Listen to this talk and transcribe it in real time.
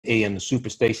AM, the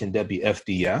Superstation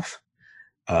WFDF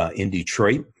in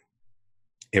Detroit,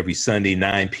 every Sunday,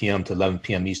 9 p.m. to 11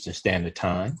 p.m. Eastern Standard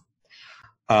Time.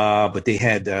 But they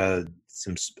had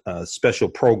some special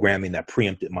programming that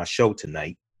preempted my show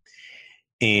tonight.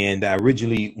 And I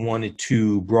originally wanted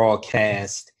to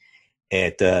broadcast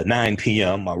at 9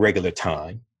 p.m., my regular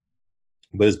time.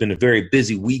 But it's been a very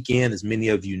busy weekend, as many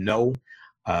of you know.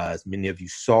 As many of you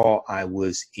saw, I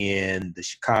was in the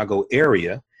Chicago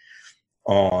area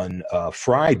on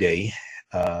Friday,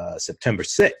 September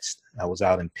 6th. I was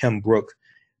out in Pembroke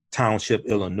Township,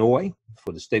 Illinois,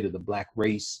 for the State of the Black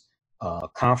Race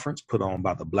conference put on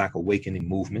by the Black Awakening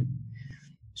Movement.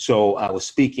 So I was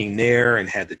speaking there and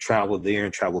had to travel there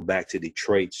and travel back to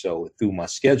Detroit. So it threw my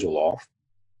schedule off.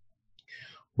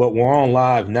 But we're on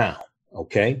live now,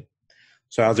 okay?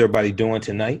 So how's everybody doing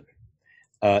tonight?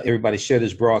 Everybody share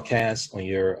this broadcast on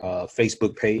your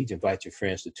Facebook page. Invite your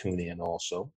friends to tune in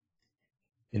also.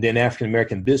 And then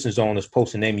African-American business owners,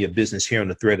 post the name of your business here on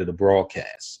the thread of the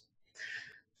broadcast.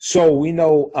 So we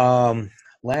know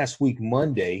last week,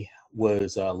 Monday,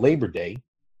 was Labor Day.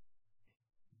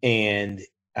 And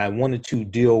I wanted to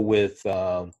deal with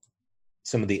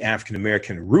some of the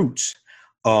African-American roots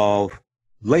of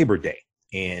Labor Day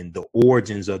and the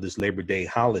origins of this Labor Day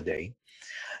holiday,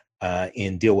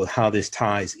 and deal with how this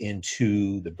ties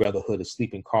into the Brotherhood of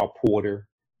Sleeping Car Porters,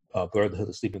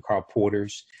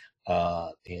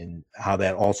 and how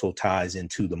that also ties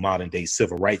into the modern day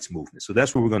civil rights movement. So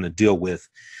that's what we're going to deal with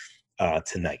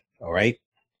tonight. All right.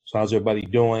 So how's everybody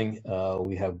doing?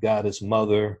 We have Goddess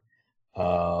Mother.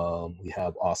 We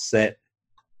have Offset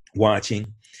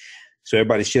watching. So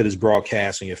everybody share this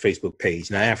broadcast on your Facebook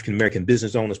page. Now, African-American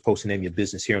business owners, post the name of your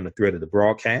business here on the thread of the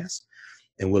broadcast.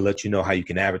 And we'll let you know how you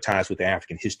can advertise with the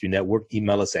African History Network.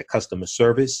 Email us at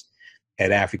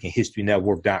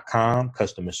customerservice@africanhistorynetwork.com,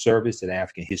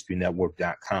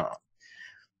 customerservice@africanhistorynetwork.com.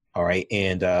 All right.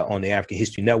 And on the African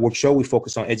History Network show, we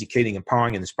focus on educating,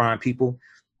 empowering, and inspiring people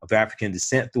of African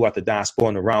descent throughout the diaspora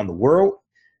and around the world.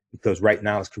 Because right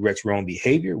now, it's correct your own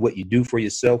behavior. What you do for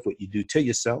yourself, what you do to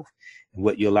yourself, and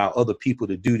what you allow other people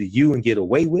to do to you and get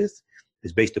away with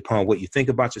is based upon what you think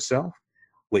about yourself.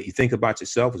 What you think about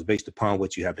yourself is based upon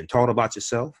what you have been taught about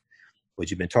yourself.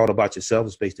 What you've been taught about yourself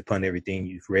is based upon everything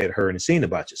you've read, heard, and seen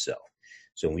about yourself.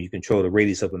 So when you control the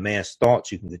radius of a man's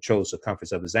thoughts, you can control the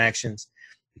circumference of his actions,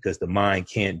 because the mind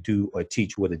can't do or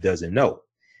teach what it doesn't know.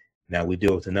 Now, we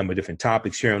deal with a number of different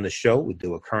topics here on the show. We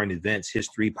deal with current events,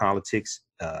 history, politics,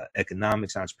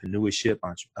 economics, entrepreneurship,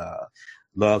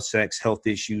 love, sex, health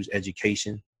issues,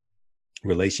 education,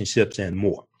 relationships, and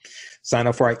more. Sign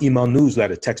up for our email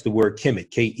newsletter. Text the word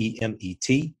Kemet,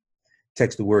 K-E-M-E-T.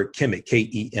 Text the word Kemet,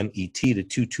 K-E-M-E-T, to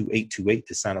 22828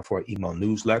 to sign up for our email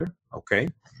newsletter. Okay.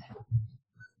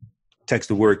 Text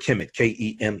the word Kemet,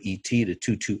 K-E-M-E-T, to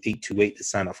 22828 to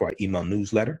sign up for our email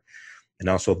newsletter. And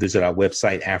also visit our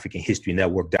website,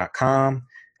 AfricanHistoryNetwork.com,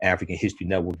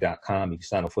 AfricanHistoryNetwork.com. You can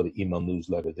sign up for the email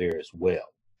newsletter there as well.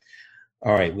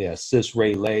 All right, we have Sis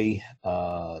Ray Lay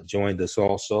joined us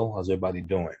also. How's everybody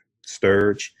doing?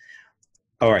 Sturge.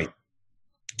 All right.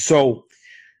 So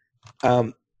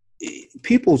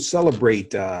people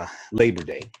celebrate Labor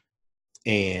Day.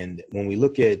 And when we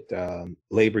look at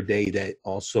Labor Day, that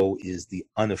also is the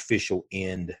unofficial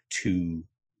end to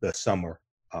the summer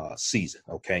season,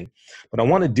 okay? But I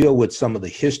want to deal with some of the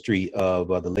history of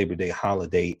the Labor Day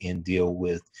holiday and deal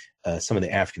with some of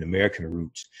the African-American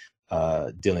roots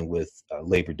dealing with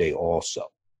Labor Day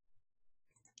also.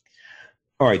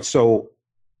 All right, so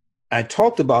I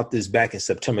talked about this back in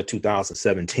September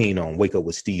 2017 on Wake Up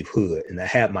with Steve Hood, and I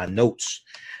had my notes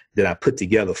that I put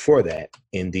together for that.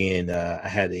 And then I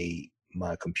had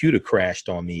my computer crashed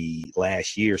on me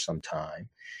last year sometime,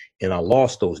 and I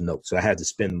lost those notes. So I had to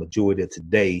spend the majority of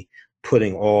today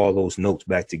putting all those notes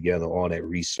back together, all that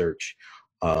research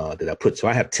that I put. So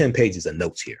I have 10 pages of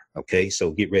notes here. Okay.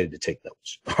 So get ready to take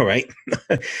notes. All right.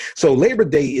 So Labor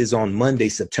Day is on Monday,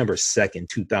 September 2nd,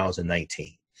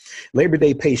 2019. Labor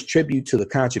Day pays tribute to the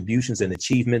contributions and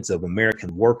achievements of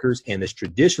American workers and is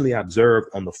traditionally observed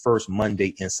on the first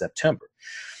Monday in September.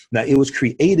 Now, it was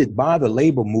created by the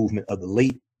labor movement of the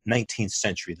late 19th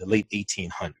century, the late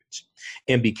 1800s,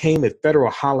 and became a federal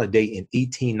holiday in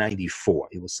 1894.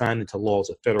 It was signed into law as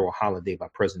a federal holiday by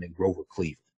President Grover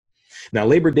Cleveland. Now,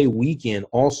 Labor Day weekend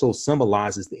also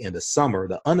symbolizes the end of summer,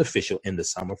 the unofficial end of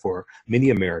summer for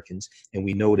many Americans. And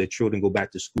we know that children go back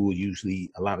to school.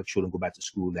 Usually a lot of children go back to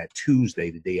school that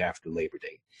Tuesday, the day after Labor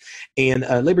Day. And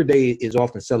Labor Day is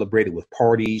often celebrated with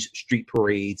parties, street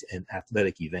parades, and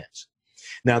athletic events.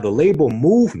 Now, the labor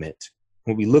movement,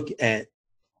 when we look at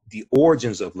the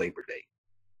origins of Labor Day,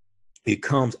 it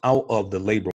comes out of the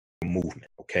labor movement.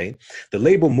 Okay. The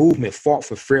labor movement fought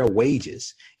for fair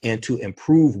wages and to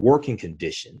improve working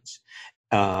conditions,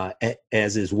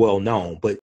 as is well known,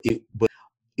 but it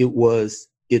was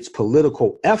its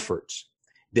political efforts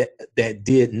that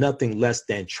did nothing less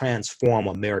than transform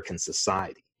American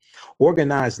society.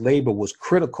 Organized labor was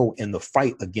critical in the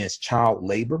fight against child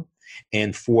labor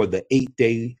and for the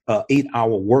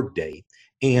 8-hour workday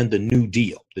and the New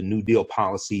Deal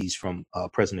policies from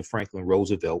President Franklin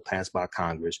Roosevelt, passed by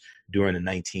Congress during the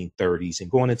 1930s and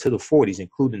going into the 40s,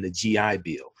 including the GI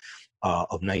Bill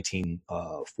of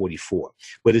 1944.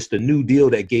 But it's the New Deal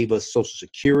that gave us Social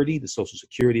Security. The Social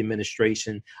Security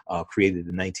Administration created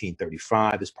in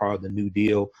 1935 as part of the New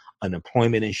Deal.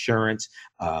 Unemployment insurance,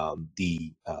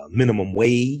 the minimum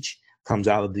wage comes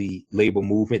out of the labor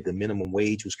movement. The minimum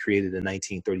wage was created in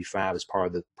 1935 as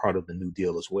part of the New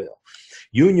Deal as well.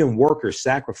 Union workers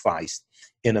sacrificed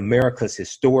in America's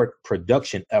historic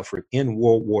production effort in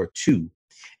World War II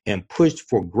and pushed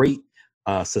for great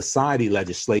society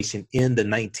legislation in the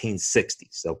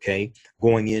 1960s, okay,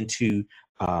 going into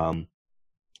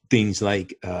things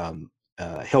like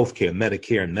healthcare,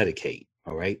 Medicare, and Medicaid,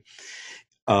 all right.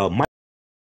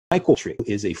 Michael Trick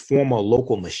is a former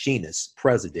local machinist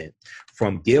president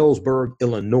from Galesburg,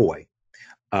 Illinois,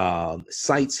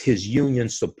 cites his union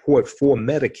support for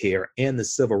Medicare and the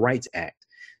Civil Rights Act,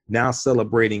 now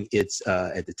celebrating its,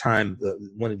 at the time,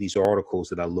 one of these articles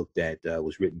that I looked at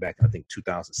was written back in, I think,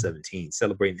 2017,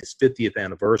 celebrating his 50th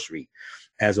anniversary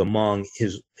as among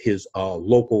his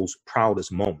local's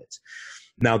proudest moments.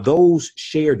 Now, those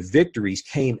shared victories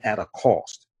came at a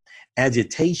cost.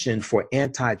 Agitation for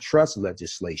antitrust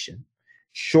legislation,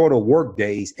 shorter work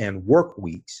days and work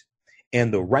weeks,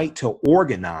 and the right to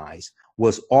organize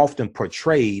was often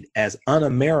portrayed as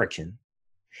un-American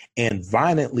and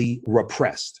violently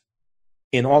repressed.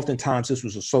 And oftentimes this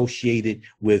was associated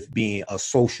with being a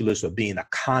socialist or being a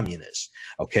communist,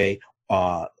 okay?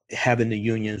 Having the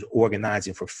unions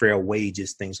organizing for fair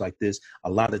wages, things like this.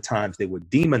 A lot of times they were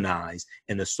demonized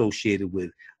and associated with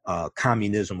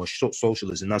communism or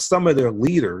socialism. Now, some of the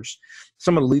leaders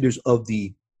of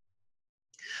the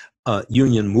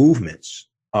union movements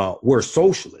were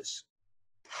socialists,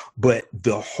 but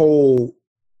the whole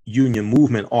union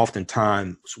movement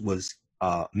oftentimes was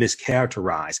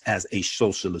mischaracterized as a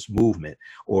socialist movement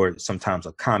or sometimes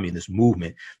a communist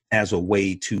movement as a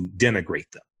way to denigrate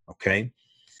them. Okay.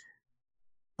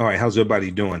 All right. How's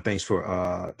everybody doing? Thanks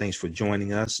for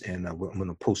joining us. And I'm going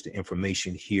to post the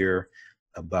information here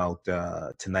about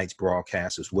tonight's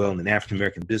broadcast as well. And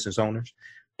African-American business owners,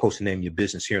 post the name of your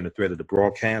business here in the thread of the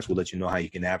broadcast. We'll let you know how you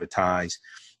can advertise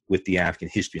with the African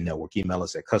History Network. Email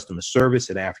us at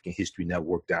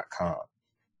customerservice@africanhistorynetwork.com.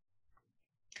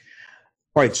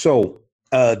 All right, so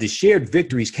the shared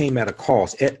victories came at a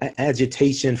cost.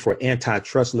 Agitation for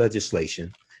antitrust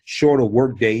legislation, shorter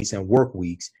work days and work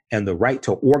weeks, and the right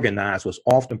to organize was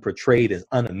often portrayed as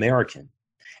un-American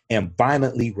and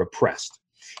violently repressed.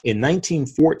 In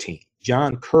 1914,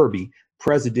 John Kirby,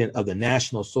 president of the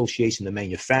National Association of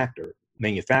Manufacturers,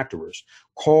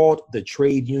 called the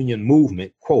trade union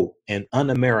movement, quote, an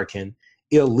un-American,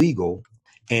 illegal,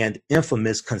 and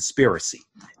infamous conspiracy.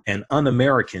 An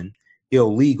un-American,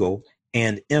 illegal,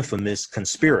 and infamous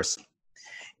conspiracy.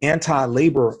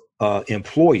 Anti-labor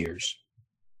employers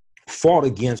fought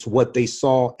against what they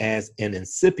saw as an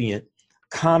incipient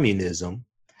communism,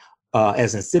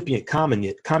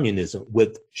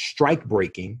 with strike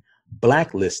breaking,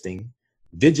 blacklisting,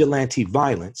 vigilante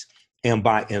violence, and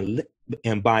by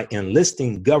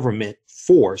enlisting government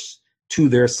force to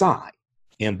their side.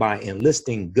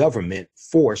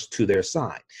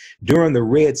 During the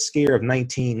Red Scare of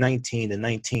 1919 and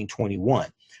 1921,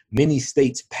 many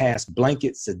states passed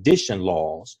blanket sedition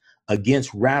laws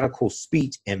against radical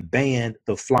speech and banned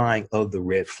the flying of the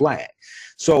red flag.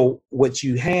 So what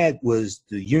you had was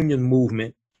the union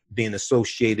movement being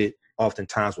associated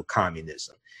oftentimes with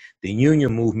communism, the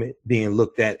union movement being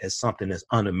looked at as something that's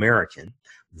un-American,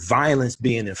 violence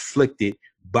being inflicted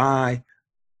by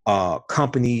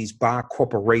companies, by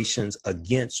corporations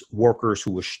against workers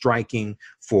who were striking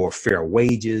for fair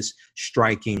wages,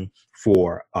 striking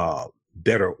for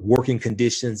better working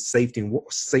conditions,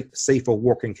 safer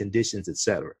working conditions,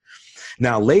 etc.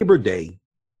 Now, Labor Day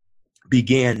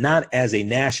began not as a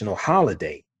national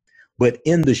holiday, but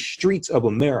in the streets of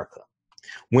America,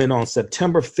 when on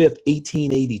September 5th,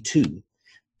 1882,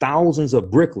 thousands of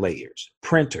bricklayers,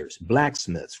 printers,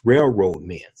 blacksmiths, railroad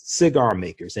men, cigar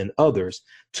makers, and others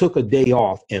took a day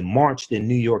off and marched in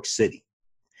New York City.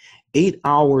 8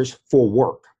 hours for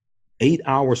work, 8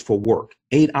 hours for work,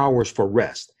 8 hours for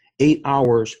rest, 8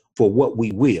 hours for what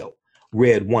we will,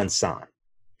 read one sign.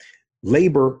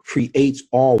 Labor creates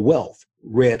all wealth,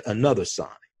 read another sign.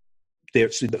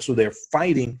 So they're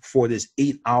fighting for this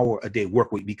 8-hour-a-day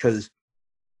work week, because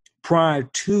prior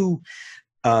to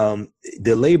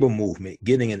the labor movement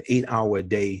getting an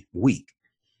 8-hour-a-day week,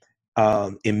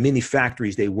 in many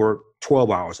factories, they work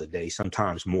 12 hours a day,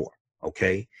 sometimes more.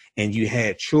 Okay. And you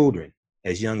had children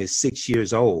as young as 6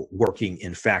 years old working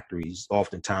in factories,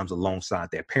 oftentimes alongside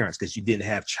their parents, because you didn't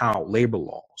have child labor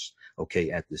laws. Okay.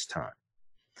 At this time.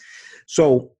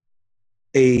 So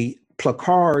a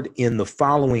placard in the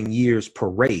following year's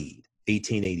parade,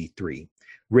 1883,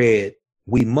 read,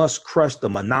 "We must crush the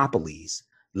monopolies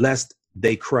lest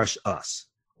they crush us.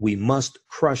 We must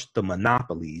crush the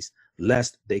monopolies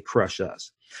lest they crush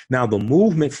us." Now, the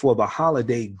movement for the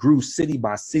holiday grew city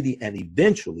by city, and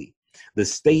eventually the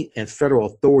state and federal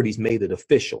authorities made it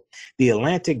official.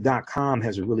 TheAtlantic.com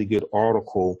has a really good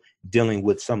article dealing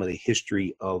with some of the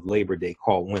history of Labor Day,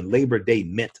 called "When Labor Day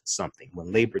Meant Something."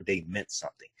 When Labor Day meant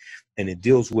something. And it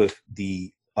deals with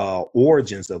the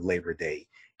origins of Labor Day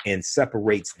and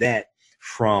separates that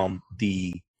from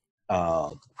the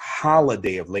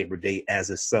holiday of Labor Day as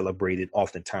it's celebrated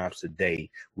oftentimes today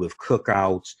with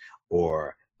cookouts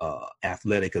or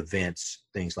athletic events,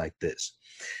 things like this.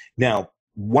 Now,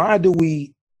 why do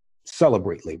we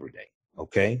celebrate Labor Day?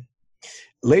 Okay.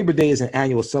 Labor Day is an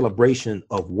annual celebration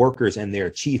of workers and their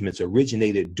achievements,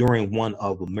 originated during one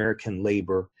of American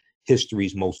labor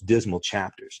history's most dismal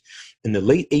chapters. In the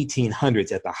late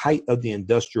 1800s, at the height of the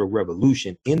Industrial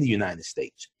Revolution in the United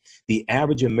States, the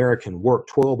average American worked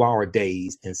 12-hour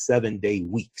days and 7-day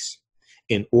weeks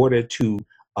in order to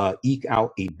eke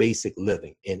out a basic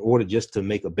living, in order just to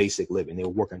make a basic living. They were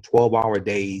working 12-hour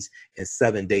days and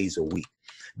 7 days a week.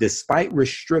 Despite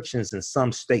restrictions in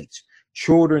some states,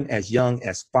 children as young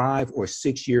as 5 or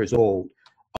 6 years old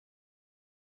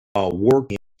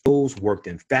worked in schools, worked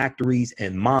in factories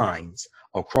and mines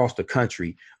across the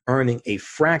country, earning a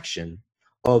fraction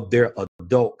of their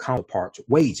adult counterparts'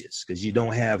 wages, because you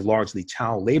don't have largely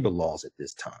child labor laws at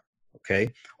this time.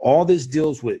 Okay, all this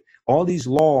deals with, all these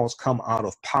laws come out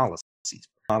of policies,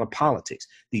 out of politics.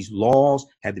 These laws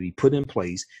had to be put in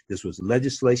place. This was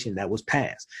legislation that was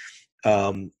passed.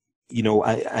 You know,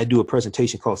 I do a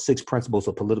presentation called 6 Principles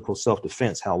of Political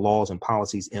Self-Defense, How Laws and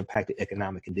Policies Impact the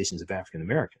Economic Conditions of African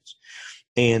Americans.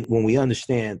 And when we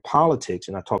understand politics,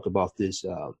 and I talked about this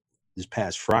this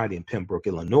past Friday in Pembroke,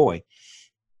 Illinois,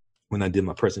 when I did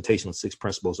my presentation on 6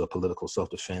 Principles of Political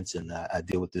Self-Defense, and I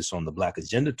deal with this on the Black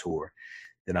Agenda Tour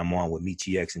that I'm on with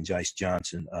Michi X and Jice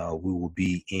Johnson. We will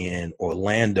be in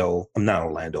Oakland,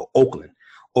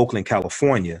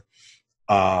 California,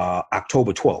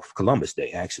 October 12th, Columbus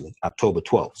Day, actually, October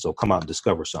 12th. So come out and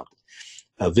discover something.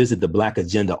 Visit the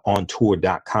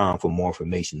blackagendaontour.com for more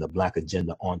information, the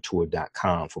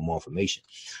blackagendaontour.com for more information.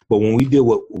 But when we deal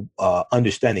with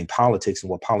understanding politics and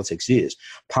what politics is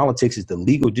the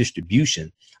legal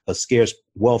distribution of scarce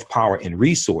wealth, power, and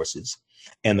resources,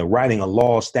 and the writing of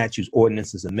laws, statutes,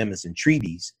 ordinances, amendments, and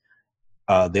treaties,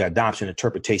 their adoption,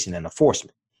 interpretation, and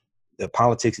enforcement. The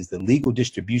politics is the legal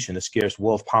distribution of scarce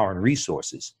wealth, power, and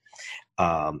resources,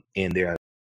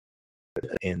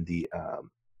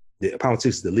 the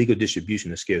politics is the legal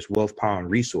distribution of scarce wealth, power, and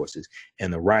resources,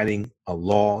 and the writing of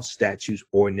laws, statutes,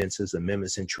 ordinances,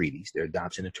 amendments, and treaties, their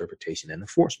adoption, interpretation, and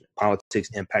enforcement.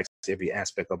 Politics impacts every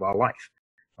aspect of our life.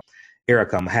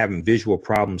 Erica, I'm having visual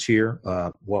problems here.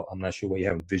 Well, I'm not sure why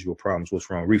you're having visual problems. What's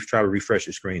wrong? Try to refresh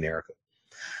your screen, Erica.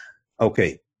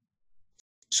 Okay,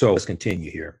 so let's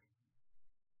continue here.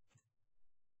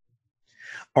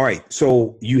 All right,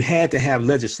 so you had to have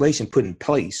legislation put in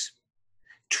place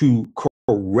to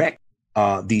correct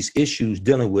these issues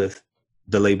dealing with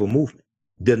the labor movement,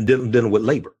 dealing with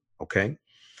labor, okay?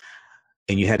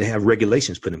 And you had to have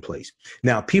regulations put in place.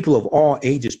 Now, people of all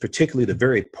ages, particularly the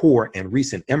very poor and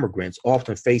recent immigrants,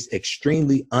 often face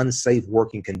extremely unsafe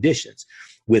working conditions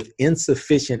with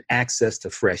insufficient access to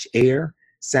fresh air,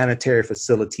 sanitary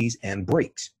facilities, and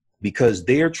breaks, because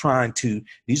they're trying to,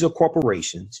 these are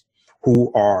corporations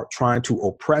who are trying to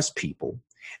oppress people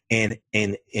and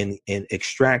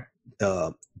extract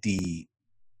the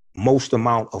most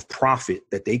amount of profit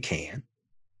that they can.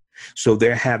 So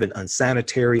they're having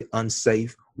unsanitary,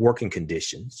 unsafe working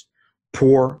conditions,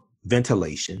 poor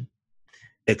ventilation,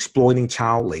 exploiting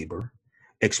child labor,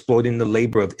 exploiting the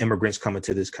labor of immigrants coming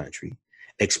to this country,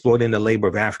 exploiting the labor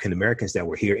of African Americans that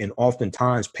were here, and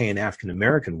oftentimes paying African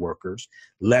American workers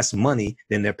less money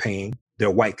than they're paying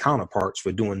their white counterparts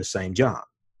for doing the same job.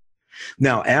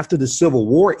 Now, after the Civil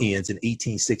War ends in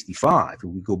 1865, if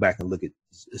we go back and look at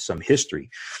some history,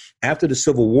 after the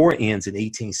Civil War ends in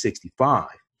 1865,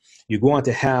 you're going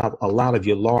to have a lot of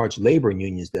your large labor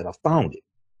unions that are founded.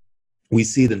 We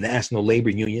see the National Labor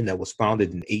Union that was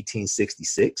founded in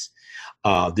 1866.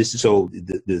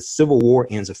 The Civil War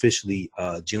ends officially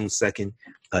June 2nd,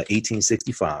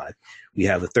 1865. We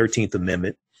have the 13th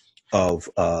Amendment of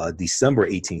December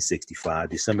 1865,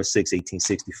 December 6,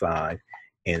 1865,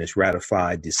 and it's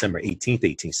ratified December 18th,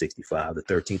 1865, the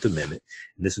 13th Amendment.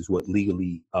 And this is what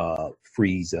legally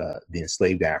frees the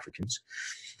enslaved Africans.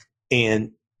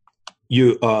 And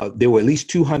there were at least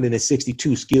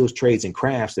 262 skills, trades, and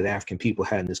crafts that African people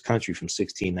had in this country from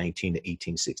 1619 to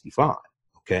 1865.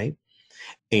 Okay,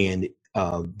 and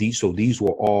these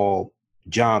were all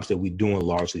jobs that we're doing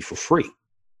largely for free.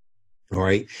 All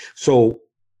right, so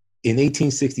in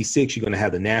 1866, you're going to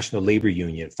have the National Labor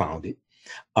Union founded.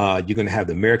 You're going to have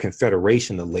the American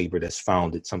Federation of Labor that's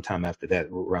founded sometime after that,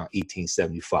 around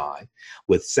 1875,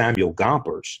 with Samuel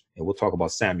Gompers, and we'll talk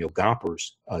about Samuel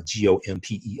Gompers,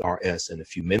 Gompers, in a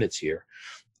few minutes here.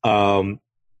 And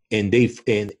they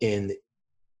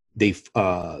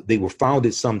were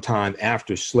founded sometime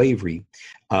after slavery,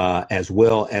 as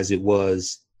well as it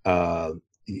was.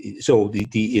 So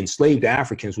the enslaved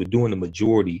Africans were doing the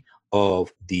majority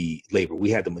of the labor.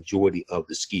 We had the majority of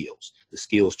the skills,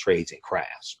 trades, and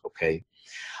crafts. Okay.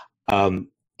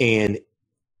 And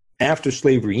after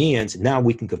slavery ends, now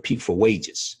we can compete for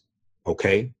wages.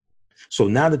 Okay. So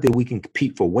now that we can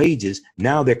compete for wages,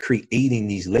 now they're creating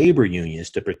these labor unions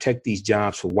to protect these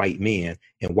jobs for white men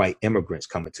and white immigrants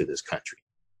coming to this country.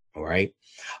 All right.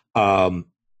 And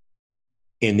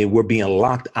then we're being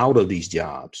locked out of these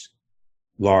jobs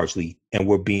largely, and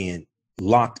we're being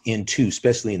locked into,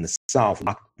 especially in the South,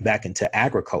 locked back into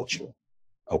agriculture,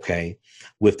 okay,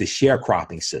 with the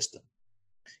sharecropping system.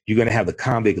 You're going to have the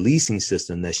convict leasing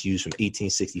system that's used from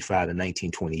 1865 to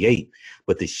 1928,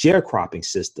 but the sharecropping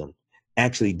system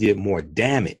actually did more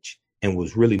damage and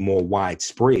was really more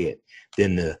widespread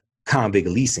than the convict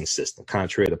leasing system,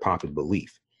 contrary to popular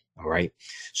belief. All right.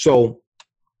 So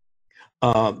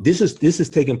this is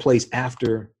taking place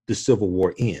after the Civil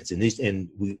War ends, and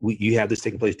you have this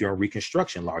taking place during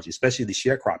Reconstruction, largely, especially the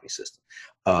sharecropping system.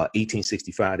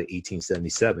 1865 to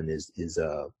 1877 is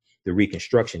the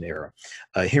Reconstruction era.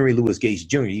 Henry Louis Gates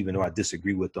Jr., even though I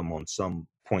disagree with him on some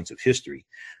points of history,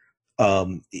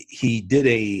 he did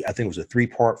I think it was a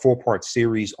 4-part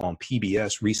series on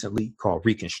PBS recently called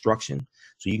Reconstruction.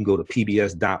 So you can go to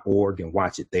pbs.org and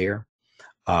watch it there.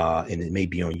 And it may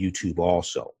be on YouTube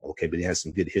also. Okay, but it has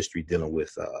some good history dealing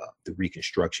with the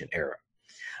Reconstruction era.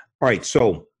 All right,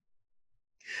 so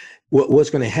what's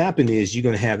going to happen is you're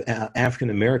going to have African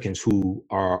Americans who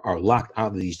are locked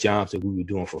out of these jobs that we were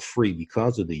doing for free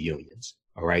because of the unions.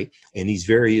 All right, and these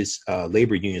various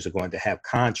labor unions are going to have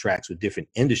contracts with different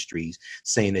industries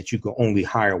saying that you can only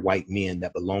hire white men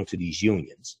that belong to these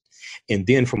unions. And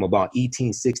then from about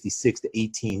 1866 to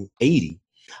 1880,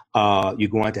 you're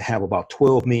going to have about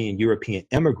 12 million European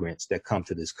immigrants that come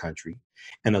to this country.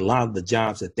 And a lot of the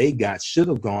jobs that they got should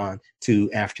have gone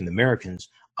to African Americans,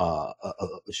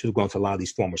 should have gone to a lot of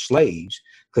these former slaves,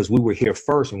 because we were here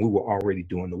first and we were already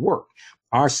doing the work.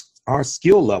 Our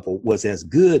skill level was as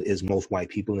good as most white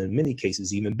people, in many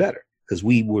cases even better, because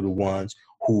we were the ones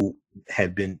who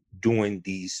had been doing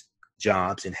these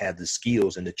jobs and had the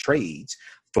skills and the trades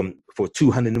for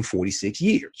 246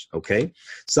 years. Okay,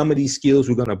 some of these skills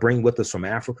we're going to bring with us from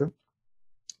Africa.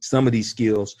 Some of these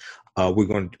skills we're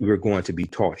going to be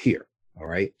taught here. All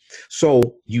right,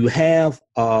 so you have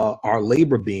our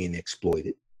labor being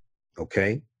exploited.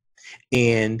 Okay,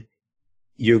 and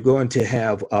you're going to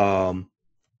have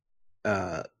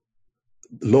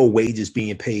low wages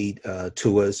being paid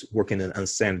to us, working in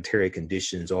unsanitary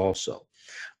conditions also.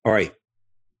 All right,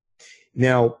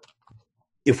 now,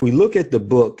 if we look at the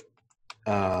book,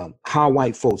 How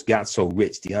White Folks Got So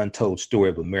Rich, The Untold Story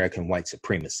of American White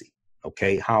Supremacy.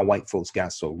 Okay, How White Folks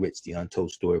Got So Rich, The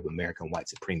Untold Story of American White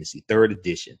Supremacy, 3rd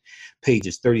edition,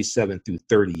 pages 37 through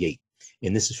 38.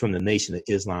 And this is from the Nation of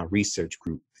Islam Research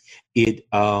Group. It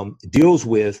deals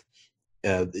with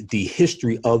the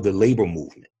history of the labor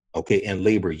movement, okay, and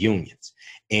labor unions.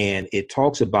 And it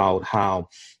talks about how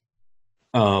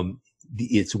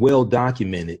it's well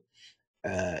documented.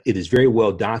 It is very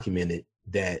well documented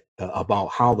that about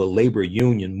how the labor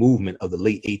union movement of the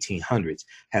late 1800s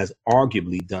has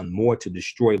arguably done more to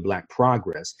destroy Black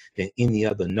progress than any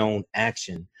other known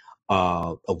action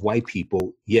of white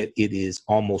people, yet it is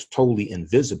almost totally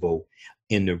invisible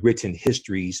in the written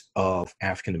histories of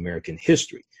African American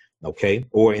history, okay,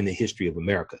 or in the history of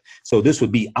America. So this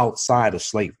would be outside of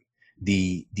slavery,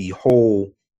 the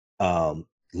whole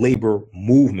labor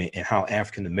movement, and how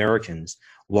African Americans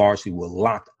largely were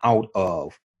locked out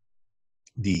of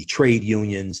the trade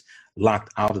unions,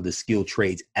 locked out of the skilled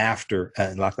trades after,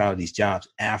 locked out of these jobs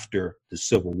after the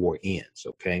Civil War ends.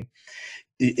 Okay.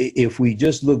 If we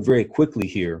just look very quickly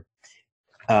here,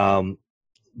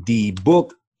 the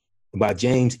book by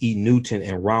James E. Newton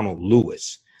and Ronald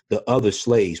Lewis, The Other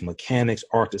Slaves, Mechanics,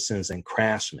 Artisans, and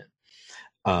Craftsmen,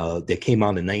 that came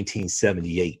out in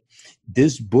 1978.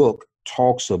 This book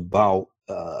talks about,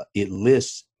 it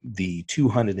lists the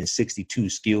 262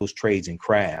 skills, trades, and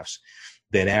crafts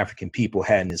that African people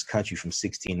had in this country from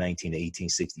 1619 to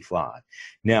 1865.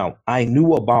 Now, I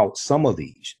knew about some of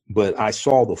these, but I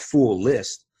saw the full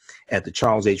list at the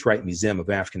Charles H. Wright Museum of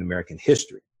African American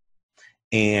History.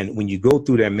 And when you go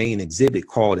through their main exhibit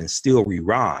called "And Still We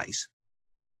Rise,"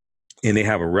 and they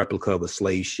have a replica of a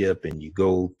slave ship, and you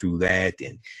go through that,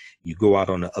 and you go out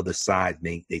on the other side,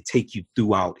 and they take you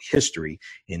throughout history,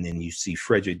 and then you see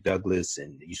Frederick Douglass,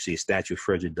 and you see a statue of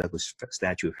Frederick Douglass,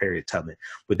 statue of Harriet Tubman.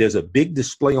 But there's a big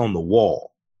display on the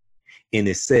wall, and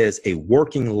it says a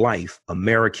working life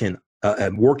African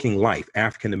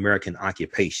American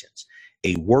occupations,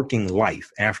 a working life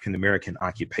African American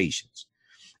occupations.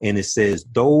 And it says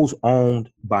those owned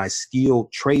by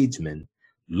skilled tradesmen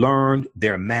learned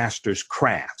their master's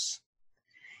crafts.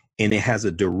 And it has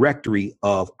a directory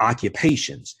of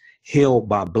occupations held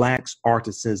by blacks,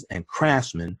 artisans, and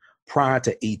craftsmen prior to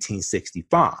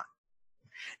 1865.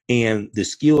 And the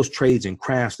skills, trades, and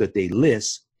crafts that they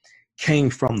list came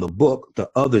from the book,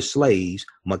 The Other Slaves,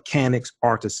 Mechanics,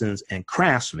 Artisans, and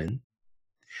Craftsmen,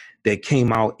 that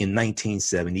came out in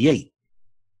 1978.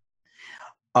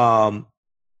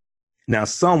 Now,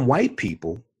 some white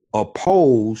people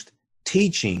opposed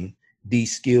teaching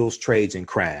these skills, trades, and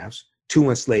crafts to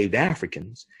enslaved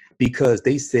Africans because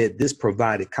they said this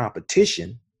provided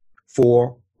competition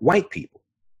for white people.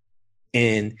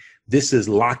 And this is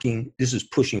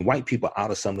pushing white people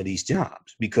out of some of these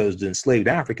jobs because the enslaved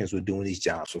Africans were doing these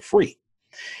jobs for free.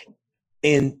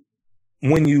 And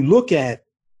when you look at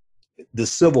the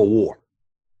Civil War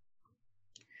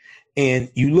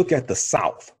and you look at the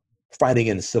South fighting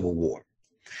in the Civil War,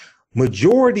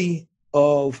 majority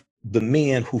of the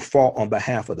men who fought on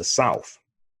behalf of the South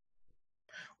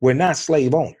were not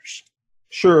slave owners.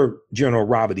 Sure, General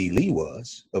Robert E. Lee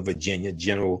was of Virginia,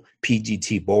 General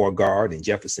P.G.T. Beauregard and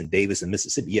Jefferson Davis in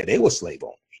Mississippi. Yeah, they were slave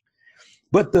owners.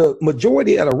 But the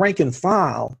majority of the rank and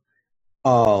file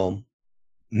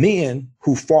men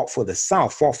who fought for the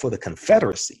South fought for the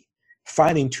Confederacy,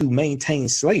 fighting to maintain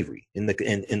slavery. And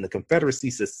the Confederacy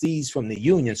secedes from the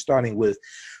Union, starting with,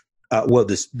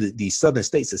 the Southern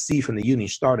states secede from the Union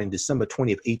starting December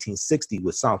 20th, 1860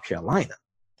 with South Carolina.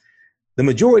 The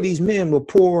majority of these men were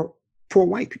poor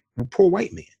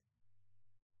white men.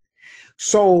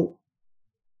 So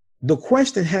the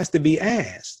question has to be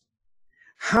asked,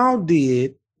 how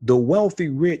did the wealthy,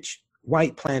 rich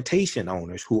white plantation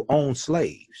owners who owned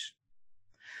slaves,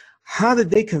 how did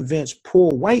they convince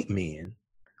poor white men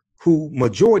who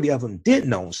majority of them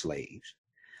didn't own slaves?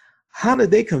 How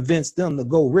did they convince them to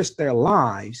go risk their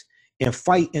lives and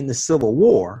fight in the Civil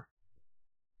War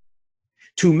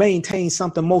to maintain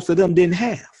something most of them didn't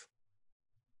have?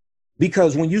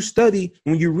 Because when you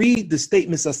read the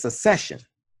statements of secession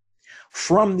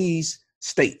from these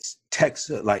states,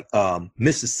 Texas, like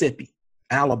Mississippi,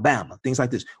 Alabama, things like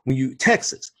this, when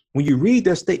you read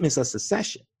their statements of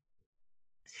secession,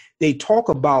 they talk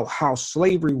about how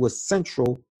slavery was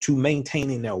central to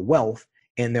maintaining their wealth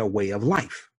and their way of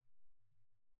life.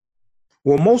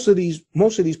 Well, most of these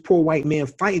poor white men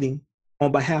fighting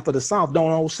on behalf of the South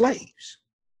don't own slaves.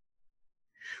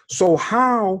 So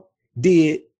how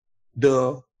did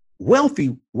the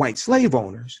wealthy white slave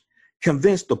owners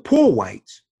convince the poor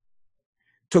whites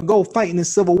to go fight in the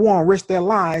Civil War and risk their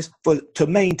lives to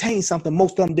maintain something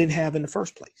most of them didn't have in the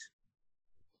first place?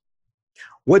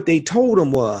 What they told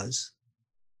them was,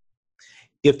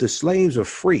 if the slaves are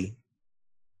free,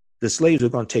 the slaves are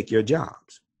going to take your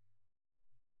jobs.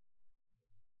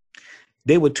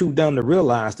 They were too dumb to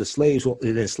realize the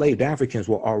enslaved Africans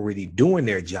were already doing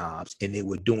their jobs, and they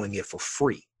were doing it for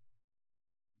free.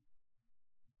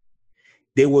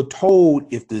 They were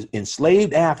told if the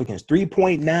enslaved Africans,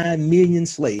 3.9 million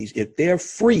slaves, if they're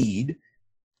freed,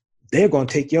 they're going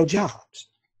to take your jobs.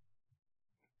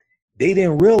 They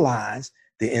didn't realize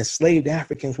the enslaved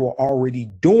Africans were already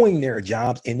doing their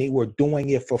jobs, and they were doing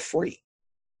it for free.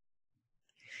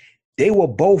 They were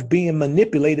both being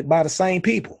manipulated by the same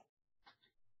people.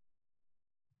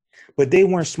 But they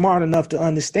weren't smart enough to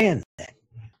understand that.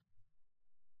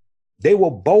 They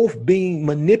were both being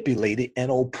manipulated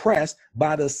and oppressed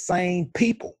by the same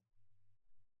people.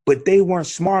 But they weren't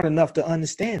smart enough to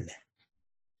understand that.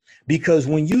 Because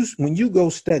when you go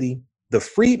study the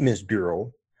Freedmen's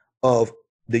Bureau of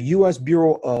the U.S.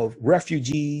 Bureau of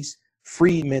Refugees,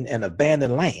 Freedmen, and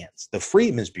Abandoned Lands, the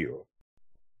Freedmen's Bureau.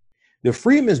 The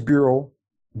Freedmen's Bureau,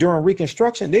 during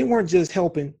Reconstruction, they weren't just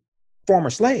helping former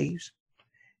slaves.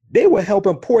 They were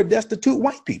helping poor, destitute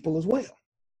white people as well.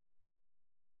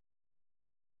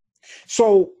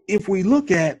 So if we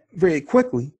look at very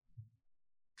quickly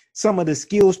some of the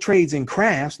skills, trades, and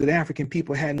crafts that African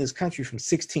people had in this country from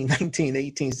 1619 to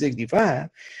 1865,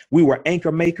 we were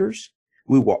anchor makers,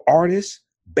 we were artists,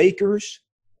 bakers,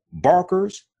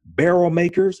 barkers, barrel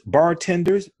makers,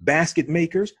 bartenders, basket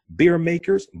makers, beer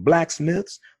makers,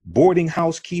 blacksmiths, boarding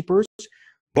house keepers,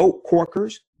 boat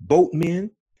corkers,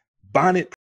 boatmen,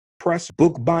 bonnet press,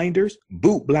 book binders,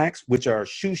 boot blacks, which are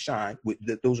shoe shine.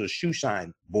 Those are shoe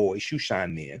shine boys, shoe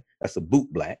shine men. That's a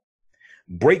boot black.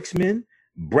 Brakesmen,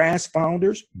 brass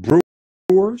founders,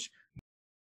 brewers,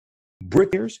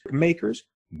 bricklayers, makers,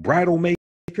 bridle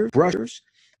makers, brushers,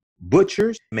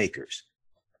 butchers, makers,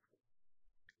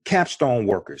 capstone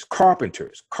workers,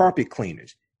 carpenters, carpet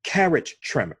cleaners, carriage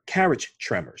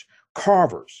trimmers,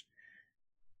 carvers,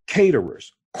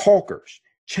 caterers, caulkers,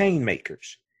 chain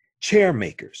makers, chair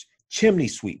makers, chimney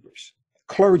sweepers,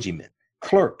 clergymen,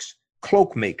 clerks,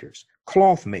 cloak makers,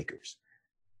 cloth makers,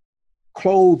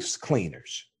 clothes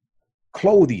cleaners,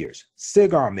 clothiers,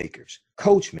 cigar makers,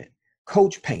 coachmen,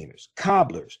 coach painters,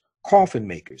 cobblers, coffin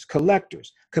makers,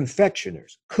 collectors,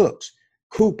 confectioners, cooks,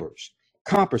 coopers,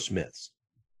 coppersmiths,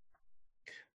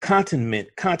 cotton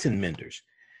menders,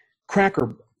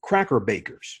 cracker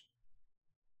bakers,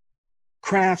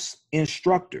 crafts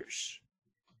instructors,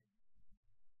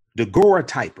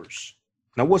 daguerreotypers.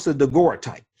 Now, what's a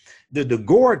daguerreotype? The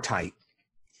daguerreotype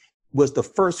was the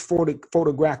first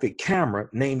photographic camera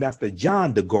named after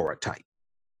John daguerreotype.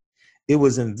 It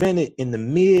was invented in the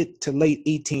mid to late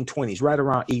 1820s, right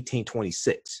around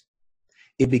 1826.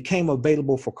 It became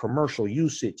available for commercial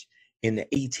usage in the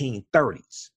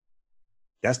 1830s.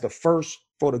 That's the first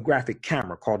photographic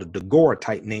camera, called a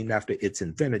daguerreotype, named after its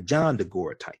inventor, John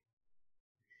daguerreotype.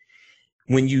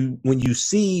 When you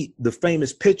see the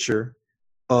famous picture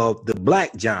of the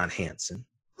Black John Hanson,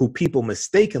 who people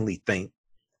mistakenly think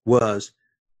was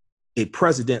a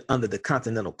president under the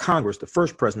Continental Congress, the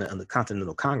first president under the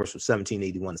Continental Congress from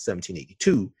 1781 to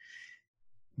 1782,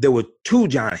 there were two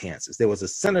John Hansons. There was a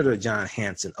Senator John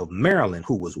Hanson of Maryland,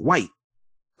 who was white,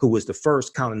 who was the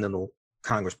first Continental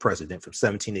Congress president from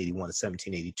 1781 to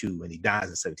 1782, and he dies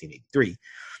in 1783.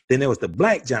 Then there was the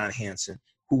Black John Hanson,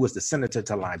 who was the senator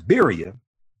to Liberia.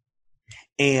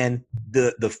 And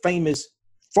the famous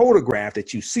photograph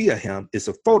that you see of him is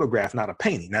a photograph, not a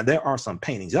painting. Now, there are some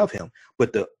paintings of him,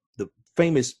 but the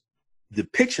famous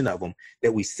depiction of him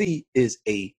that we see is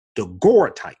a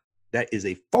daguerreotype. That is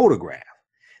a photograph.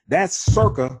 That's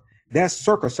circa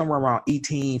somewhere around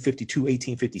 1852,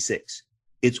 1856.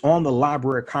 It's on the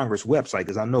Library of Congress website,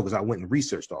 because I went and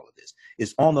researched all of this.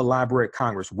 It's on the Library of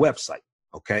Congress website,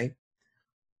 okay?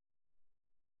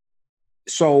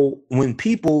 So when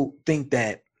people think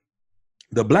that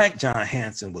the Black John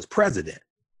Hanson was president,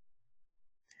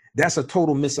 that's a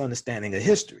total misunderstanding of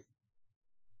history.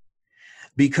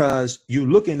 Because you're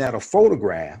looking at a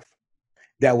photograph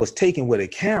that was taken with a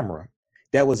camera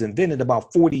that was invented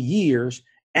about 40 years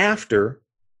after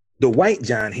the white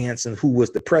John Hanson, who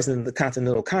was the president of the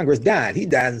Continental Congress, died. He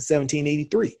died in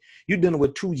 1783. You're dealing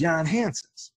with two John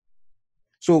Hansons.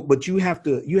 So, but you have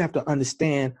to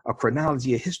understand a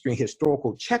chronology of history and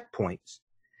historical checkpoints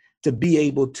to be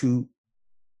able to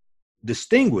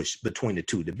distinguish between the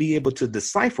two, to be able to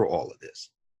decipher all of this.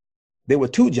 There were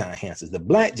two John Hansons. The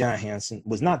Black John Hanson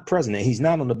was not president. He's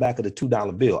not on the back of the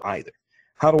 $2 bill either.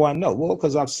 How do I know? Well,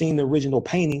 because I've seen the original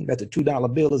painting that the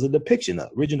 $2 bill is a depiction of.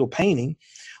 Original painting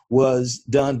was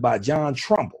done by John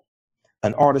Trumbull,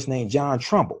 an artist named John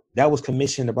Trumbull. That was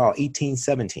commissioned about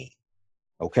 1817.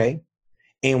 Okay.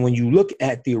 And when you look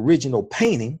at the original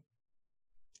painting,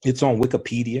 it's on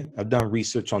Wikipedia. I've done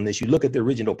research on this. You look at the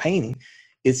original painting,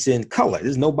 it's in color.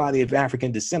 There's nobody of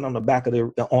African descent on the back of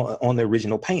on the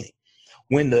original painting.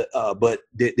 But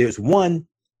there's one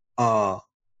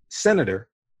senator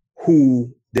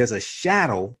who there's a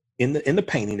shadow in the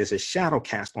painting. There's a shadow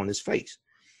cast on his face.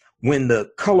 When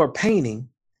the color painting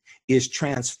is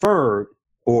transferred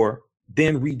or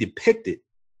then redepicted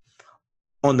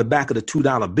on the back of the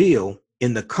 $2 bill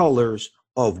in the colors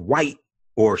of white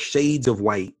or shades of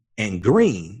white and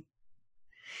green,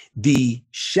 the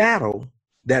shadow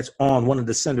that's on one of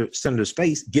the senator's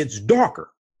face gets darker.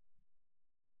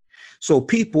 So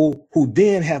people who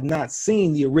then have not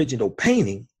seen the original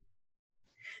painting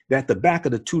that the back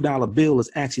of the $2 bill is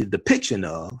actually a depiction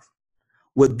of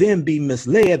would then be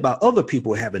misled by other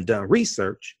people who haven't done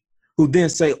research, who then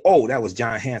say, oh, that was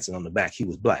John Hanson on the back. He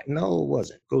was black. No, it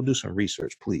wasn't. Go do some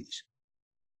research, please.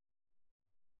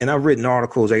 And I've written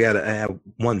articles. I have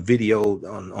one video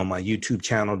on my YouTube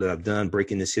channel that I've done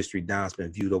breaking this history down. It's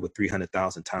been viewed over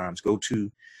 300,000 times. Go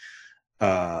to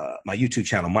my YouTube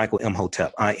channel, Michael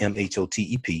Imhotep,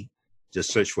 Imhotep.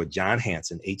 Just search for John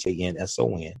Hanson, Hanson,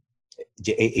 Hanson,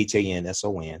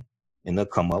 and they'll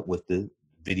come up with the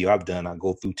video I've done. I'll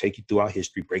go through, take you through our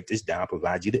history, break this down,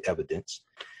 provide you the evidence.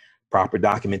 Proper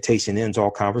documentation ends all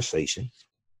conversation.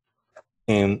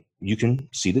 And you can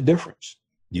see the difference.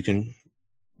 You can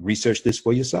research this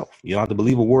for yourself. You don't have to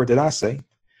believe a word that I say.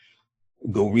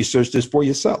 Go research this for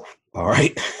yourself. All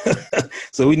right.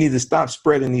 So we need to stop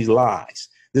spreading these lies.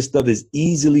 This stuff is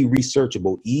easily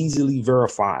researchable, easily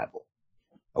verifiable.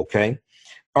 Okay.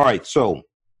 All right. So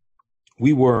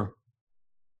we were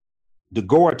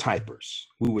daguerreotypers.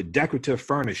 We were decorative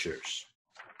furnishers,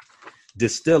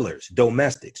 distillers,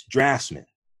 domestics, draftsmen,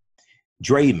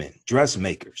 draymen,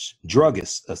 dressmakers,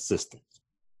 druggist assistants,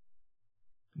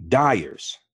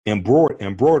 dyers,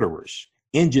 embroiderers,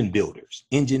 engine builders,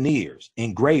 engineers,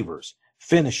 engravers,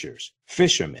 finishers,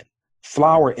 fishermen,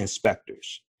 flower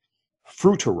inspectors,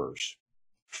 fruiterers,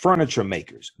 furniture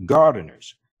makers,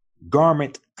 gardeners,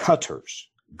 garment cutters,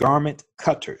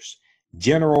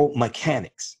 general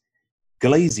mechanics,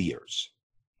 glaziers.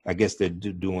 I guess they're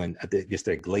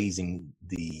they're glazing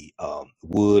the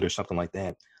wood or something like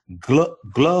that.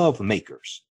 Glove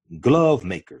makers, gold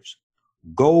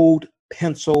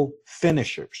pencil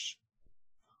finishers,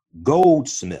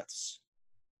 goldsmiths,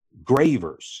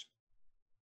 gravers,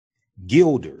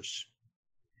 gilders,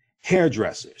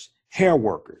 hairdressers, hair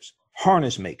workers,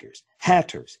 harness makers,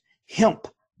 hatters, hemp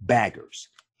baggers,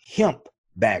 hemp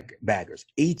baggers,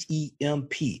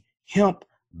 H-E-M-P, hemp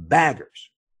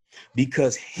baggers,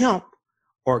 because hemp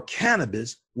or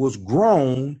cannabis was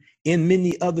grown in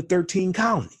many other 13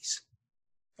 colonies.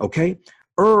 Okay.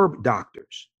 Herb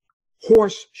doctors,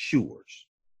 horse shoers,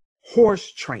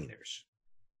 horse trainers,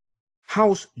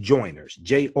 house joiners,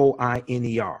 Joiners,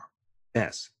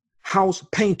 house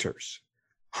painters,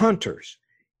 hunters,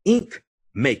 ink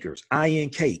makers,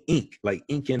 I-N-K, ink, like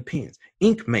ink and pens,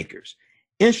 ink makers,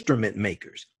 instrument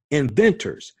makers,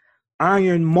 inventors,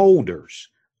 iron molders,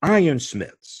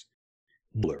 ironsmiths,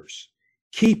 builders,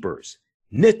 keepers,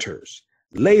 knitters,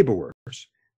 laborers,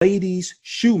 ladies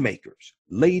shoemakers,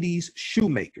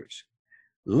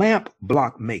 lamp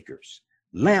block makers,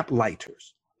 lamp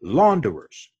lighters,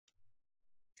 launderers,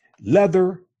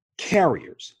 leather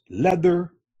carriers,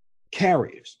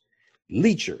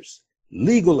 leechers,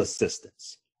 legal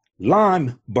assistants,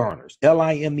 lime burners,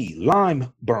 L-I-M-E,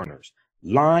 lime burners,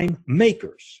 lime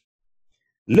makers,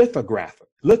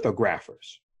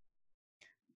 lithographers,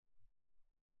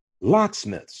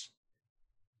 locksmiths,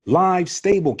 live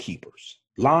stable keepers,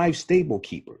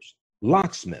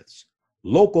 locksmiths,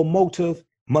 locomotive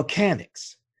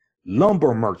mechanics,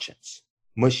 lumber merchants,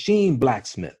 machine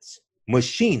blacksmiths,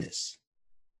 machinists,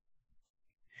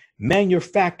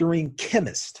 manufacturing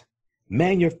chemists,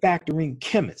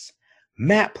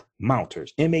 map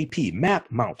mounters, M-A-P, map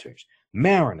mounters,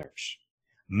 mariners,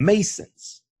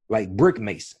 masons, like brick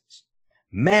masons,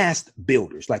 mast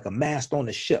builders, like a mast on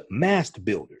a ship, mast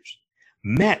builders,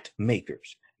 mat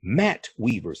makers, mat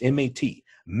weavers, M-A-T,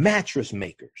 mattress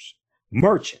makers,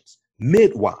 merchants,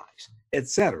 midwives,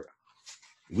 etc.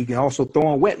 We can also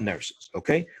throw in wet nurses,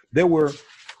 okay? There were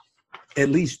at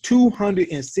least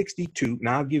 262,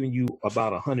 now I've given you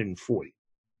about 140,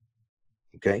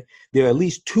 okay? There are at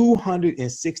least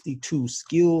 262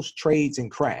 skills, trades, and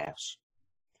crafts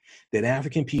that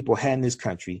African people had in this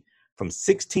country from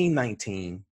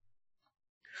 1619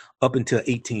 up until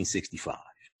 1865,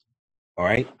 all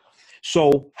right?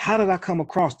 So how did I come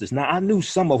across this? Now, I knew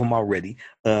some of them already.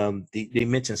 They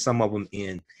mentioned some of them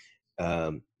in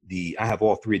I have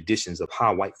all 3 editions of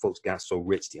How White Folks Got So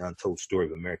Rich, The Untold Story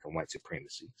of American White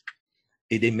Supremacy.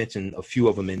 They mentioned a few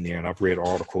of them in there, and I've read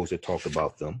articles that talk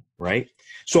about them, right?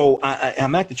 So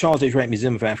I'm at the Charles H. Wright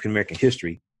Museum of African American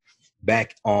History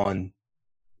back on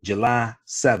July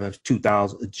 13th,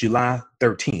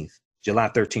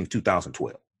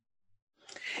 2012.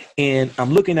 And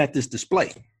I'm looking at this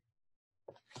display.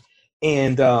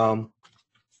 And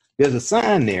there's a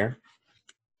sign there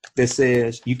that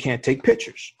says you can't take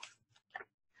pictures.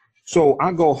 So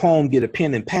I go home, get a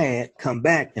pen and pad, come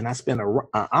back, and I spend an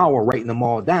hour writing them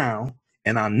all down,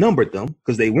 and I numbered them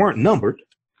because they weren't numbered.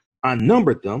 I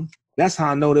numbered them. That's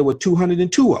how I know there were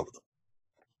 202 of them.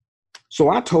 So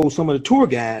I told some of the tour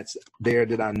guides there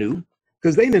that I knew,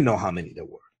 because they didn't know how many there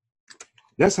were.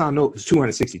 That's how I know it was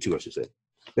 262, I should say.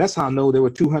 That's how I know there were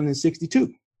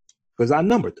 262, because I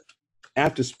numbered them.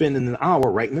 after spending an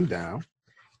hour writing them down,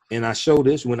 and I show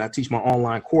this when I teach my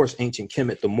online course, Ancient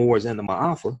Kemet, the Moors, and the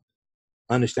Ma'afa,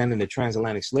 understanding the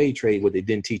transatlantic slave trade, what they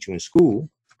didn't teach you in school.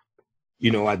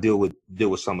 You know, I deal with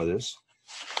some of this.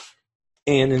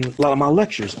 And in a lot of my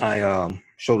lectures, I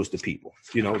show this to people.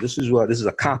 You know, this is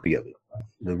a copy of it.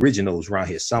 The original is around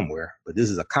here somewhere, but this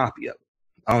is a copy of it.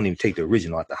 I don't even take the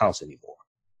original out the house anymore.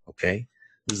 Okay,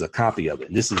 this is a copy of it.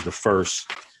 And this is the first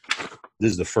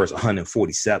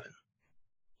 147.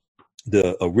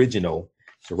 The original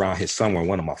is around here somewhere in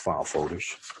one of my file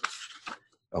folders.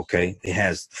 Okay, it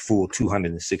has the full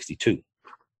 262.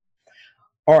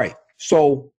 All right,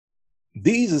 so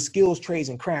these are skills, trades,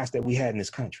 and crafts that we had in this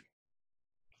country.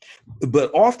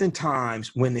 But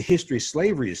oftentimes when the history of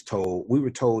slavery is told, we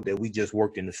were told that we just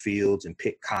worked in the fields and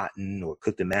picked cotton or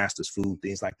cooked the master's food,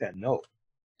 things like that. No,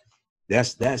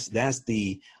 that's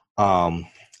the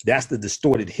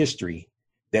distorted history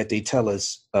that they tell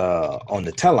us on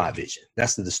the television.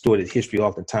 That's the distorted history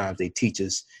oftentimes they teach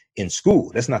us in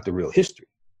school. That's not the real history.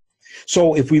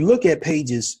 So if we look at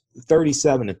pages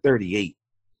 37 and 38,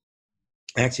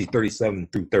 actually 37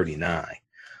 through 39,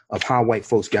 of How White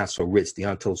Folks Got So Rich, The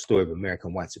Untold Story of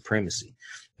American White Supremacy,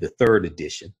 the third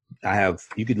edition.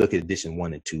 You could look at edition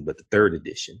 1 and 2, but the third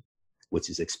edition, which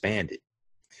is expanded.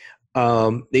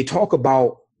 They talk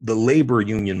about the labor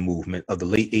union movement of the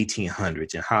late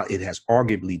 1800s and how it has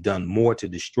arguably done more to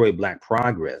destroy Black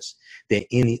progress than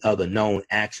any other known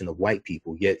action of white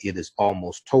people, yet it is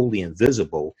almost totally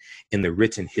invisible in the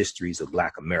written histories of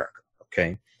Black America.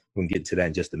 Okay. We'll get into that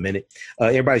in just a minute.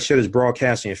 Everybody share this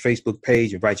broadcast on your Facebook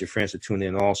page. Invite your friends to tune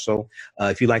in also.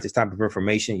 If you like this type of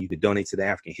information, you can donate to the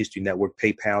African History Network,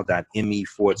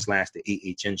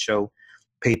 paypal.me/the AHN show,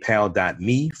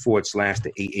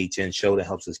 paypal.me/the AHN show. That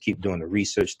helps us keep doing the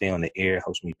research, stay on the air,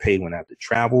 helps me pay when I have to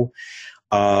travel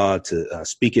to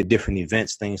speak at different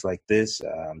events, things like this.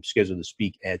 I'm scheduled to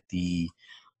speak at the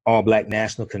All Black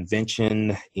National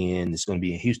Convention, and it's going to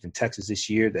be in Houston, Texas this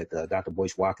year that Dr.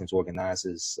 Boyce Watkins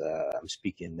organizes. I'm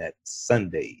speaking that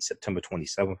Sunday, September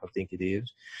 27th, I think it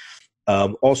is.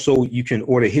 Also, you can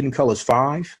order Hidden Colors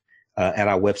 5 at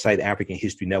our website,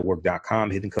 AfricanHistoryNetwork.com.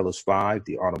 Hidden Colors 5,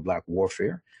 The Art of Black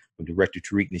Warfare, from Director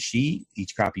Tariq Nasheed.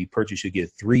 Each copy you purchase, you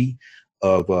get 3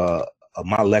 of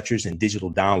my lectures in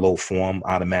digital download form,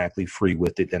 automatically free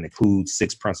with it. That includes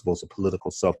 6 principles of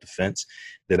political self-defense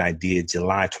that I did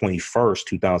July 21st,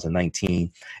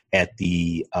 2019 at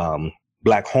the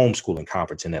Black Homeschooling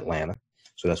Conference in Atlanta.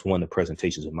 So that's one of the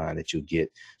presentations of mine that you'll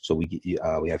get. So we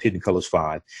have Hidden Colors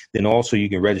 5. Then also you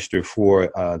can register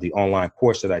for the online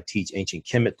course that I teach, Ancient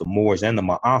Kemet, the Moors, and the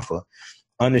Ma'afa,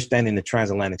 Understanding the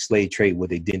Transatlantic Slave Trade, what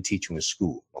they didn't teach you in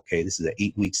school. Okay, this is an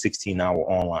 8-week, 16-hour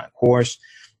online course.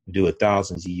 We do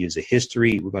thousands of years of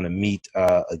history. We're going to meet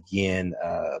again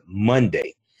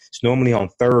Monday. It's normally on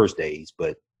Thursdays,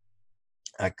 but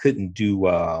I couldn't do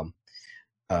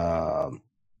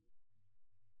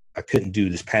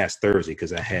this past Thursday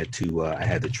because I had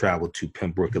to travel to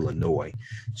Pembroke, Illinois.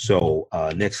 So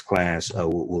next class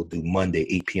we'll do Monday,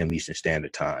 8 p.m. Eastern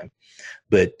Standard Time.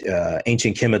 But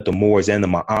Ancient Kemet, the Moors, and the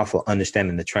Ma'afa,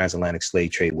 Understanding the Transatlantic Slave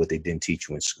Trade, what they didn't teach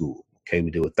you in school. Okay,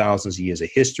 we do thousands of years of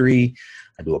history.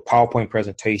 I do a PowerPoint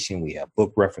presentation. We have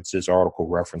book references, article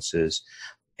references,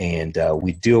 and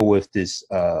we deal with this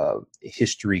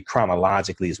history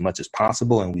chronologically as much as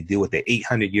possible. And we deal with the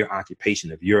 800-year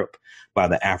occupation of Europe by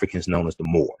the Africans known as the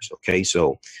Moors. Okay,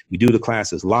 so we do the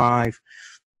classes live.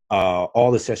 All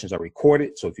the sessions are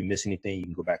recorded. So if you miss anything, you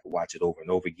can go back and watch it over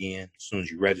and over again. As soon as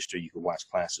you register, you can watch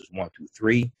classes 1 through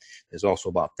 3. There's also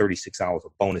about 36 hours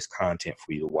of bonus content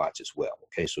for you to watch as well.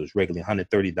 Okay, so it's regularly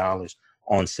 $130,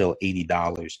 on sale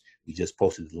 $80. We just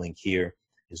posted the link here.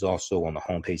 It's also on the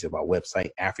homepage of our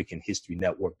website,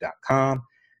 AfricanHistoryNetwork.com,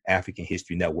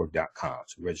 AfricanHistoryNetwork.com.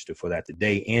 So register for that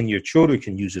today. And your children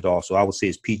can use it also. I would say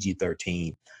it's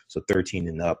PG-13, so 13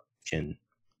 and up can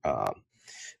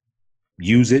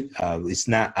use it. It's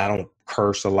not, I don't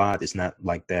curse a lot. It's not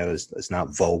like that. It's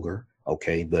not vulgar.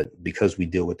 Okay. But because we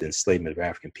deal with the enslavement of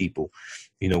African people,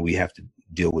 you know, we have to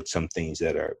deal with some things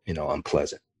that are, you know,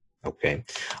 unpleasant. Okay.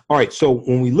 All right. So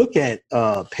when we look at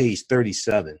page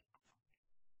 37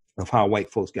 of How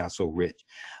White Folks Got So Rich,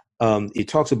 it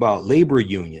talks about labor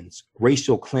unions,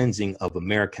 racial cleansing of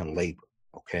American labor.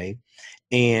 Okay.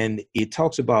 And it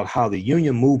talks about how the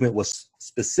union movement was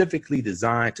specifically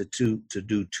designed to do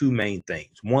 2 main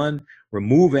things. 1,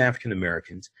 remove African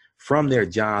Americans from their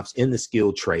jobs in the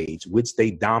skilled trades, which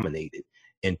they dominated.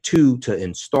 And 2, to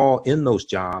install in those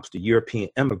jobs the European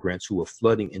immigrants who were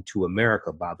flooding into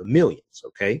America by the millions.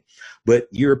 Okay. But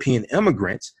European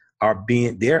immigrants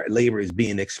their labor is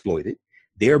being exploited.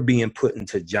 they're being put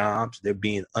into jobs, they're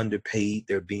being underpaid,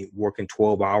 they're being working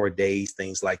 12-hour days,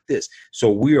 things like this.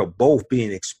 So we are both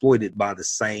being exploited by the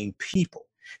same people.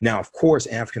 Now, of course,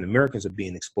 African Americans are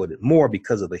being exploited more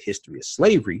because of the history of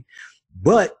slavery,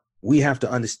 but we have to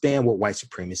understand what white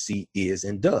supremacy is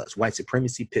and does. White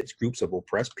supremacy pits groups of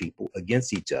oppressed people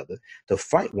against each other to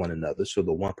fight one another so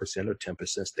the 1% or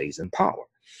 10% stays in power.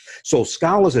 So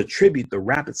scholars attribute the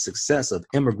rapid success of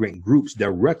immigrant groups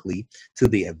directly to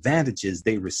the advantages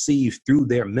they received through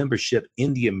their membership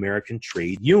in the American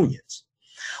trade unions.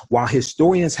 While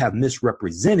historians have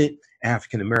misrepresented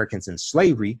African Americans in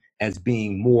slavery as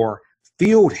being more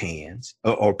field hands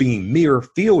or being mere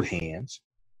field hands,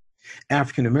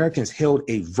 African Americans held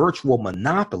a virtual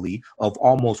monopoly of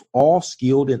almost all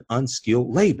skilled and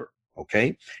unskilled labor.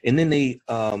 Okay. And then they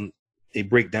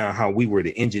break down how we were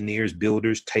the engineers,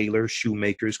 builders, tailors,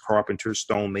 shoemakers, carpenters,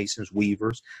 stonemasons,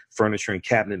 weavers, furniture and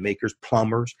cabinet makers,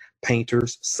 plumbers,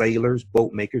 painters, sailors,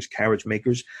 boat makers, carriage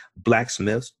makers,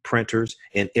 blacksmiths, printers,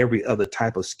 and every other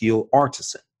type of skilled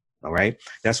artisan. All right.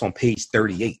 That's on page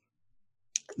 38.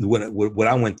 What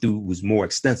I went through was more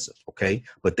extensive. Okay.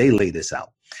 But they lay this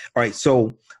out. All right.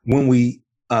 So when we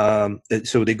so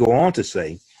they go on to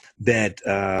say that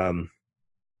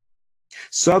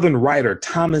Southern writer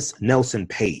Thomas Nelson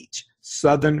Page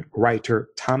said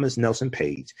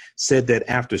that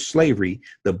after slavery,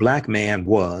 the black man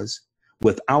was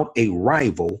without a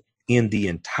rival in the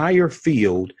entire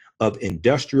field of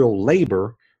industrial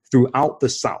labor throughout the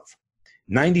South.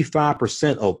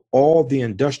 95% of all the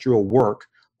industrial work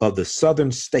of the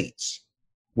Southern states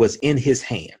was in his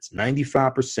hands.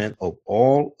 95% of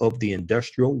all of the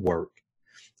industrial work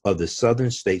of the Southern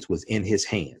states was in his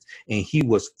hands, and he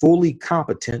was fully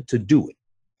competent to do it.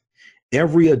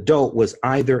 Every adult was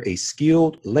either a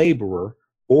skilled laborer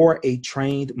or a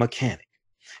trained mechanic.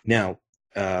 Now,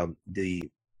 the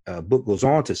book goes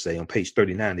on to say, on page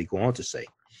 39, they go on to say,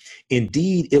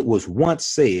 indeed, it was once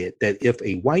said that if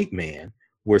a white man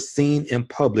were seen in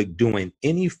public doing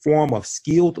any form of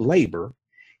skilled labor,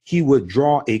 he would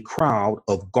draw a crowd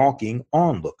of gawking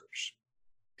onlookers.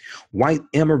 White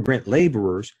immigrant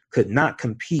laborers could not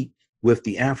compete with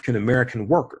the African American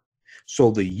worker,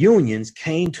 so the unions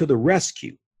came to the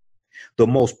rescue. The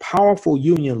most powerful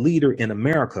union leader in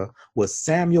America was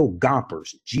Samuel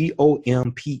Gompers,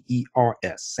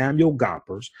 Gompers, Samuel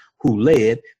Gompers, who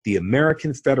led the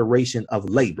American Federation of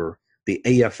Labor, the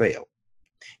AFL,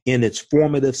 in its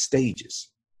formative stages.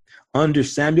 Under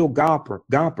Samuel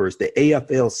Gompers, the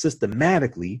AFL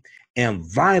systematically and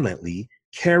violently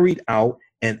carried out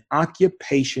an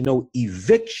occupational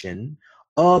eviction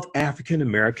of African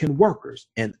American workers,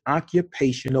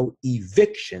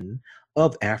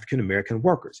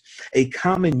 A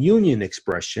common union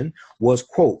expression was,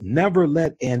 quote, never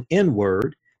let an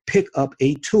N-word pick up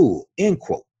a tool, end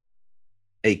quote.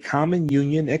 A common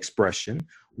union expression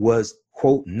was,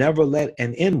 quote, never let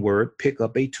an N-word pick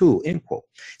up a tool, end quote.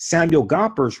 Samuel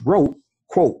Gompers wrote,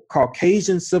 quote,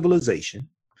 Caucasian civilization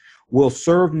will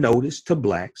serve notice to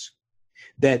blacks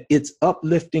that its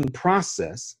uplifting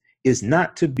process is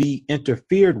not to be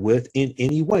interfered with in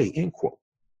any way, end quote.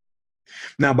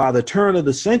 Now, by the turn of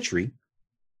the century,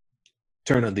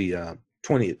 going into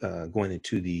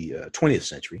the 20th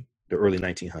century, the early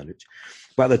 1900s,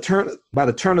 by the turn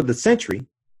of the century,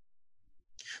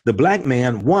 the black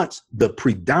man, once the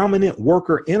predominant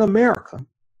worker in America,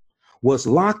 was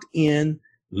locked in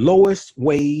lowest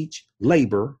wage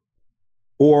labor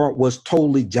or was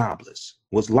totally jobless,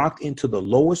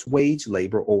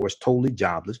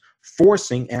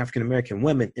 forcing African American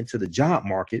women into the job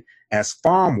market as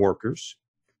farm workers,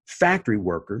 factory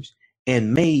workers,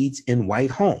 and maids in white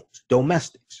homes,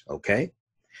 domestics, okay?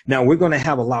 Now, we're going to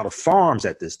have a lot of farms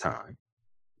at this time.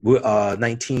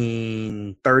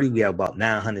 1930, we have about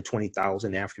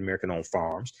 920,000 African-American owned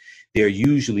farms. They're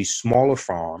usually smaller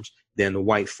farms than the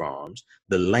white farms.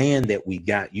 The land that we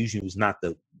got usually was not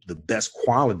the best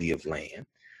quality of land,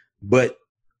 but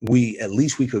at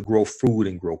least we could grow food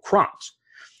and grow crops.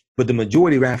 But the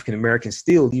majority of African-Americans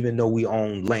still, even though we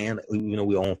own land, even though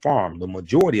we own farms, the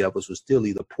majority of us was still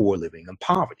either poor, living in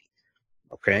poverty.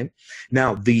 Okay.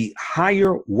 Now, the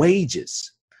higher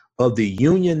wages of the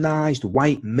unionized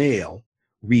white male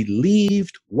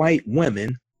relieved white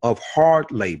women of hard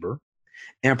labor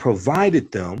and provided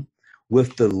them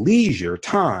with the leisure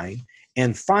time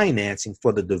and financing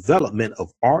for the development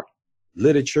of art,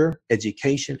 literature,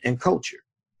 education, and culture.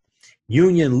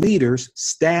 Union leaders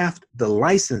staffed the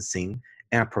licensing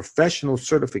and professional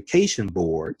certification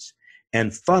boards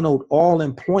and funneled all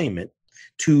employment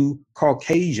to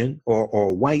Caucasian or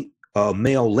white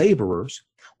male laborers,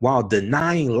 while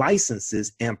denying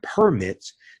licenses and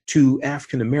permits to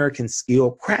African-American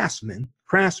skilled craftsmen,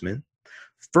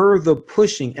 further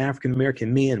pushing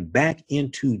African-American men back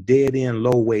into dead-end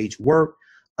low-wage work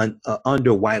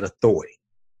under white authority.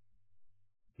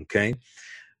 Okay.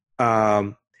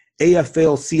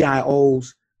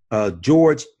 AFL-CIO's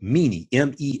George Meany,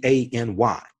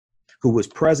 M-E-A-N-Y, who was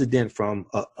president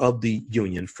of the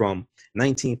union from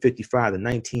 1955 to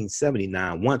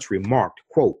 1979, once remarked,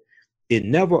 quote, "It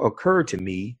never occurred to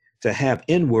me to have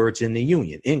N-words in the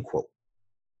union," end quote.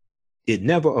 It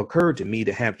never occurred to me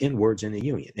to have N-words in the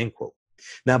union, end quote.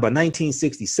 Now, by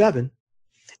 1967,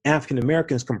 African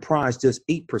Americans comprised just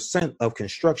 8% of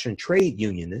construction trade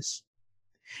unionists,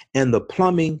 and the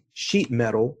plumbing, sheet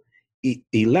metal,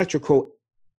 electrical,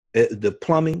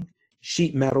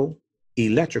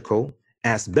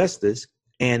 asbestos,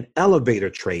 and elevator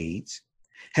trades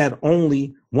had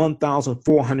only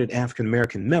 1,400 African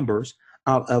American members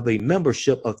out of a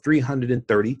membership of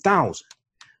 330,000.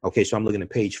 Okay, so I'm looking at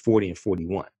page 40 and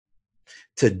 41.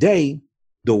 Today,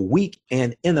 the weak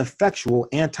and ineffectual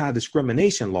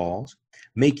anti-discrimination laws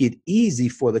make it easy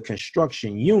for the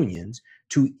construction unions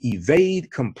to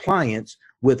evade compliance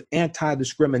with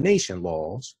anti-discrimination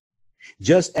laws,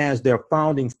 just as their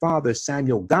founding father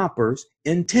Samuel Gompers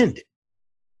intended.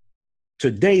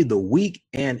 Today, the weak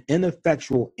and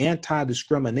ineffectual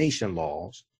anti-discrimination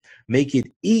laws make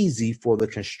it easy for the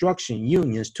construction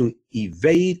unions to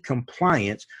evade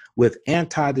compliance with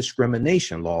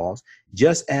anti-discrimination laws,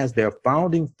 just as their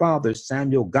founding father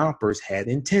Samuel Gompers had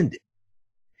intended.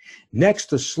 Next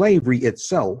to slavery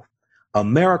itself,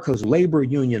 America's labor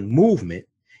union movement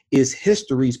is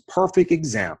history's perfect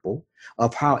example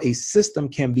of how a system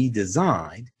can be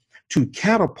designed to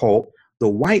catapult the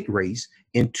white race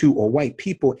or white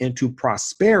people into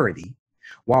prosperity,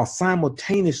 while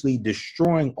simultaneously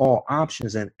destroying all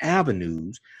options and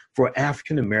avenues for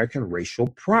African-American racial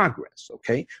progress,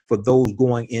 okay, for those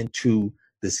going into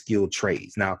the skilled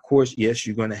trades. Now, of course, yes,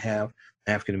 you're going to have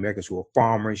African-Americans who are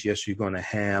farmers. Yes, you're going to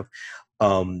have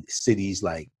cities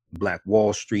like Black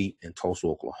Wall Street in Tulsa,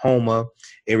 Oklahoma.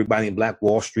 Everybody in Black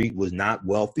Wall Street was not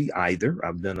wealthy either.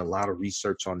 I've done a lot of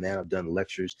research on that. I've done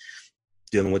lectures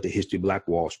dealing with the history of Black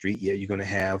Wall Street. Yeah, you're going to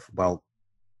have about,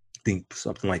 I think,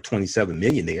 something like 27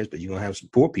 millionaires, but you're going to have some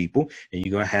poor people, and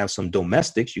you're going to have some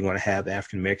domestics. You're going to have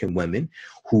African-American women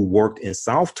who worked in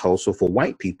South Tulsa for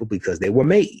white people because they were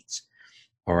maids.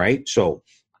 All right. So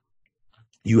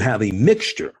you have a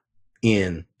mixture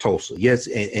in Tulsa. Yes.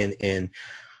 And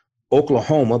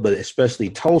Oklahoma, but especially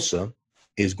Tulsa,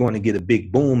 is going to get a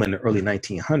big boom in the early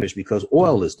 1900s because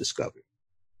oil is discovered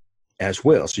as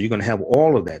well. So you're going to have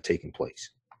all of that taking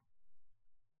place.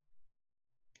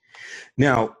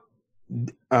 Now,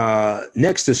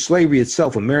 next to slavery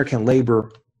itself, American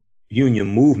labor union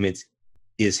movements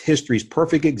is history's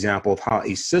perfect example of how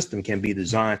a system can be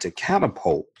designed to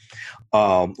catapult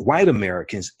white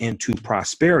Americans into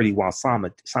prosperity while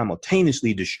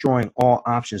simultaneously destroying all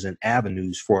options and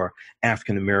avenues for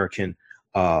African-American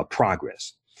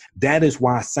progress. That is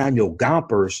why Samuel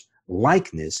Gompers'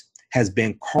 likeness has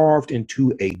been carved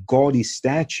into a gaudy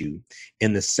statue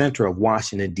in the center of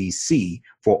Washington, D.C.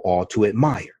 for all to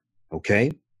admire. Okay.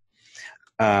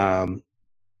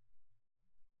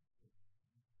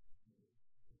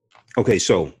 Okay,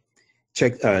 so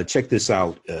check this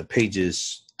out,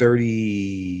 pages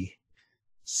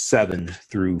 37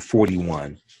 through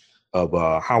 41 of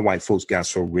How White Folks Got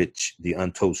So Rich, The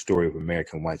Untold Story of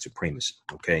American White Supremacy.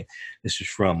 Okay, this is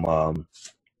from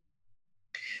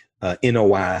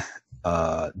NOI.org.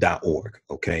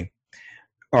 Okay,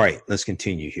 all right, let's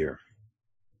continue here.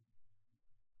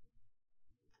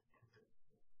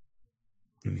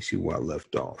 Let me see where I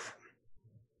left off.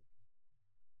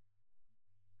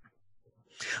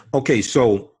 Okay,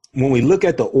 so when we look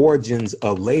at the origins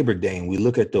of Labor Day, and we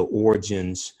look at the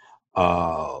origins,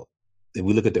 and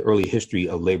we look at the early history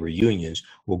of labor unions,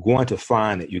 we're going to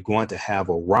find that you're going to have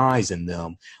a rise in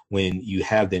them when you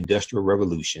have the Industrial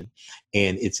Revolution.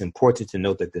 And it's important to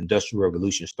note that the Industrial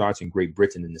Revolution starts in Great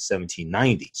Britain in the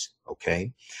 1790s.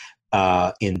 Okay,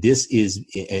 and this is,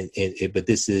 but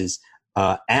this is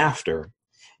after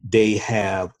they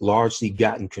have largely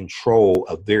gotten control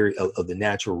of the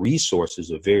natural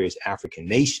resources of various African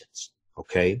nations,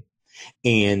 okay?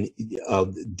 And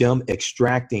them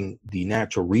extracting the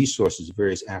natural resources of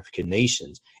various African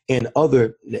nations and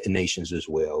other nations as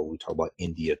well. We talk about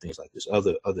India, things like this,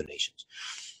 other nations.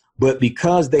 But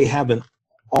because they have an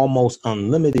almost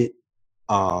unlimited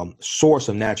source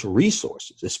of natural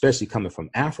resources, especially coming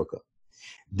from Africa,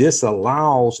 this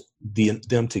allows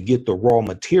them to get the raw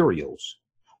materials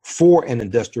for an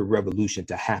industrial revolution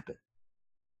to happen.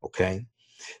 Okay,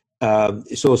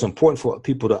 So it's important for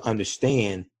people to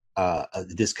understand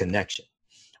this connection.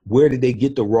 Where did they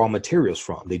get the raw materials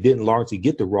from? They didn't largely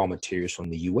get the raw materials from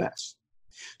the U.S.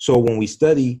 So when we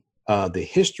study the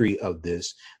history of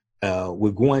this,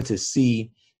 we're going to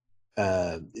see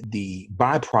the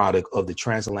byproduct of the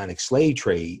transatlantic slave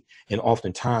trade. And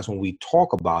oftentimes when we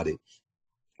talk about it,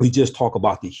 we just talk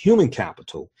about the human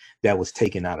capital that was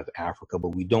taken out of Africa,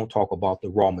 but we don't talk about the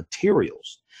raw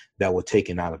materials that were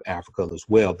taken out of Africa as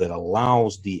well, that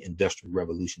allows the Industrial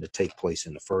Revolution to take place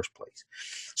in the first place.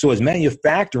 So as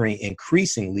manufacturing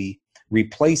increasingly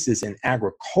replaces an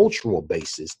agricultural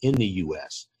basis in the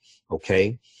U.S.,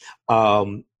 okay,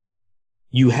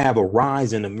 you have a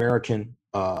rise in American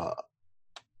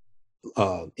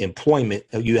employment.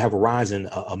 You have a rise in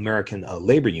American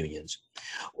labor unions,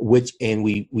 and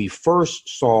we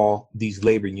first saw these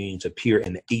labor unions appear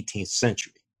in the 18th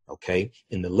century. Okay,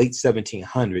 in the late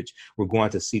 1700s, we're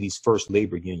going to see these first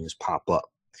labor unions pop up,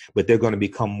 but they're going to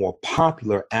become more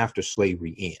popular after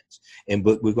slavery ends.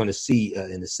 But we're going to see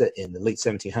in the late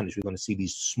 1700s, we're going to see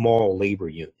these small labor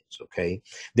unions. Okay,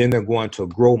 then they're going to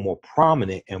grow more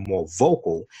prominent and more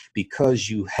vocal because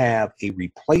you have a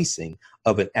replacing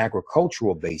of an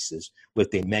agricultural basis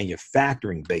with a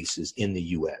manufacturing basis in the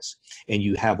U.S. And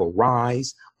you have a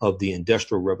rise of the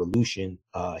Industrial Revolution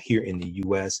here in the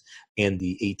U.S. in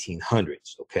the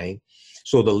 1800s. Okay,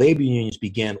 so the labor unions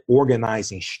began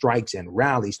organizing strikes and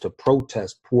rallies to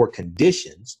protest poor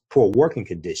conditions, poor working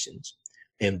conditions,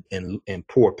 and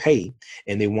poor pay,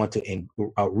 and they want to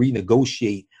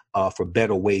renegotiate for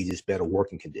better wages, better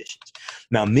working conditions.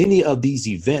 Now, many of these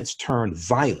events turned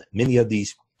violent. Many of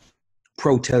these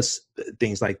protests,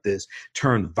 things like this,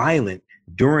 turned violent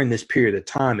during this period of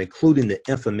time, including the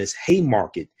infamous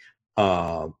Haymarket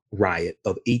riot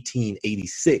of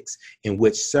 1886, in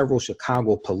which several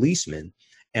Chicago policemen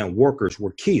and workers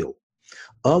were killed.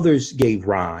 Others gave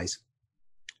rise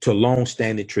to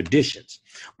long-standing traditions.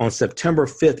 On September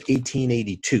 5th,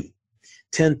 1882,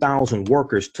 10,000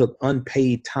 workers took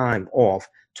unpaid time off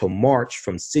to march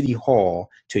from City Hall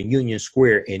to Union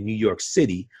Square in New York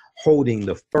City, holding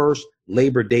the first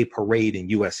Labor Day parade in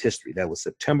U.S. history. That was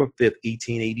September 5th,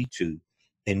 1882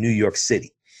 in New York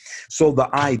City. So the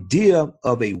idea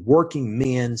of a working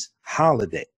men's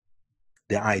holiday,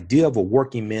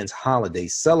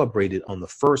 celebrated on the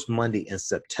first Monday in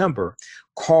September,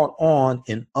 caught on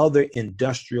in other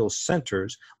industrial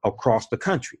centers across the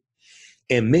country.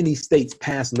 And many states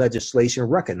passed legislation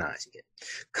recognizing it.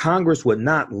 Congress would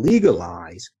not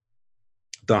legalize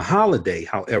the holiday,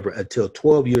 however, until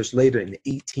 12 years later in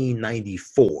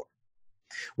 1894,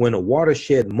 when a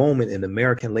watershed moment in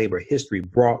American labor history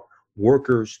brought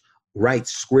workers'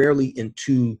 rights squarely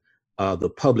into the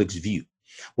public's view.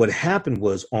 What happened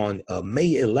was on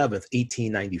May 11th,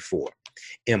 1894,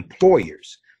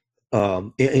 employees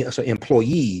of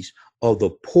the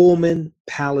Pullman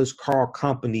Palace Car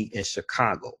Company in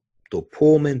Chicago,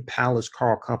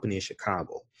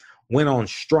 went on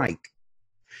strike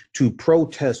to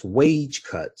protest wage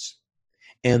cuts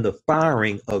and the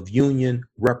firing of union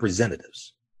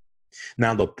representatives.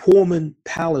 Now, the Pullman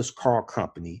Palace Car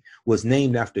Company was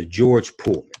named after George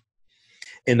Pullman.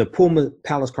 And the Pullman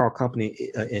Palace Car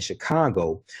Company in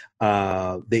Chicago,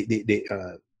 what's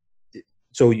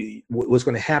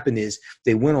going to happen is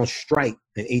they went on strike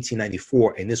in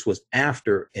 1894, and this was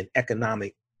after an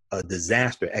economic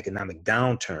disaster, economic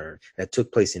downturn that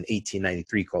took place in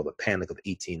 1893 called the Panic of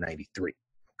 1893.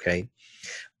 Okay.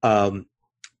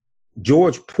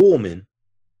 George Pullman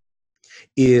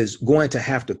is going to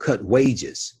have to cut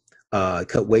wages by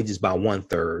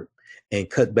 1/3 and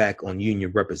cut back on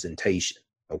union representation.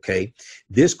 Okay.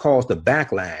 This caused a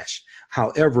backlash.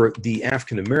 However, the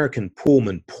African-American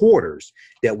Pullman Porters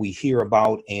that we hear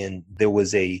about, and there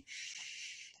was a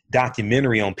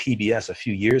documentary on PBS a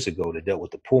few years ago that dealt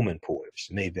with the Pullman Porters.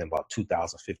 It may have been about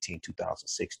 2015,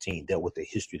 2016, dealt with the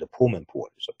history of the Pullman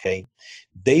Porters. Okay.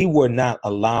 They were not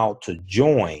allowed to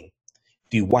join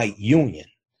the white union,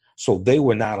 so they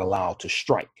were not allowed to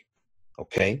strike.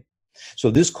 Okay. So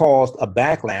this caused a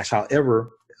backlash.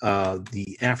 However,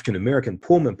 the African-American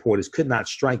Pullman Porters could not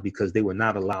strike because they were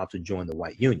not allowed to join the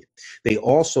white union. They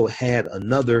also had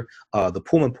the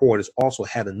Pullman Porters also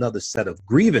had another set of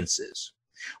grievances,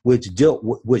 which dealt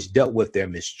with their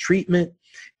mistreatment,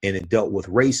 and it dealt with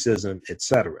racism,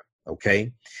 etc.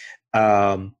 Okay.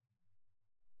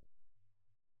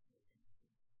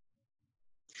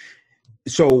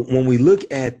 So when we look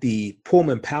at the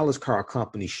Pullman Palace Car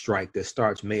Company strike that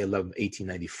starts May 11,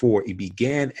 1894, it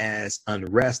began as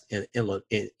unrest in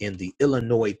the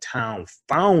Illinois town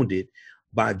founded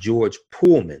by George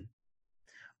Pullman,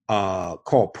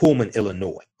 called Pullman,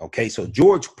 Illinois. Okay, so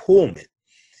George Pullman,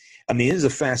 I mean, this is a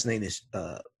fascinating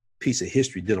piece of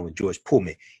history dealing with George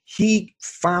Pullman. He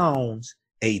founds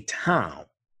a town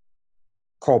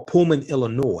called Pullman,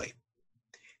 Illinois,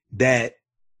 that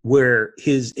where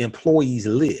his employees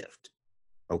lived.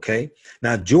 Okay,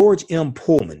 now George M.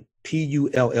 Pullman,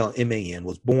 Pullman,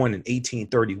 was born in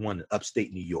 1831 in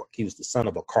upstate New York. He was the son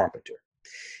of a carpenter.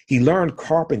 He learned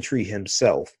carpentry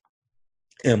himself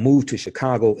and moved to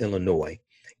Chicago, Illinois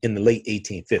in the late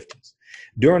 1850s.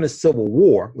 During the Civil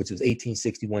War, which was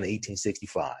 1861 to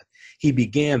 1865, he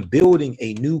began building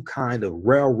a new kind of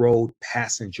railroad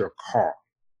passenger car,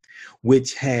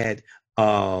 which had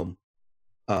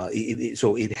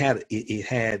it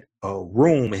had a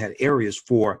room, it had areas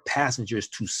for passengers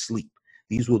to sleep.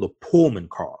 These were the Pullman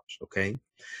cars. Okay,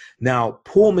 now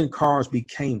Pullman cars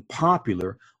became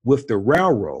popular with the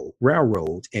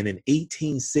railroads, and in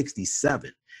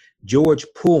 1867, George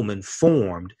Pullman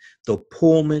formed the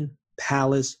Pullman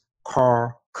Palace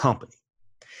Car Company.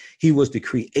 He was the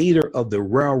creator of the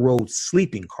railroad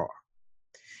sleeping car.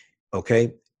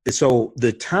 Okay, so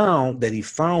the town that he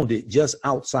founded just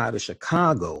outside of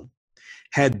Chicago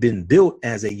had been built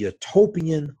as a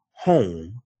utopian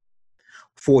home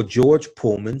for George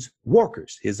Pullman's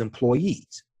workers, his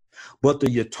employees. But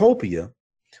the utopia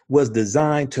was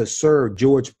designed to serve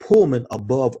George Pullman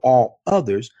above all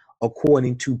others,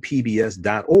 according to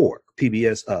PBS.org.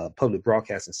 PBS, Public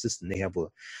Broadcasting System, they have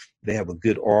a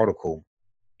good article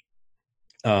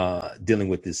dealing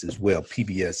with this as well.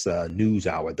 PBS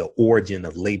NewsHour, the origin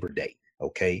of Labor Day.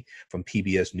 Okay, from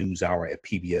PBS NewsHour at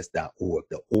PBS.org,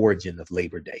 the origin of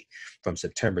Labor Day, from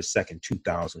September 2nd,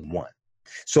 2001.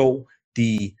 So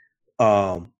the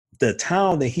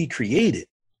town that he created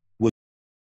was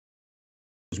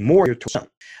more to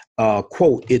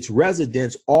quote, its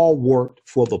residents all worked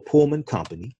for the Pullman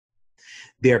Company,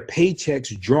 their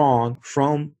paychecks drawn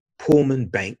from Pullman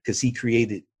Bank, because he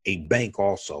created a bank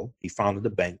also. He founded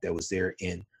a bank that was there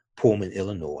in Pullman,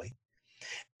 Illinois,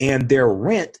 and their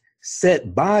rent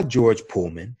set by George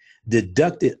Pullman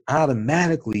deducted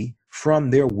automatically from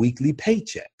their weekly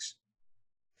paychecks.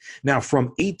 Now,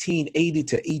 from 1880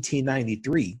 to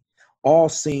 1893, all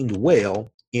seemed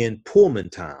well in Pullman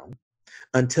Town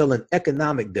until an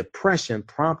economic depression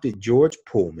prompted George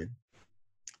Pullman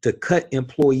to cut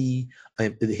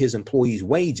his employees'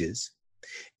 wages,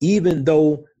 even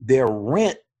though their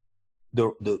rent,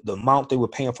 the amount they were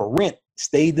paying for rent,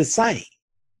 stayed the same.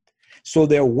 So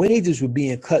their wages were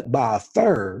being cut by a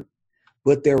third,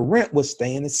 but their rent was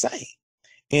staying the same,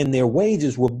 and their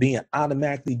wages were being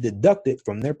automatically deducted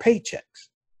from their paychecks.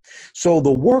 So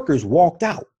the workers walked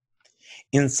out.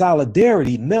 In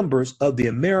solidarity, members of the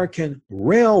American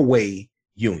Railway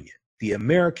Union,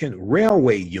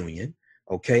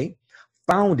 okay,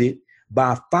 founded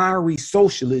by fiery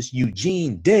socialist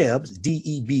Eugene Debs,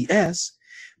 D-E-B-S,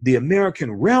 the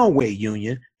American Railway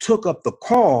Union took up the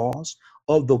cause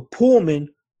of the Pullman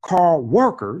car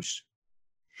workers,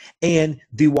 and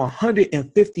the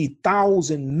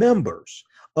 150,000 members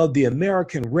of the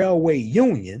American Railway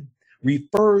Union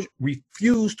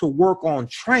refused to work on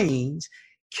trains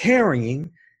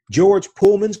carrying George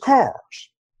Pullman's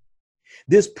cars.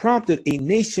 This prompted a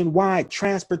nationwide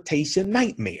transportation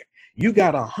nightmare. You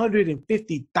got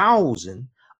 150,000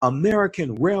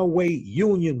 American Railway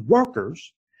Union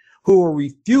workers who are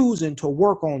refusing to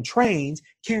work on trains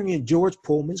carrying George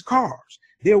Pullman's cars.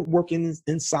 They're working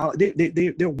in solidarity.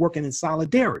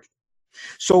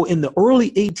 So in the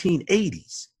early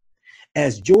 1880s,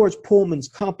 as George Pullman's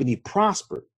company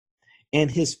prospered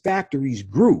and his factories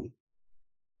grew,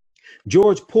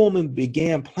 George Pullman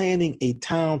began planning a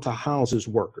town to house his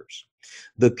workers.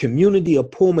 The community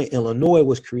of Pullman, Illinois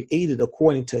was created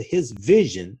according to his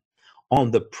vision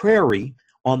on the prairie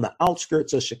on the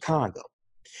outskirts of Chicago.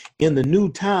 In the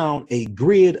new town, a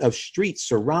grid of streets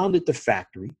surrounded the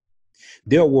factory.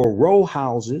 There were row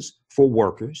houses for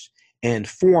workers, and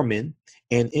foremen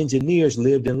and engineers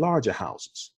lived in larger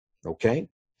houses. Okay.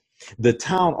 The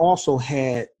town also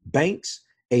had banks,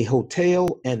 a hotel,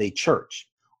 and a church.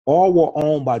 All were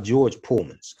owned by George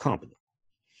Pullman's company.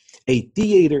 A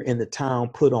theater in the town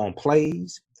put on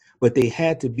plays, but they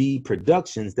had to be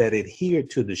productions that adhered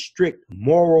to the strict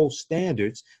moral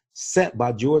standards set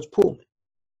by George Pullman.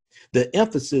 The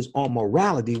emphasis on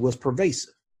morality was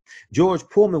pervasive. George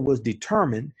Pullman was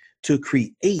determined to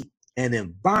create an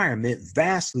environment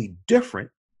vastly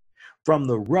different from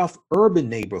the rough urban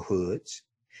neighborhoods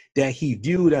that he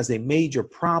viewed as a major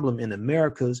problem in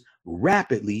America's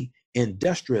rapidly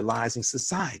industrializing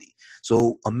society.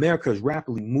 So America is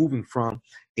rapidly moving from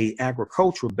an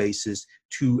agricultural basis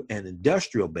to an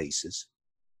industrial basis.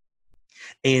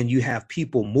 And you have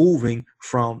people moving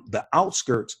from the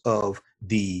outskirts of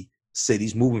the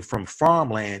cities, moving from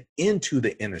farmland into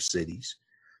the inner cities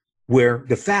where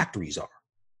the factories are.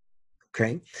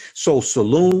 Okay. So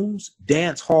saloons,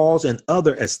 dance halls, and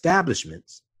other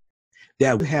establishments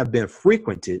that have been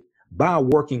frequented by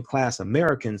working class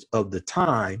Americans of the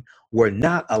time were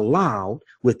not allowed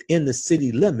within the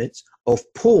city limits of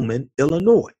Pullman,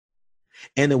 Illinois.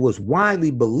 And it was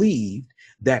widely believed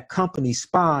that company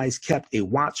spies kept a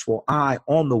watchful eye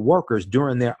on the workers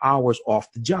during their hours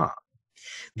off the job.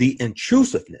 The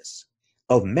intrusiveness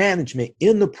of management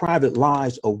in the private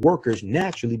lives of workers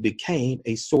naturally became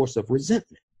a source of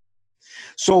resentment.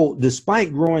 So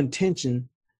despite growing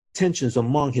tensions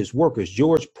among his workers,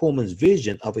 George Pullman's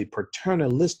vision of a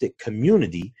paternalistic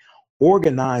community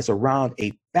organized around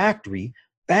a factory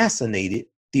fascinated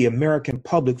the American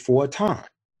public for a time.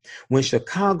 When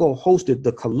Chicago hosted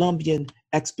the Columbian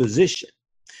Exposition,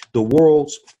 the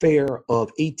World's Fair of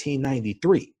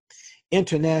 1893,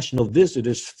 international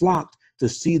visitors flocked to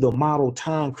see the model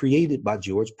town created by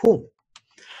George Pullman.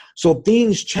 So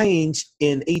things changed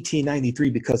in 1893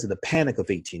 because of the Panic of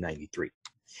 1893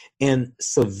 and a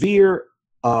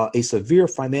severe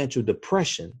financial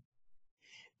depression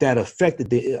that affected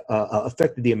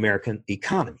the American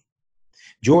economy.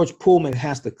 George Pullman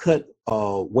has to cut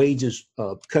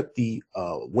the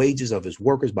wages of his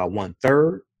workers by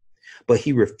 1/3, but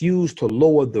he refused to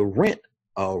lower the rent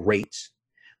rates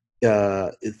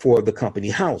for the company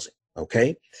housing.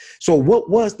 Okay, so what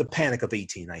was the Panic of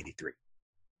 1893?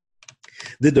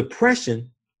 The depression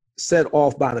set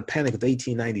off by the Panic of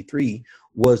 1893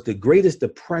 was the greatest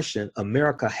depression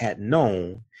America had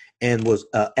known and was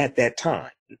at that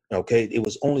time. Okay, it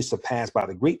was only surpassed by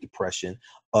the Great Depression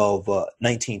of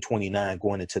 1929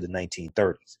 going into the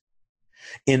 1930s.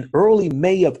 In early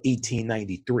May of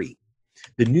 1893,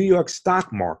 the New York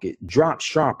stock market dropped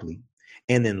sharply,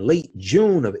 and in late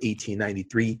June of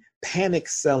 1893, panic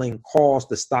selling caused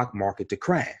the stock market to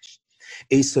crash.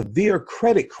 A severe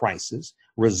credit crisis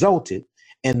resulted,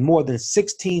 and more than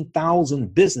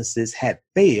 16,000 businesses had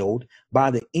failed by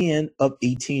the end of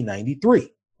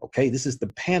 1893. Okay, this is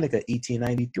the Panic of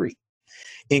 1893.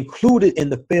 Included in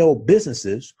the failed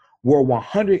businesses were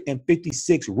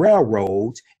 156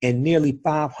 railroads and nearly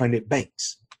 500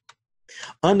 banks.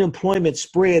 Unemployment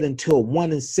spread until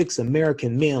 1 in 6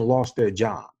 American men lost their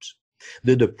jobs.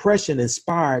 The Depression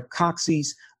inspired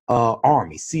Coxey's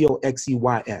Army,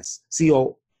 C-O-X-E-Y',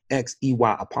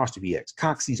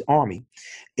 Coxey's Army,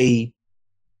 a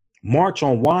march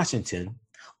on Washington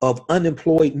of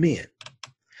unemployed men.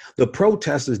 The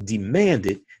protesters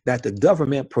demanded that the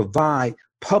government provide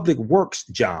public works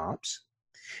jobs.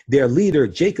 Their leader,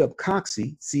 Jacob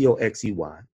Coxey,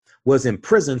 C-O-X-E-Y, was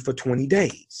imprisoned for 20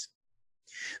 days.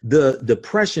 The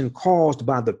depression caused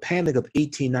by the Panic of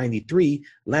 1893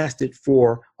 lasted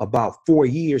for about 4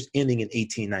 years, ending in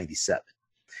 1897.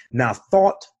 Now,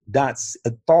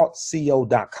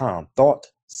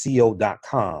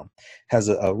 thoughtco.com has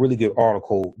a really good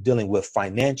article dealing with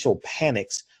financial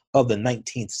panics of the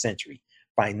 19th century.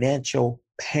 Financial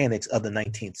panics of the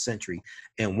 19th century.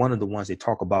 And one of the ones they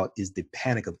talk about is the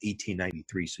Panic of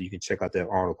 1893. So you can check out that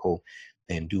article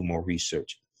and do more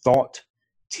research. Thought,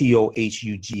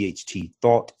 T-O-H-U-G-H-T,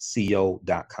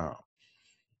 thoughtco.com.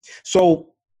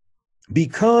 So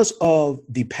because of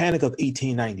the Panic of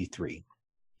 1893,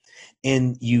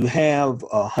 and you have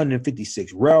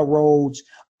 156 railroads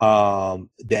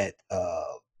that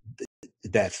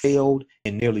failed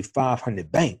and nearly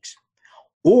 500 banks,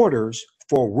 orders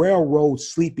for railroad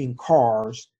sleeping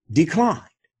cars declined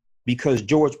because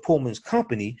George Pullman's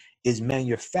company is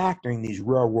manufacturing these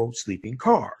railroad sleeping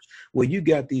cars. Well, you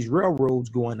got these railroads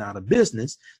going out of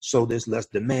business, so there's less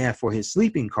demand for his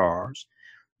sleeping cars.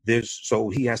 So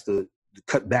he has to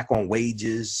cut back on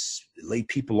wages, lay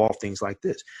people off, things like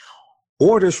this.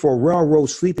 Orders for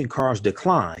railroad sleeping cars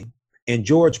declined, and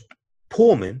George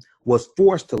Pullman was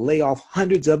forced to lay off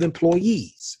hundreds of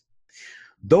employees.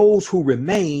 Those who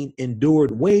remained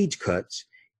endured wage cuts,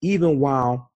 even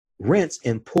while rents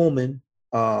in Pullman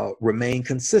remained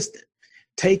consistent.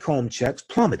 Take-home checks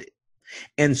plummeted.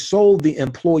 And so the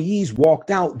employees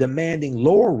walked out demanding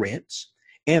lower rents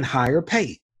and higher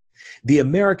pay. The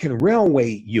American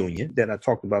Railway Union that I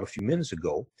talked about a few minutes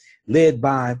ago, led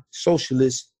by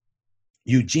socialist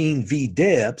Eugene V.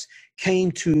 Debs,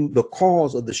 came to the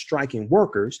cause of the striking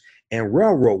workers, and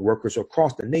railroad workers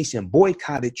across the nation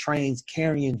boycotted trains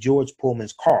carrying George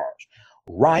Pullman's cars.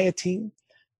 Rioting,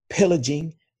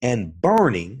 pillaging, and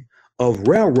burning of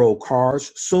railroad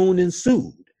cars soon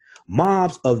ensued.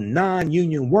 Mobs of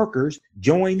non-union workers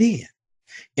joined in.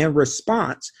 In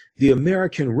response, the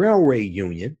American Railway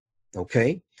Union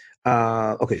Okay.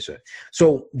 Okay, sir.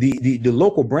 So the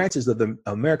local branches of the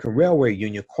American Railway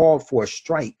Union called for a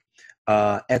strike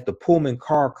at the Pullman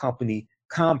Car Company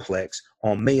complex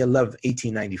on May 11,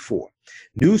 1894.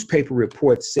 Newspaper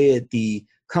reports said the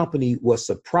company was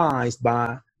surprised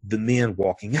by the men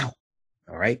walking out.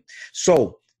 All right.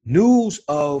 So news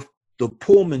of the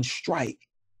Pullman strike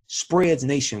spreads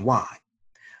nationwide.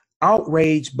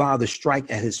 Outraged by the strike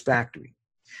at his factory,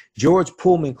 George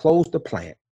Pullman closed the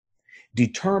plant,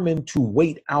 determined to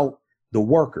wait out the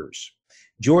workers.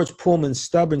 George Pullman's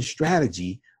stubborn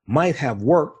strategy might have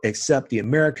worked, except the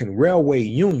American Railway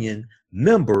Union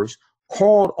members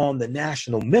called on the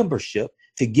national membership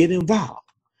to get involved.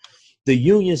 The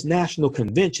union's national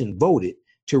convention voted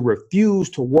to refuse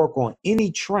to work on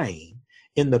any train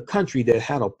in the country that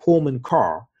had a Pullman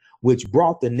car, which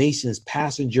brought the nation's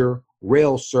passenger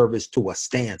rail service to a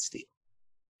standstill.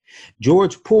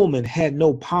 George Pullman had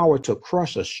no power to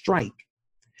crush a strike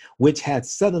which had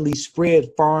suddenly spread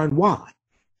far and wide.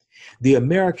 The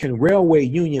American Railway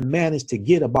Union managed to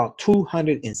get about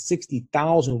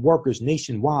 260,000 workers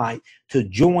nationwide to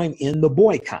join in the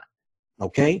boycott.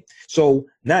 Okay, so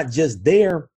not just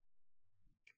their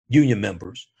union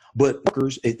members, but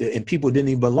workers and people didn't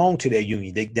even belong to their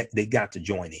union. They got to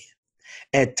join in.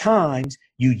 At times,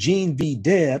 Eugene V.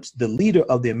 Debs, the leader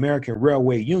of the American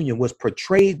Railway Union, was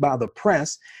portrayed by the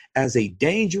press as a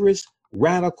dangerous,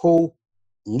 radical,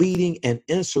 leading an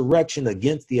insurrection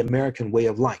against the American way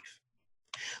of life.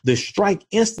 The strike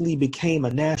instantly became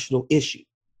a national issue.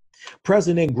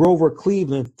 President Grover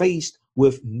Cleveland, faced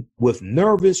with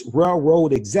nervous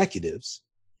railroad executives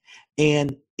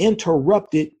and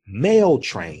interrupted mail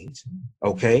trains,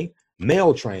 okay,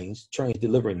 trains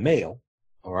delivering mail,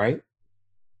 all right,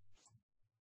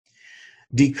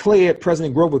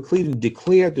 President Grover Cleveland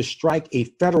declared the strike a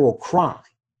federal crime,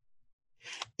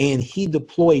 and he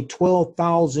deployed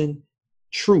 12,000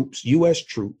 troops, U.S.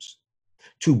 troops,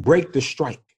 to break the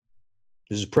strike.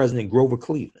 This is President Grover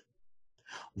Cleveland.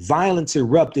 Violence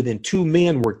erupted and 2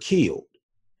 men were killed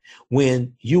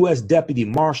when U.S. deputy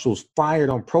marshals fired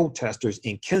on protesters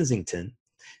in Kensington,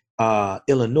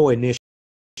 Illinois, near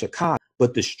Chicago.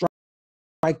 But the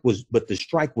strike was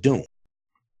doomed.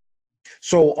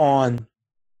 So on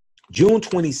June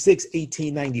 26,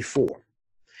 1894,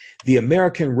 the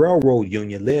American Railroad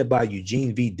Union, led by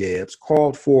Eugene V. Debs,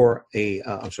 called for a.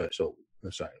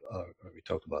 We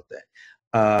talked about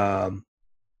that.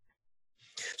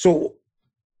 So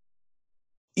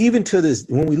even to this,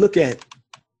 when we look at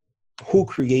who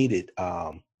created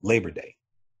Labor Day,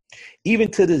 even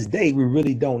to this day, we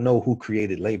really don't know who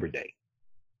created Labor Day.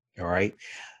 All right.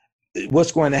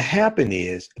 What's going to happen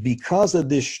is, because of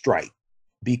this strike,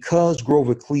 because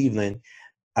Grover Cleveland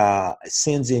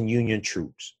sends in Union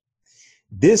troops,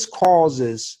 this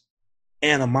causes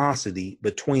animosity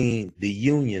between the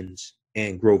unions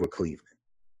and Grover Cleveland.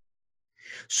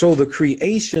 So the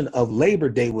creation of Labor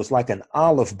Day was like an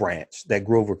olive branch that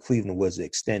Grover Cleveland was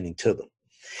extending to them.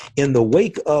 In the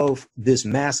wake of this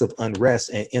massive unrest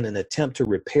and in an attempt to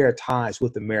repair ties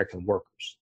with American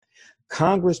workers,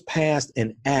 Congress passed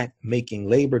an act making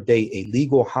Labor Day a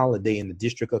legal holiday in the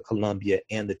District of Columbia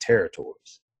and the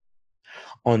territories.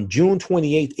 On June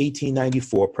 28,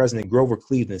 1894, President Grover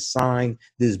Cleveland signed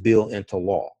this bill into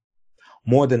law.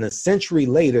 More than a century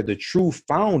later, the true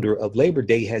founder of Labor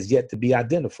Day has yet to be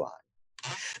identified.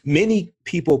 Many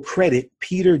people credit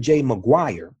Peter J.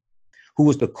 McGuire, who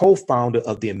was the co-founder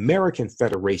of the American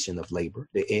Federation of Labor,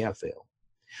 the AFL,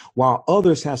 while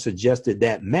others have suggested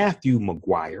that Matthew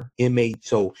McGuire,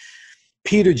 so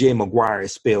Peter J. McGuire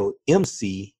is spelled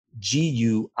McGuire,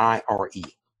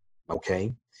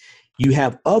 okay? You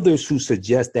have others who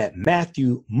suggest that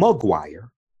Matthew Maguire,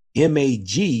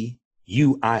 Maguire,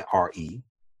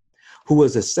 who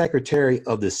was a secretary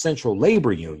of the Central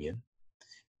Labor Union,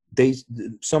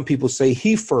 some people say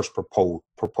he first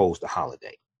proposed the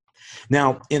holiday.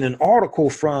 Now, in an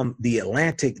article from the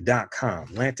Atlantic.com,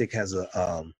 Atlantic has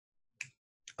a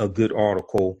good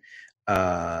article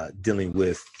dealing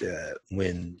with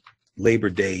when Labor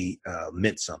Day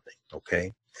meant something,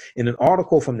 okay? In an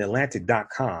article from the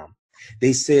Atlantic.com,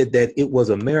 they said that it was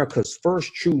America's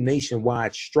first true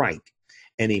nationwide strike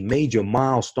and a major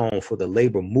milestone for the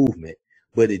labor movement,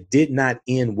 but it did not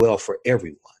end well for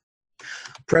everyone.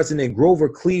 President Grover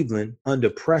Cleveland,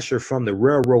 under pressure from the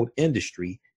railroad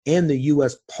industry and the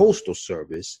U.S. Postal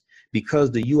Service, because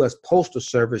the U.S. Postal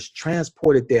Service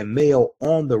transported their mail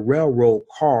on the railroad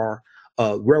cars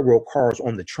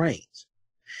on the trains.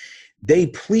 They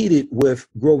pleaded with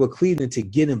Grover Cleveland to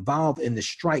get involved in the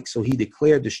strike, so he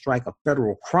declared the strike a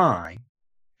federal crime.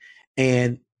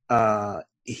 And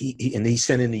he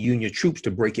sent in the Union troops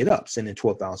to break it up, sending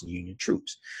 12,000 Union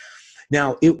troops.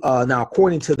 Now, now,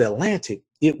 according to the Atlantic,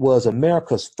 it was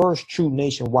America's first true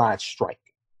nationwide strike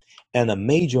and a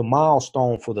major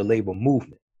milestone for the labor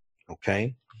movement.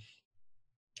 Okay.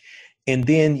 And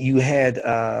then you had,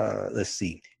 let's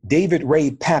see, David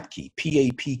Ray Papke,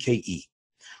 P-A-P-K-E,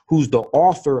 who's the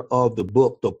author of the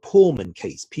book, The Pullman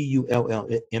Case,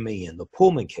 P-U-L-L-M-A-N, The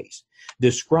Pullman Case,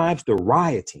 describes the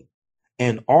rioting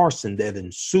and arson that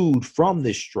ensued from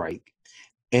this strike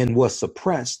and was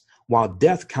suppressed. While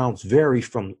death counts vary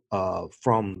from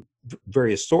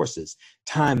various sources,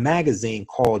 Time magazine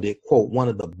called it, quote, one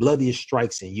of the bloodiest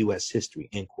strikes in U.S. history,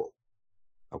 end quote.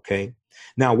 Okay.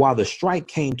 Now, while the strike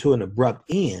came to an abrupt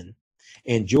end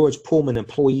and George Pullman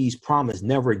employees promised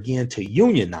never again to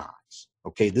unionize,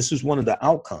 okay, this is one of the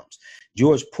outcomes.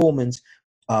 George Pullman's,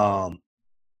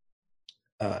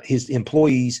 his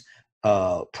employees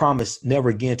promised never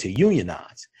again to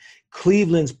unionize.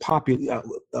 Cleveland's President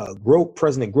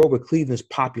Grover Cleveland's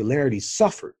popularity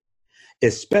suffered,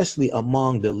 especially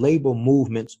among the labor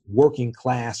movement's working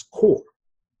class core.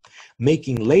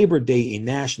 Making Labor Day a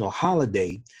national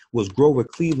holiday was Grover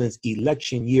Cleveland's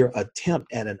election year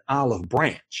attempt at an olive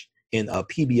branch. And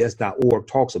PBS.org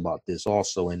talks about this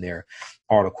also in their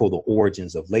article, The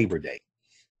Origins of Labor Day.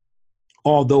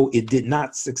 Although it did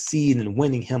not succeed in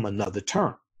winning him another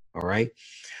term. All right.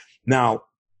 Now,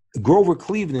 Grover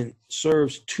Cleveland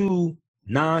serves 2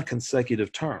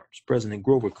 non-consecutive terms. President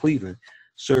Grover Cleveland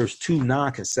serves 2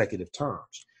 non-consecutive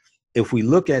terms. If we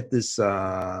look at this,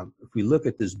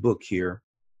 book here,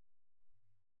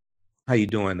 how you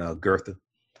doing, Gertha,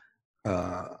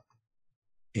 and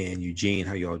Eugene?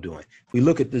 How y'all doing? If we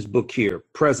look at this book here,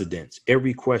 Presidents,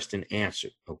 Every Question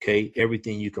Answered. Okay,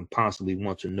 everything you can possibly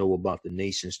want to know about the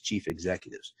nation's chief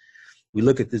executives. We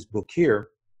look at this book here.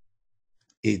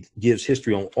 It gives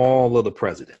history on all of the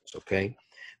presidents, okay?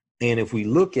 And if we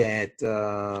look at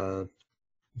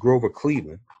Grover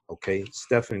Cleveland, okay,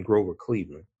 Stephen Grover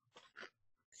Cleveland,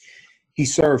 he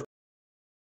served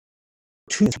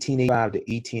 1885 to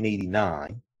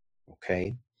 1889,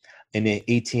 okay, and then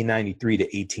 1893 to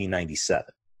 1897,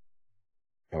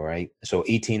 all right? So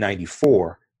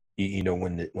 1894, you know,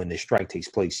 when the strike takes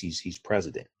place, he's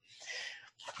president.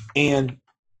 And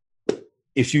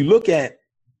if you look at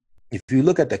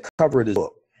the cover of this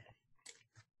book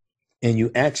and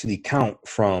you actually count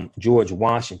from George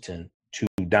Washington to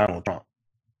Donald Trump,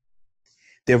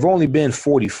 there have only been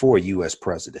 44 U.S.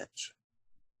 presidents.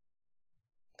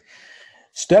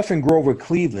 Stephen Grover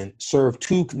Cleveland served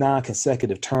 2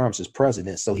 non-consecutive terms as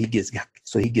president, so he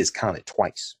gets counted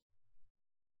twice.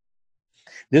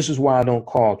 This is why I don't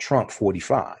call Trump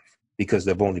 45, because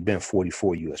there have only been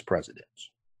 44 U.S.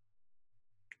 presidents.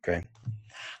 Okay.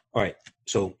 All right.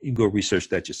 So you go research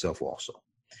that yourself also. All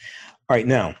right.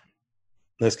 Now,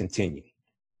 let's continue.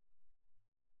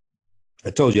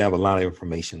 I told you I have a lot of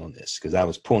information on this because I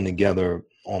was pulling together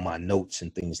all my notes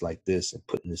and things like this and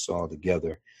putting this all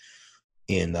together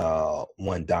in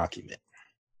one document.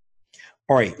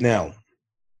 All right. Now,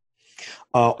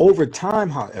 over time,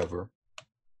 however,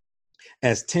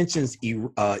 as tensions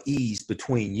eased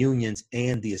between unions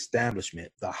and the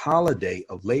establishment, the holiday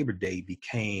of Labor Day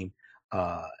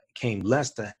had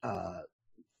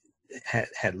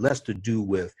less to do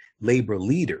with labor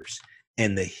leaders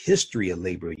and the history of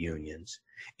labor unions,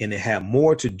 and it had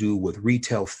more to do with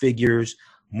retail figures,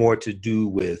 more to do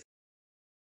with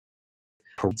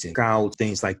crowds,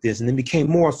 things like this, and it became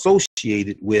more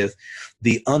associated with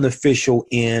the unofficial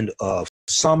end of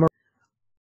summer,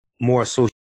 more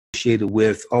associated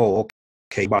with, oh,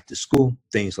 okay, about the school,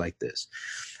 things like this.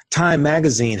 Time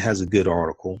magazine has a good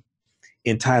article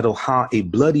entitled How a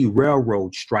Bloody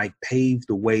Railroad Strike Paved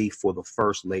the Way for the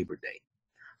First Labor Day.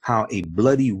 How a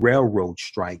bloody railroad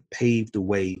strike paved the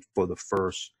way for the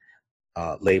first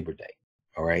Labor Day.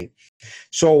 All right.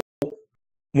 So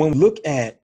when we look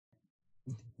at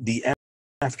the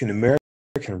African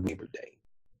American Labor Day,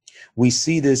 we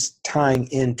see this tying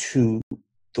into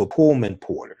the Pullman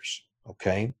Porters.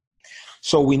 Okay.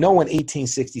 So we know in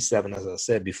 1867, as I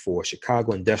said before,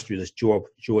 Chicago industrialist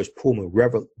George Pullman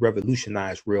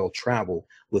revolutionized rail travel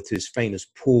with his famous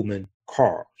Pullman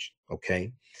cars.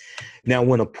 Okay. Now,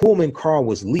 when a Pullman car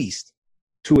was leased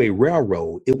to a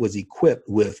railroad, it was equipped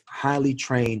with highly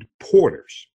trained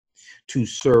porters to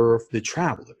serve the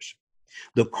travelers.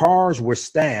 The cars were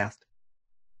staffed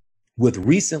with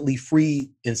recently freed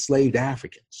enslaved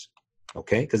Africans.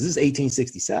 Okay. Because this is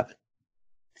 1867.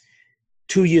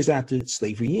 2 years after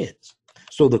slavery ends.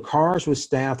 So the cars were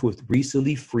staffed with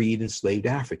recently freed enslaved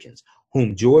Africans,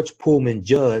 whom George Pullman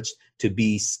judged to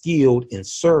be skilled in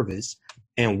service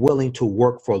and willing to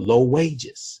work for low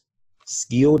wages,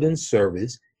 skilled in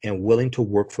service and willing to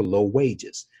work for low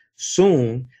wages.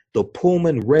 Soon, the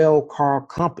Pullman Rail Car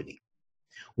Company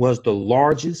was the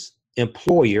largest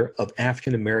employer of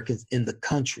African Americans in the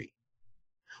country,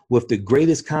 with the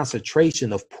greatest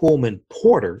concentration of Pullman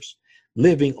porters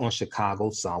living on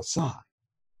Chicago's South Side.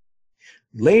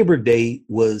 Labor Day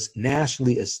was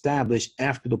nationally established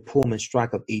after the Pullman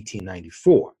strike of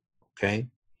 1894. Okay.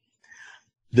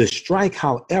 The strike,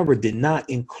 however, did not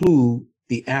include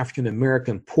the African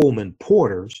American Pullman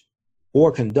porters or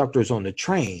conductors on the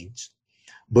trains,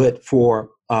 but for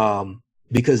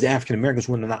because the African Americans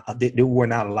were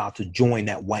not allowed to join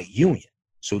that white union,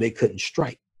 so they couldn't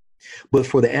strike. But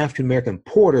for the African American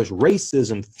porters,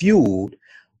 racism fueled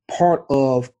part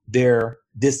of their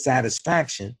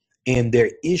dissatisfaction, and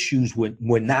their issues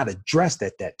were not addressed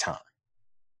at that time.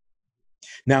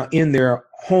 Now, in their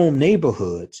home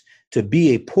neighborhoods, to be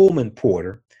a Pullman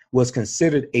porter was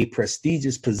considered a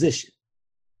prestigious position.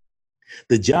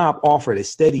 The job offered a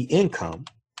steady income,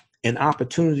 an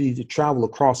opportunity to travel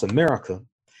across America,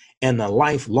 and a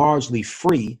life largely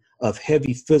free of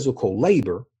heavy physical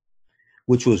labor,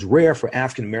 which was rare for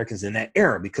African Americans in that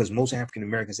era, because most African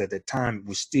Americans at that time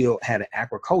were still had an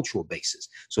agricultural basis.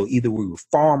 So either we were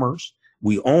farmers,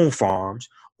 we own farms,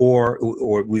 or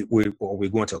we're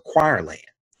going to acquire land,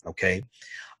 okay,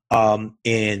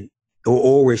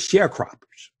 or we're sharecroppers.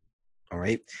 All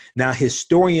right. Now,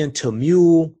 historian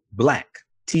Timuel Black,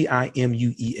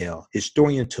 Timuel,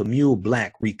 historian Timuel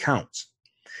Black recounts,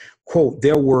 quote,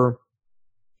 they were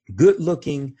good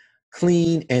looking,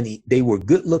 clean, and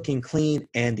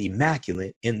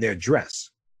immaculate in their dress.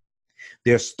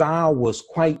 Their style was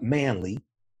quite manly.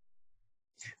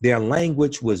 Their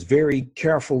language was very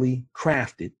carefully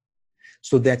crafted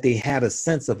so that they had a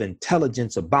sense of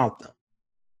intelligence about them.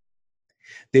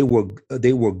 They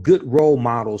were good role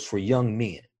models for young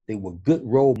men. They were good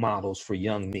role models for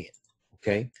young men.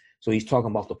 Okay. So he's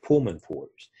talking about the Pullman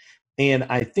porters. And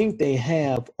I think they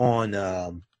have on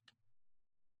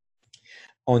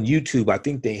YouTube, I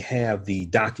think they have the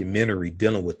documentary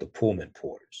dealing with the Pullman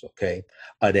porters. Okay.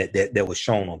 That was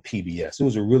shown on PBS. It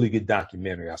was a really good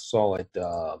documentary. I saw it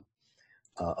a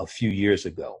few years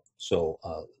ago. So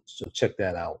check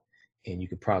that out, and you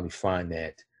can probably find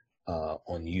that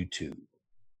on YouTube.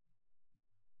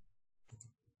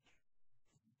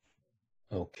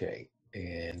 Okay,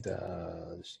 and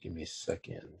just give me a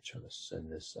second. I'm trying to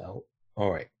send this out. All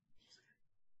right.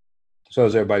 So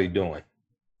how's everybody doing?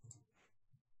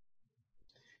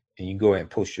 And you can go ahead and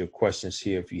post your questions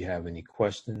here if you have any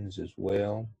questions as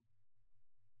well.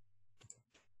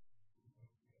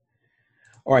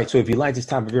 All right, so if you like this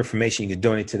type of information, you can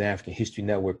donate to the African History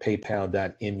Network,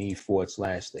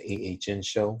 paypal.me/the AHN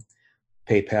show,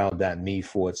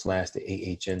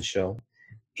 paypal.me/the AHN show.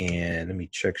 And let me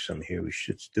check some here. We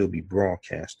should still be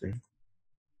broadcasting.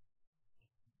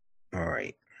 All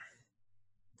right.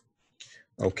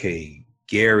 Okay,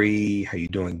 Gary, how you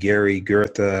doing? Gary,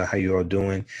 Gertha, how you all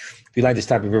doing? If you like this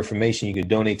type of information, you can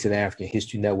donate to the African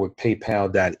History Network,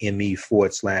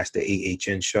 paypal.me/the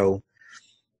AHN show,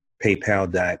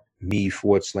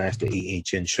 paypal.me/the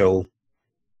AHN show.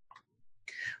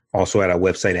 Also at our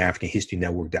website,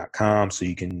 AfricanHistoryNetwork.com. So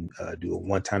you can do a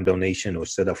one-time donation or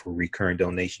set up for a recurring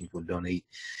donation. You can donate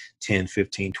 $10,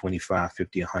 $15, $25,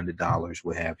 $50, $100,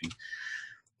 what have you.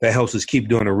 That helps us keep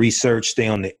doing the research, stay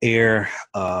on the air.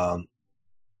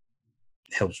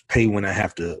 Helps pay when I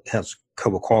have to, helps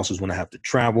cover costs when I have to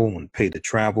travel, when I pay to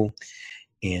travel,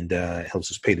 and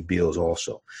helps us pay the bills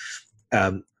also.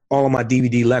 All of my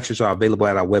DVD lectures are available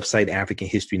at our website,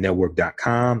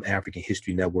 AfricanHistoryNetwork.com,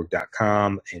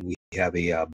 AfricanHistoryNetwork.com, and we have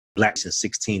a Black since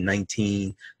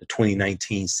 1619, the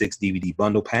 2019 6 DVD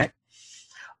bundle pack.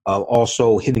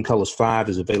 Also, Hidden Colors 5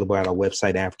 is available at our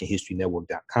website,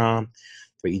 AfricanHistoryNetwork.com.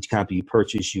 For each copy you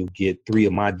purchase, you'll get three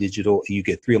of my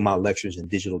lectures in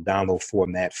digital download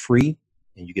format free,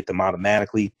 and you get them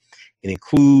automatically. It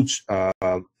includes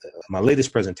my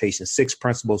latest presentation, 6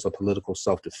 Principles of Political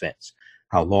Self-Defense,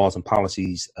 how laws and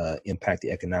policies impact the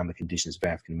economic conditions of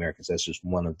African Americans. That's just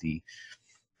one of the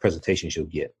presentations you'll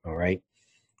get. All right.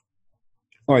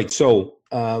 All right. So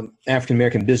African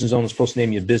American business owners, post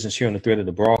name your business here on the thread of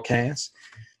the broadcast.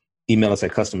 Email us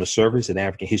at customer service at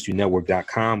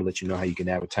AfricanHistoryNetwork.com. We'll let you know how you can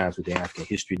advertise with the African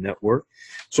History Network.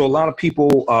 So a lot of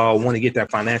people want to get their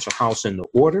financial house in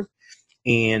order,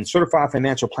 and certified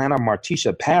financial planner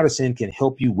Martisha Patterson can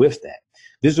help you with that.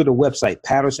 Visit the website,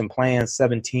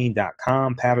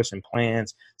 PattersonPlans17.com,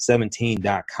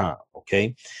 Pattison17.com.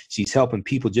 Okay. She's helping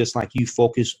people just like you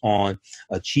focus on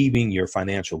achieving your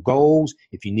financial goals.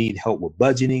 If you need help with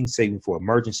budgeting, saving for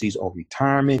emergencies or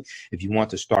retirement, if you want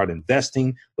to start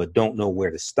investing but don't know where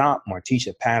to stop,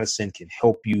 Martisha Pattison can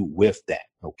help you with that.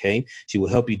 Okay. She will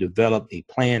help you develop a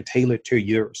plan tailored to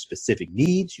your specific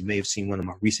needs. You may have seen one of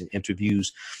my recent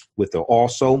interviews with her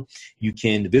also. You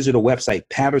can visit her website,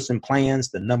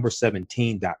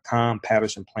 Pattison17.com,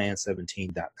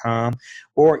 Pattison17.com,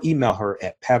 or email her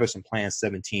at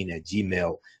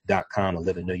pattersonplan17@gmail.com and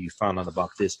let her know you found out about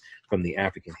this from the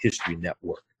African History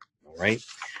Network. All right.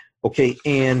 Okay.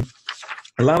 And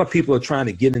a lot of people are trying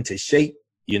to get into shape.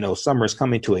 You know, summer is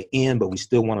coming to an end, but we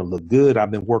still want to look good. I've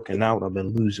been working out. I've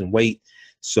been losing weight.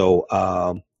 So,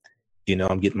 you know,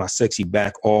 I'm getting my sexy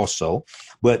back also.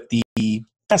 But the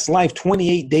Fast Life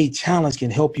 28-Day Challenge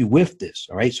can help you with this.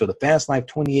 All right. So the Fast Life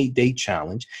 28-Day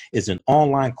Challenge is an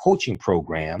online coaching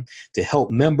program to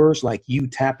help members like you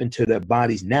tap into their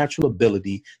body's natural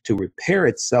ability to repair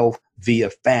itself via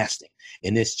fasting.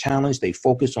 In this challenge, they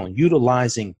focus on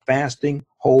utilizing fasting,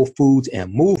 whole foods,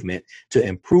 and movement to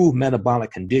improve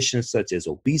metabolic conditions such as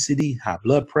obesity, high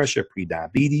blood pressure,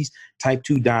 prediabetes, type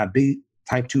 2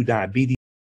 diabetes,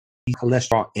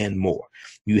 cholesterol, and more.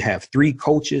 You have 3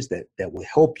 coaches that will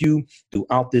help you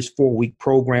throughout this 4-week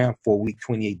program, 4-week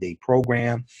 28-day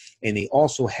program. And they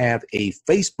also have a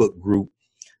Facebook group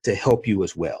to help you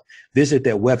as well. Visit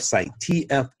their website,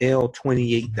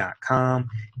 tfl28.com,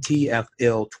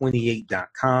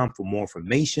 tfl28.com for more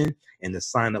information and to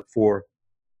sign up for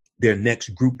their next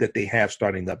group that they have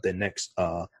starting up, their next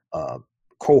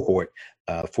cohort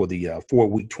for the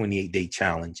 4-week 28-day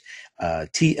challenge,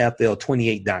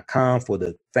 tfl28.com for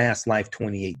the Fast Life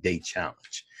 28-day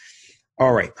challenge.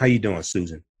 All right. How you doing,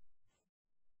 Susan?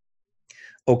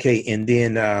 Okay. And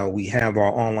then we have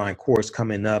our online course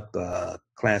coming up,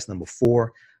 class number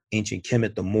 4, Ancient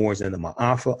Kemet, the Moors, and the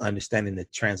Ma'afa, Understanding the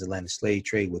Transatlantic Slave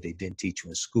Trade, what they didn't teach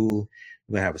you in school.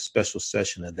 We're going to have a special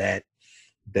session of that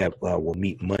will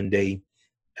meet Monday.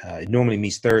 It normally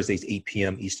meets Thursdays, 8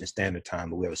 p.m. Eastern Standard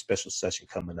Time, but we have a special session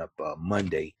coming up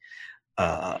Monday,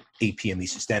 8 p.m.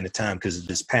 Eastern Standard Time, because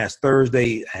this past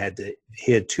Thursday, I had to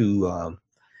head to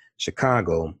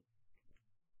Chicago,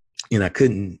 and I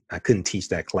couldn't teach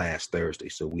that class Thursday.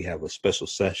 So we have a special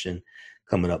session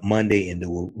coming up Monday, and then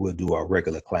we'll do our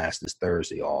regular class this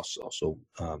Thursday also. So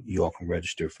you all can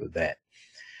register for that.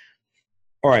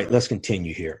 All right, let's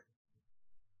continue here.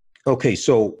 Okay,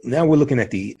 so now we're looking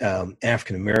at the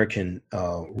African-American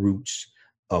roots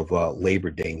of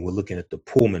Labor Day, and we're looking at the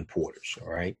Pullman Porters,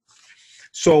 all right?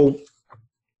 So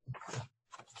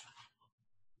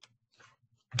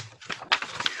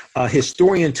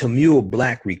historian Tamil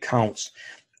Black recounts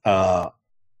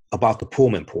about the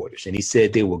Pullman Porters, and he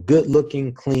said they were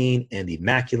good-looking, clean, and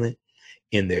immaculate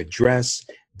in their dress.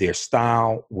 Their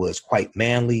style was quite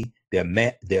manly. Their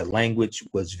language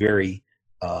was very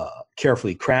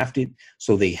carefully crafted,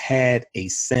 so they had a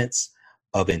sense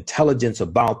of intelligence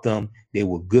about them. They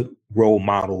were good role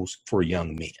models for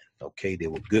young men. Okay, they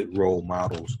were good role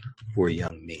models for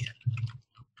young men.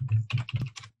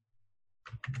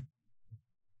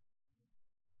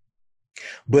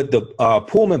 But the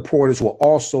Pullman Porters were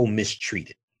also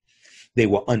mistreated. They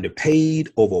were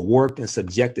underpaid, overworked, and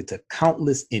subjected to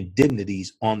countless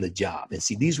indignities on the job. And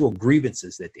see, these were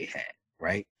grievances that they had,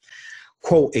 right?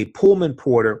 Quote, a Pullman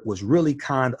porter was really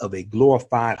kind of a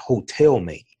glorified hotel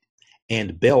maid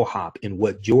and bellhop in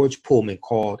what George Pullman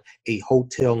called a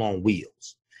hotel on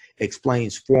wheels,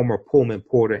 explains former Pullman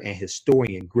porter and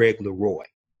historian Greg Leroy.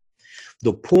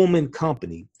 The Pullman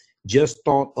Company just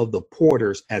thought of the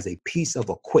porters as a piece of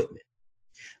equipment,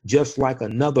 just like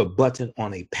another button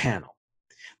on a panel,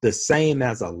 the same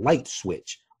as a light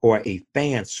switch or a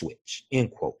fan switch, end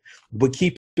quote. But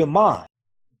keep in mind,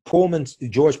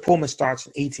 George Pullman starts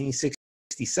in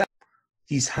 1867.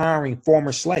 He's hiring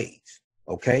former slaves,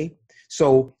 okay?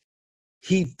 So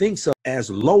he thinks of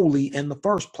as lowly in the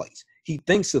first place. He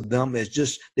thinks of them as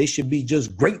just, they should be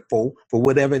just grateful for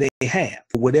whatever they have,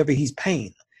 for whatever he's paying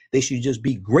them. They should just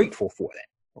be grateful for that,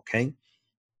 okay?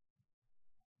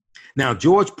 Now,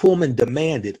 George Pullman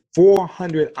demanded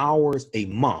 400 hours a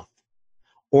month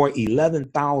or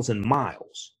 11,000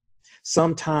 miles,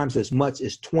 sometimes as much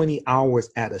as 20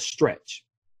 hours at a stretch.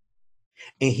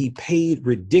 And he paid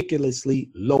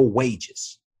ridiculously low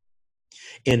wages.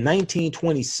 In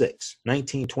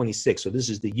 1926, so this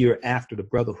is the year after the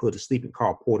Brotherhood of Sleeping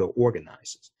Car Porter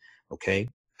organizes, okay,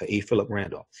 A. Philip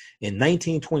Randolph. In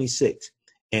 1926,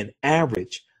 an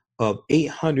average of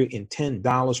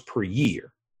 $810 per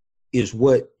year is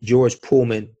what George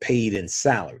Pullman paid in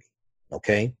salary,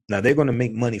 okay? Now, they're going to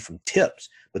make money from tips,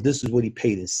 but this is what he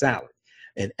paid in salary,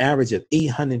 an average of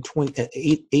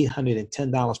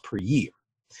 $810 per year.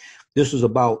 This was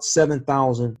about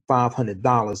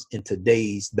 $7,500 in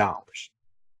today's dollars.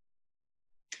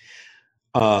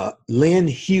 Lynn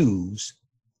Hughes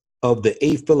of the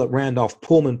A. Philip Randolph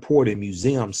Pullman Porter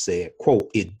Museum said,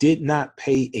 quote, "It did not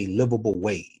pay a livable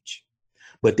wage,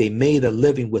 but they made a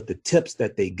living with the tips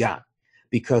that they got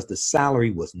because the salary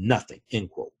was nothing,"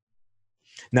 end quote.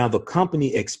 Now, the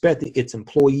company expected its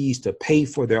employees to pay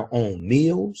for their own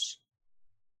meals,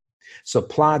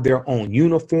 supply their own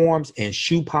uniforms and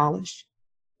shoe polish,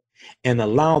 and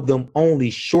allow them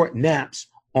only short naps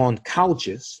on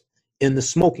couches in the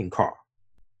smoking car.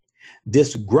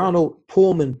 Disgruntled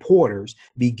Pullman porters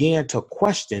began to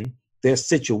question their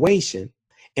situation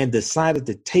and decided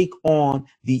to take on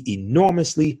the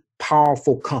enormously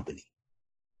powerful company.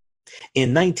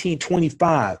 In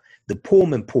 1925, the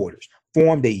Pullman porters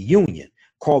formed a union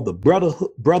called the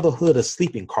Brotherhood of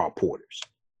Sleeping Car Porters.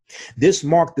 This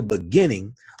marked the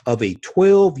beginning of a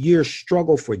 12-year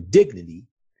struggle for dignity,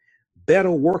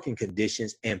 better working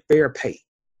conditions, and fair pay.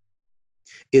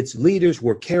 Its leaders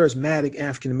were charismatic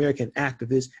African-American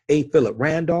activist A. Philip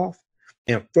Randolph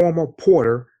and former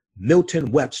porter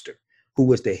Milton Webster, who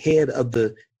was the head of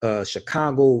the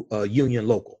Chicago Union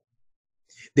Local.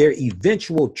 Their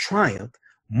eventual triumph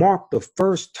marked the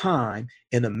first time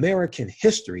in American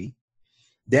history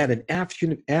that an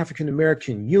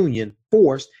African-American union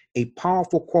forced a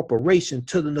powerful corporation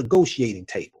to the negotiating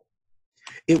table.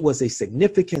 It was a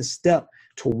significant step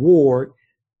toward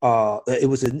a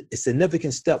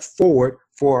significant step forward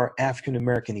for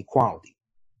African-American equality.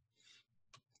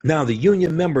 Now, the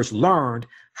union members learned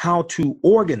how to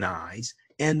organize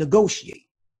and negotiate.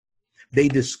 They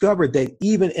discovered that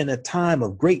even in a time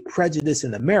of great prejudice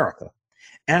in America,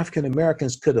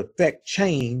 African-Americans could affect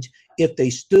change if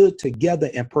they stood together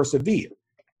and persevered.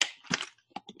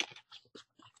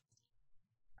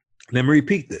 Let me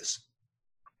repeat this.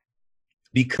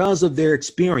 Because of their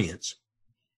experience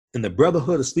in the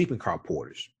Brotherhood of Sleeping Car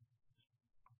Porters,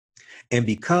 and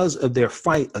because of their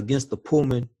fight against the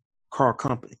Pullman Car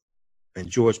Company and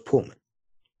George Pullman,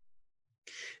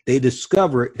 they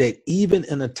discovered that even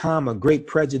in a time of great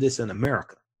prejudice in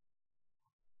America,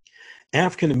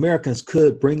 African Americans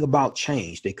could bring about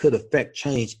change. They could affect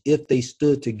change if they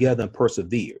stood together and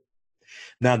persevered.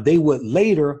 Now, they would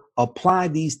later apply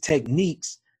these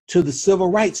techniques to the civil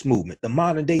rights movement, the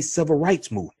modern day civil rights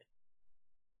movement.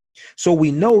 So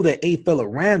we know that A. Philip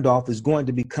Randolph is going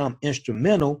to become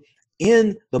instrumental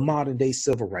in the modern day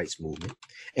civil rights movement.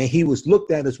 And he was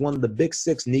looked at as one of the big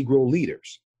six Negro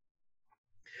leaders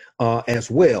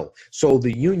as well. So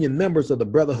the union members of the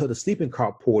Brotherhood of Sleeping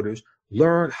Car Porters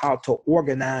learned how to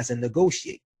organize and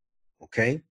negotiate.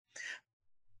 Okay.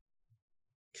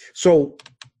 So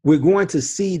we're going to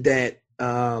see that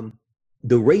the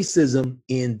racism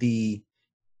in the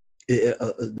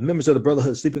members of the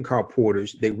Brotherhood of Sleeping Car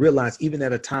Porters, they realized even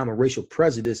at a time of racial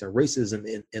prejudice and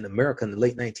racism in America in the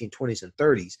late 1920s and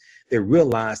 30s, they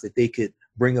realized that they could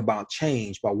bring about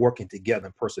change by working together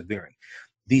and persevering.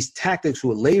 These tactics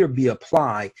will later be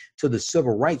applied to the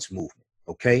civil rights movement.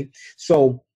 Okay.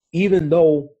 So even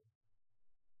though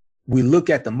we look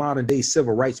at the modern day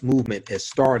civil rights movement as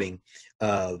starting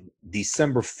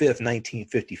December 5th,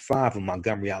 1955 in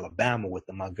Montgomery, Alabama with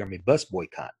the Montgomery bus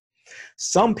boycott,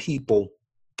 some people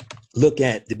look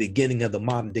at the beginning of the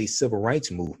modern day civil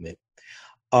rights movement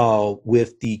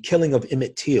with the killing of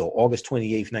Emmett Till, August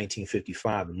 28th,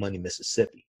 1955 in Money,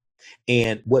 Mississippi,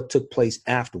 and what took place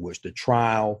afterwards, the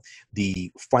trial,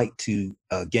 the fight to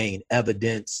gain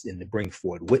evidence and to bring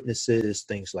forward witnesses,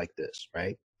 things like this,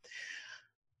 right?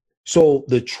 So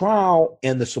the trial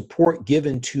and the support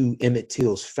given to Emmett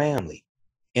Till's family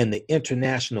and the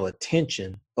international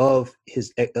attention of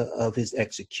his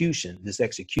execution, this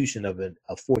execution of a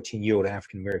 14-year-old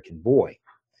African-American boy.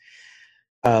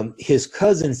 His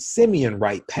cousin Simeon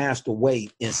Wright passed away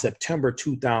in September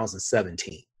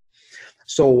 2017.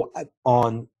 So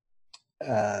on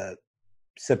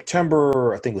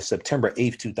September, I think it was September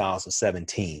 8th,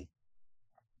 2017,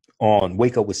 on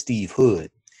Wake Up with Steve Hood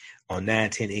on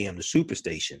 9:10 a.m. the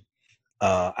Superstation,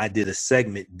 I did a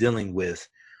segment dealing with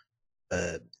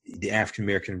the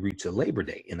African-American route to Labor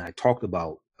Day. And I talked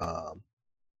about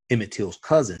Emmett Till's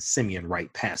cousin, Simeon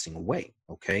Wright, passing away.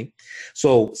 Okay.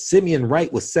 So Simeon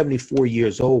Wright was 74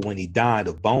 years old when he died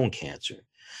of bone cancer.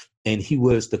 And he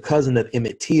was the cousin of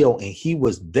Emmett Till. And he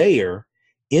was there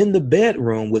in the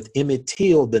bedroom with Emmett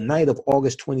Till the night of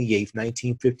August 28th,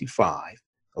 1955.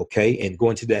 Okay. And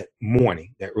going to that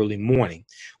morning, that early morning,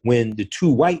 when the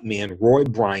two white men, Roy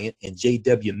Bryant and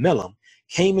J.W. Millam,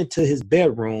 came into his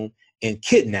bedroom and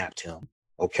kidnapped him,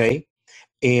 okay,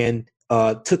 and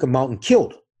took him out and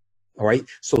killed him. All right.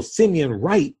 So Simeon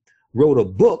Wright wrote a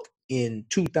book in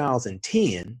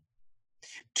 2010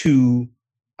 to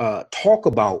talk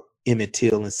about Emmett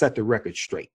Till and set the record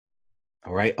straight.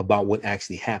 All right, about what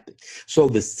actually happened. So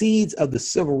the seeds of the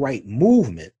civil rights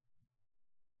movement,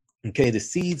 okay, the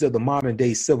seeds of the modern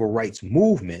day civil rights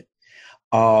movement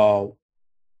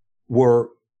were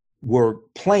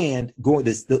planned going,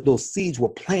 those seeds were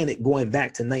planted going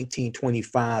back to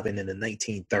 1925 and in the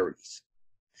 1930s.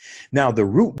 Now, the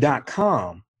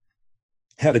Root.com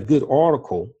had a good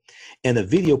article and a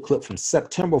video clip from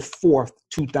September 4th,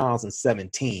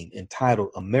 2017,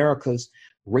 entitled America's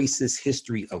Racist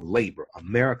History of Labor,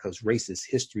 America's Racist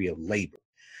History of Labor.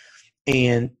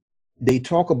 And they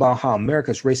talk about how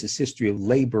America's Racist History of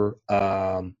Labor,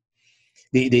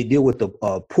 they deal with the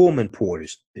Pullman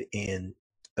Porters and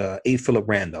A. Philip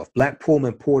Randolph. Black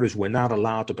Pullman Porters were not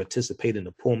allowed to participate in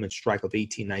the Pullman Strike of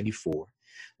 1894,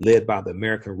 led by the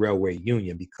American Railway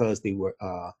Union, because they were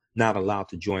not allowed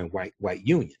to join white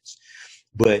unions.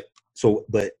 But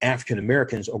African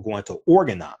Americans are going to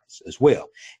organize as well.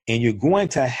 And you're going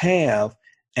to have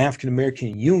African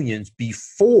American unions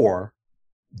before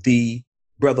the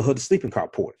Brotherhood of Sleeping Car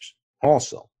Porters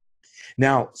also.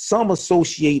 Now, some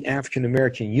associate African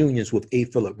American unions with A.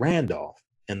 Philip Randolph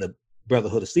and the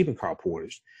Brotherhood of Sleeping Car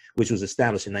Porters, which was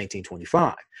established in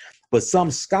 1925. But some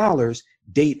scholars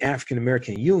date African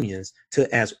American unions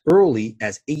to as early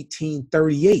as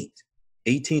 1838.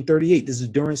 1838, this is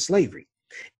during slavery.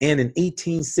 And in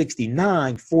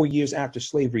 1869, 4 years after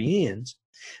slavery ends,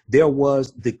 there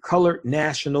was the Colored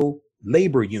National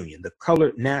Labor Union, the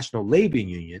Colored National Labor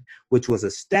Union, which was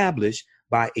established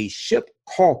by a ship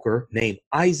caulker named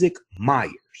Isaac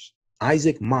Myers.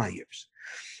 Isaac Myers.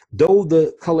 Though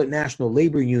the Colored National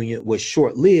Labor Union was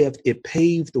short-lived, it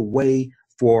paved the way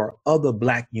for other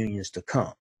Black unions to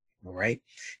come. All right.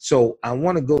 So I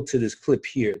want to go to this clip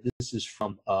here. This is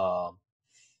from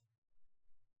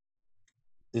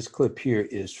this clip here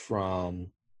is from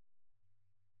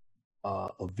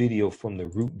a video from the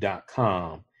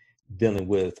Root.com dealing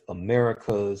with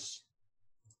America's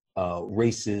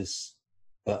racist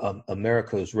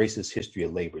history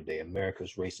of Labor Day.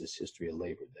 America's Racist History of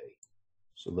Labor Day.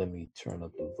 So let me turn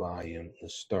up the volume and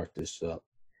start this up.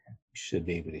 You should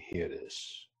be able to hear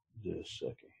this. Just a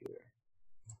second here.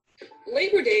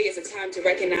 Labor Day is a time to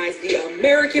recognize the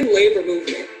American labor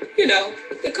movement. You know,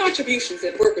 the contributions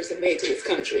that workers have made to this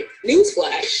country.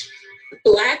 Newsflash,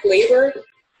 Black labor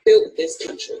built this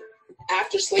country.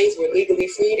 After slaves were legally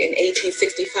freed in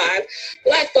 1865,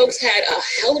 Black folks had a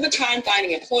hell of a time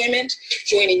finding employment,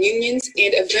 joining unions,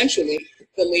 and eventually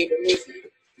the labor movement.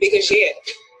 Because yeah,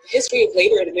 the history of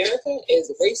labor in America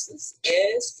is racist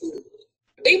as food.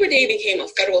 Labor Day became a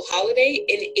federal holiday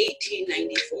in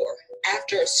 1894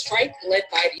 after a strike led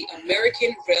by the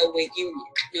American Railway Union,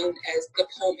 known as the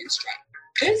Pullman Strike.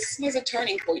 This was a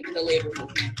turning point in the labor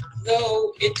movement,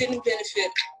 though it didn't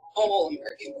benefit all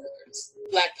American workers.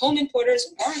 Black Pullman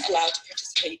Porters weren't allowed to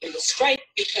participate in the strike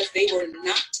because they were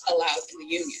not allowed in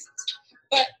the unions,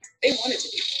 but they wanted to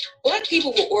be. Black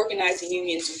people were organizing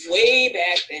unions way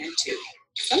back then too.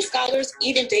 Some scholars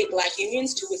even date Black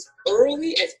unions to as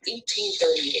early as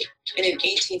 1838. And in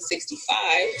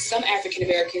 1865, some African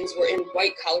Americans were in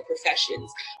white-collar professions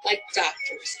like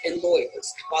doctors and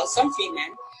lawyers, while some free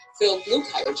men filled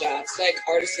blue-collar jobs like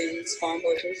artisans, farm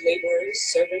workers, laborers,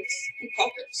 servants, and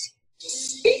caulkers.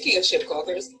 Speaking of ship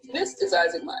caulkers, this is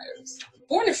Isaac Myers.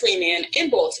 Born a free man in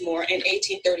Baltimore in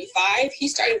 1835, he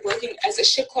started working as a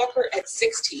ship caulker at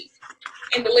 16.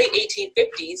 In the late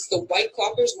 1850s, the white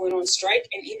caulkers went on strike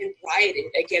and even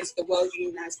rioted against the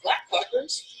well-unionized Black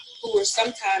caulkers, who were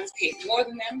sometimes paid more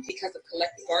than them because of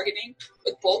collective bargaining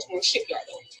with Baltimore shipyard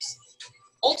owners.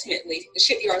 Ultimately, the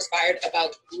shipyards fired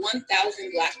about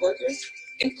 1,000 Black workers,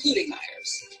 including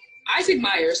Myers. Isaac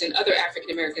Myers and other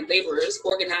African-American laborers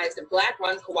organized a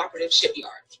Black-run cooperative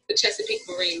shipyard, the Chesapeake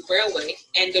Marine Railway,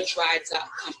 and the Dry Dock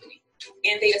Company,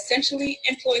 and they essentially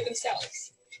employed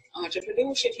themselves.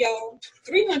 Entrepreneurship, y'all.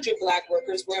 300 Black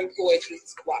workers were employed through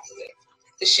this cooperative.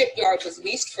 The shipyard was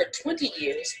leased for 20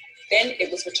 years, then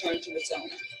it was returned to its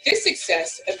owner. This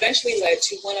success eventually led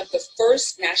to one of the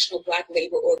first national Black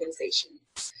labor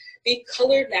organizations, the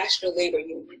Colored National Labor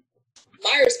Union.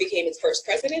 Myers became its first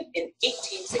president in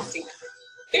 1869.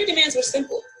 Their demands were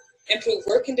simple: improve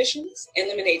work conditions,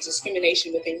 eliminate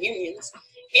discrimination within unions,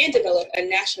 and develop a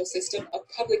national system of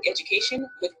public education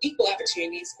with equal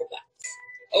opportunities for Blacks.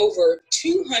 Over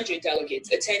 200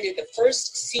 delegates attended the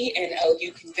first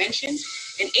CNLU convention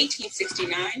in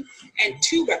 1869, and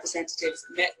 2 representatives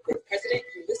met with President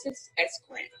Ulysses S.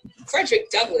 Grant.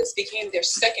 Frederick Douglass became their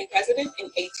second president in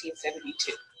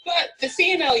 1872. But the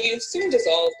CNLU soon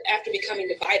dissolved after becoming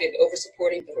divided over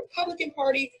supporting the Republican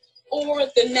Party or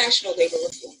the National Labor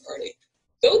Reform Party.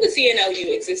 Though the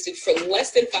CNLU existed for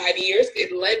less than 5 years,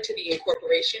 it led to the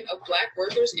incorporation of Black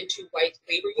workers into white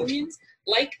labor unions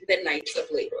like the Knights of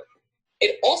Labor.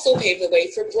 It also paved the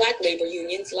way for Black labor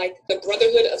unions like the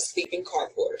Brotherhood of Sleeping Car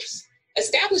Porters.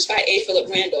 Established by A. Philip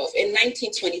Randolph in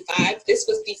 1925, this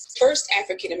was the first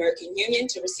African-American union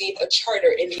to receive a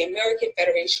charter in the American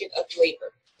Federation of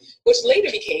Labor, which later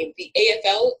became the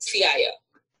AFL-CIO.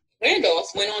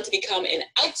 Randolph went on to become an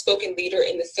outspoken leader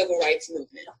in the civil rights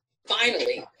movement.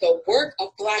 Finally, the work of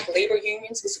Black labor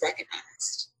unions was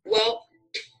recognized. Well,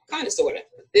 kind of, sort of.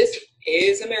 This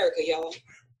is America, y'all.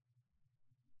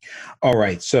 All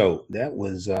right, so that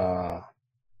was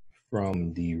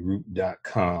from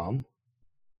theroot.com,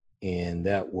 and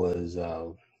that was, I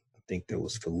think that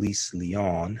was Felice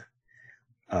Leon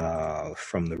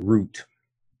from The Root.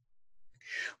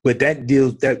 But that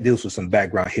deals with some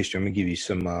background history. I'm going to give you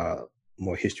some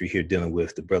more history here dealing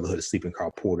with the Brotherhood of Sleeping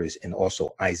Car Porters and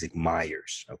also Isaac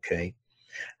Myers, okay?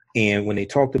 And when they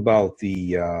talked about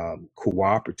the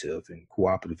cooperative and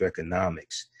cooperative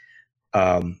economics,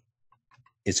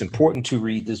 it's important to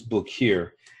read this book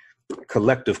here,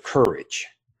 Collective Courage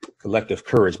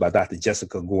by Dr.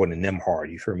 Jessica Gordon Nemhard.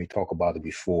 You've heard me talk about it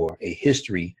before, A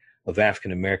History of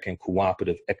African-American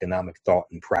Cooperative Economic Thought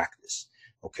and Practice,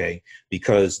 okay?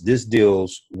 Because this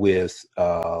deals with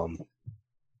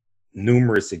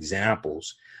numerous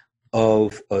examples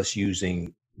of us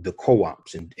using the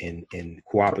co-ops in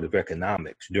cooperative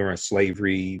economics during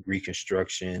slavery,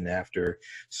 Reconstruction, after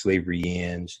slavery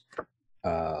ends,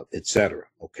 etc.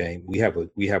 Okay, we have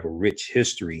a rich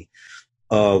history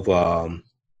of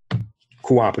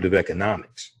cooperative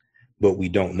economics, but we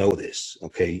don't know this.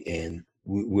 Okay, and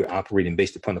we're operating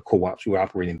based upon the co-ops. We're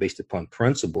operating based upon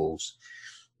principles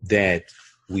that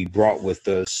we brought with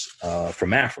us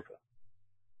from Africa.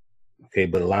 Okay,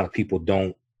 but a lot of people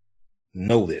don't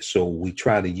know this, so we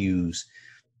try to use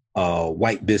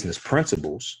white business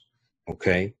principles.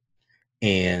 Okay.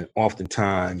 And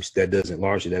oftentimes that doesn't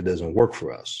work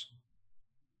for us.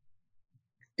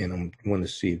 And I'm going to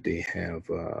see if they have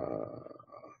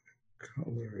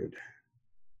colored.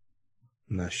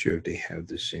 I'm not sure if they have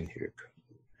this in here.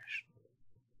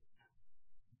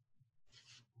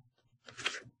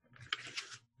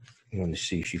 I want to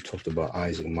see if she talked about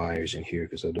Isaac Myers in here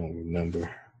because I don't remember.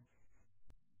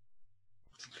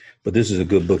 But this is a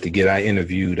good book to get. I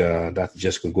interviewed Dr.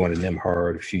 Jessica Gordon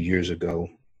Nemhard a few years ago.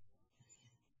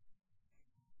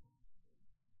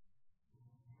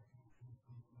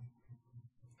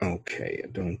 Okay, I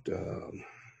don't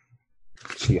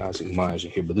see Isaac Myers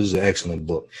in here, but this is an excellent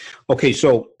book. Okay,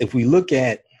 so if we look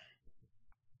at,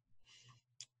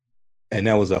 and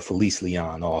that was Felice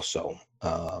Leon also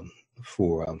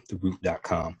for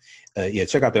theroot.com. Yeah,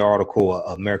 check out the article,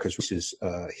 America's Racist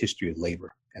History of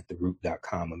Labor at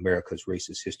theroot.com, America's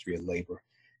Racist History of Labor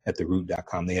at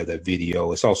theroot.com. They have that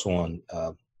video. It's also on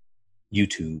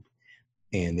YouTube,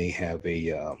 and they have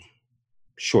a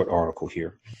short article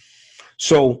here.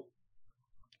 So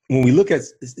when we look at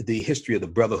the history of the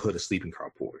Brotherhood of Sleeping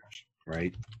Car Porters,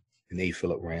 right, and A.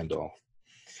 Philip Randolph,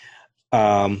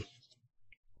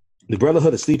 the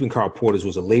Brotherhood of Sleeping Car Porters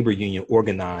was a labor union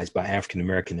organized by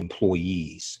African-American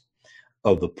employees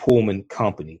of the Pullman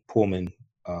Car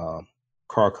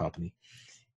Company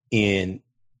in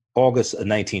August of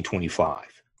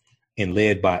 1925 and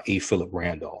led by A. Philip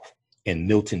Randolph and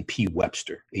Milton P.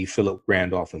 Webster. A. Philip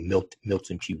Randolph and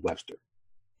Milton P. Webster.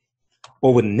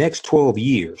 Over the next 12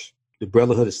 years, the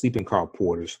Brotherhood of Sleeping Car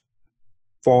Porters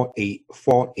fought a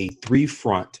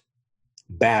three-front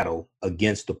battle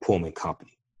against the Pullman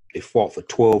Company. They fought for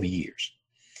 12 years.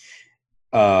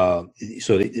 A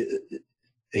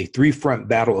three-front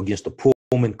battle against the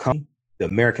Pullman Company, the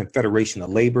American Federation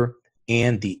of Labor,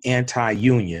 and the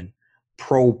anti-union,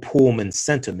 pro-Pullman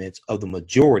sentiments of the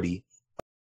majority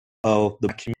of the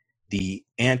community. The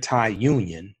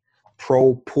anti-union,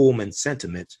 pro-Pullman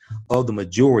sentiments of the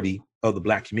majority of the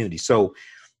Black community. So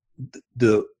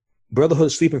the Brotherhood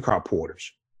of Sleeping Car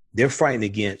Porters, they're fighting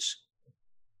against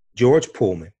George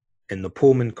Pullman and the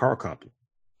Pullman Car Company.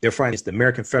 They're fighting against the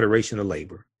American Federation of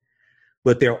Labor,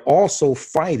 but they're also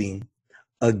fighting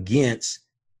against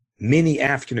many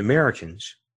African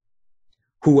Americans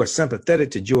who are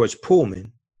sympathetic to George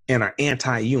Pullman and are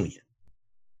anti-union.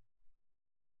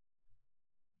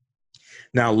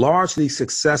 Now, largely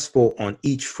successful on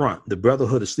each front, the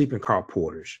Brotherhood of Sleeping Car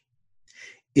Porters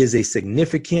is a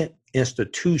significant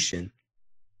institution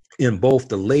in both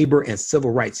the labor and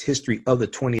civil rights history of the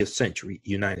 20th century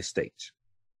United States.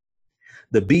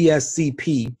 The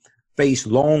BSCP faced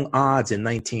long odds in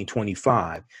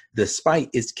 1925, despite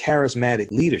its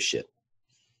charismatic leadership.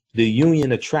 The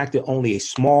union attracted only a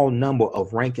small number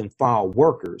of rank and file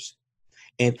workers,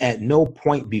 and at no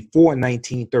point before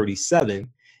 1937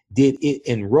 did it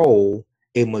enroll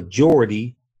a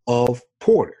majority of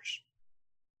porters.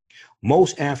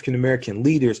 Most African American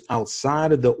leaders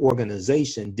outside of the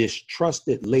organization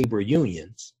distrusted labor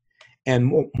unions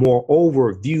and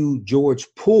moreover viewed George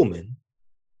Pullman,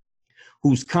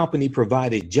 whose company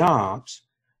provided jobs,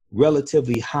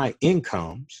 relatively high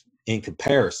incomes in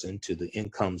comparison to the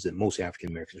incomes that most African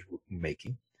Americans were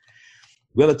making,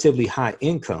 relatively high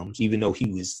incomes, even though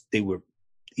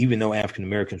African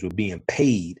Americans were being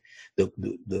paid, the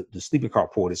sleeping car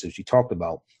porters, as you talked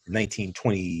about, in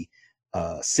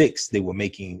 1926, they were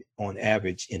making on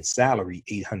average in salary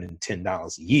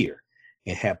 $810 a year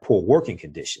and had poor working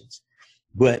conditions.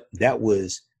 But that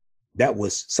was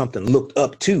something looked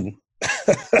up to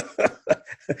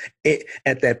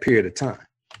at that period of time.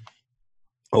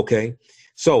 Okay,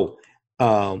 so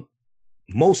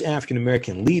most African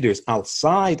American leaders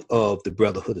outside of the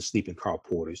Brotherhood of Sleeping Car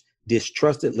Porters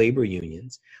distrusted labor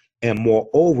unions and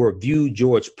moreover viewed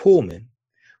George Pullman,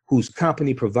 whose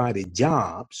company provided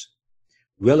jobs,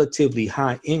 relatively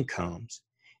high incomes,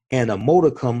 and a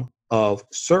modicum of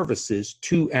services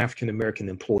to African American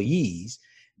employees.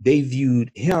 They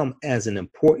viewed him as an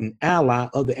important ally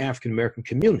of the African American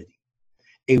community,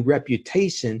 a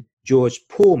reputation George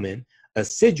Pullman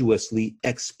assiduously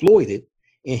exploited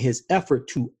in his effort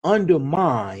to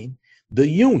undermine the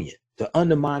union, to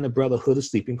undermine the Brotherhood of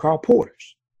Sleeping Car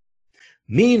Porters.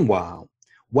 Meanwhile,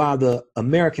 while the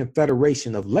American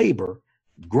Federation of Labor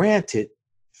granted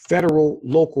federal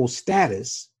local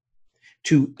status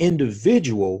to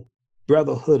individual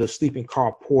Brotherhood of Sleeping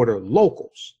Car Porter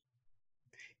locals,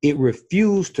 it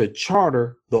refused to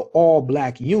charter the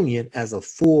all-black union as a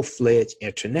full-fledged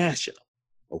international.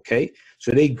 Okay,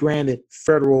 so they granted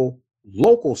federal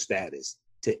local status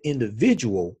to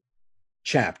individual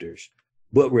chapters,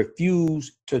 but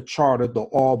refused to charter the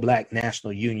all-black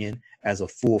national union as a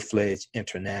full-fledged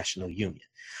international union.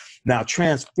 Now,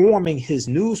 transforming his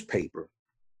newspaper,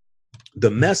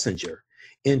 The Messenger,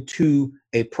 into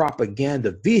a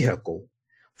propaganda vehicle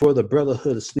for the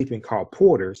Brotherhood of Sleeping Car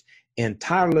Porters and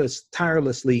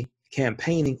tirelessly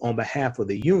campaigning on behalf of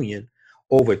the union,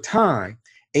 over time,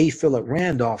 A. Philip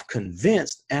Randolph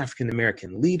convinced African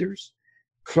American leaders,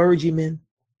 clergymen,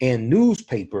 and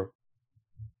newspaper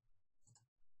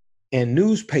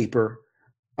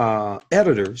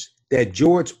editors that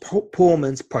George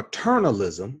Pullman's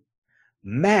paternalism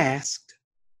masked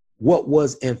what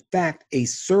was in fact a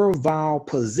servile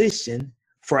position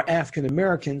for African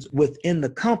Americans within the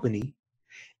company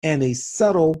and a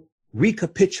subtle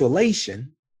recapitulation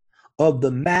of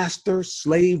the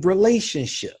master-slave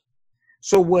relationship.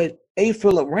 So what A.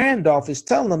 Philip Randolph is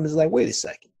telling them is like, wait a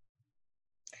second.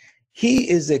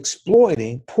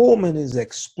 Pullman is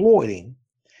exploiting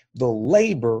the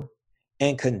labor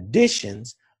and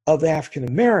conditions of African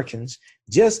Americans,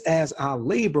 just as our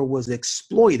labor was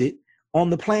exploited on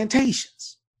the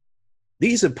plantations.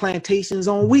 These are plantations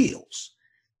on wheels.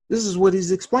 This is what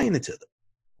he's explaining to them.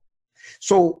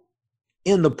 So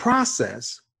in the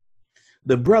process,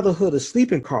 the Brotherhood of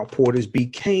Sleeping Car Porters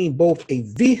became both a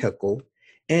vehicle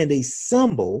and a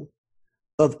symbol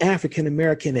of African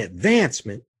American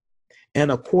advancement,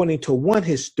 and according to one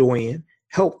historian,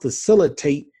 helped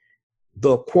facilitate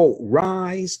the, quote,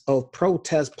 rise of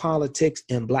protest politics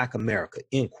in Black America,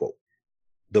 end quote.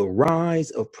 The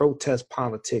rise of protest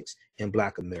politics in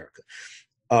Black America.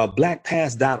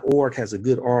 Blackpast.org has a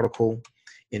good article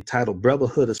entitled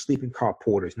Brotherhood of Sleeping Car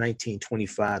Porters,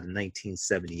 1925 to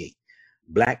 1978.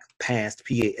 Blackpast,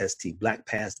 P-A-S-T,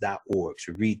 blackpast.org.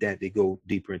 So read that, they go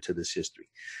deeper into this history.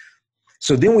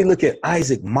 So then we look at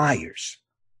Isaac Myers,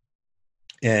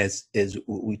 as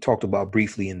we talked about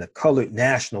briefly in the Colored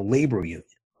National Labor Union,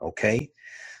 okay?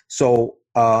 So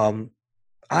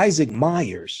Isaac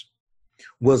Myers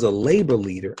was a labor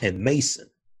leader and Mason.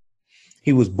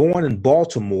 He was born in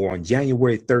Baltimore on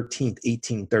January 13th,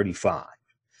 1835.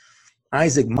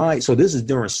 Isaac Myers, so this is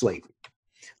during slavery.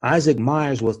 Isaac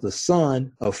Myers was the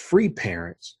son of free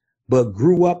parents, but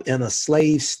grew up in a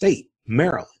slave state,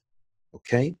 Maryland,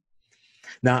 okay?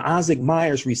 Now, Isaac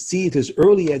Myers received his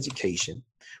early education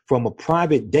from a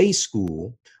private day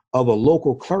school of a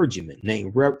local clergyman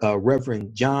named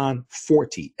Reverend John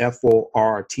Fortie,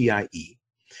 F-O-R-T-I-E,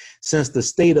 since the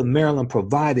state of Maryland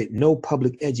provided no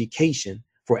public education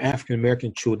for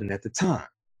African-American children at the time.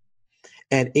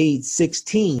 At age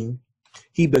 16,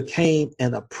 he became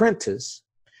an apprentice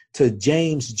to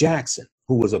James Jackson,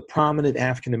 who was a prominent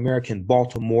African-American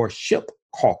Baltimore ship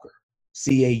caulker,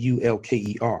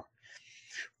 Caulker.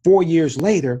 4 years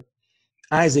later,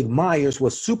 Isaac Myers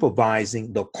was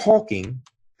supervising the caulking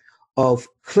of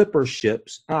clipper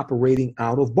ships operating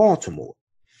out of Baltimore.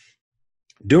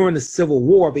 During the Civil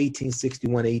War of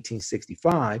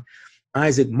 1861-1865,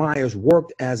 Isaac Myers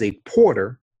worked as a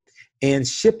porter and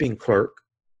shipping clerk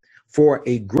for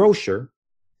a grocery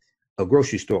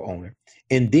store owner,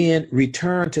 and then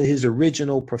returned to his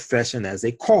original profession as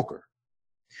a caulker.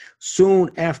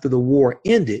 Soon after the war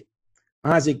ended,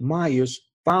 Isaac Myers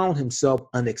found himself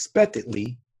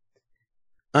unexpectedly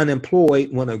unemployed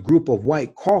when a group of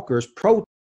white caulkers protested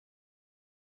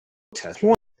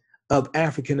of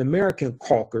African-American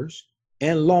caulkers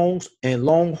and longshoremen.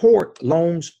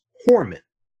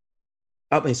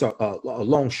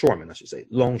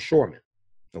 Longshoremen.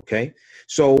 Okay,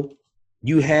 so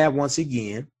you have, once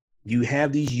again, you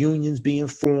have these unions being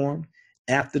formed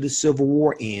after the Civil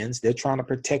War ends. They're trying to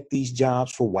protect these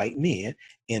jobs for white men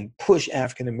and push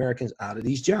African Americans out of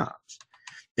these jobs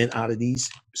and out of these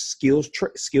skilled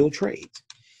trades.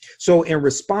 So in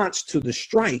response to the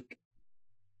strike,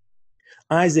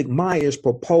 Isaac Myers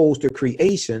proposed the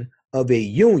creation of a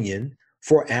union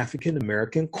for African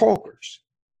American caulkers.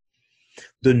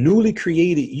 The newly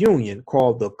created union,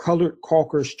 called the Colored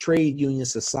Caulkers Trade Union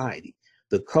Society,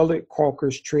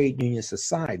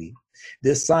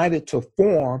 decided to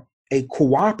form a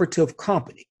cooperative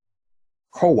company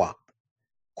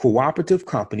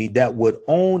that would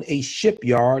own a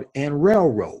shipyard and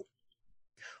railroad.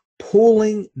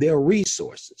 Pooling their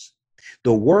resources,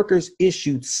 the workers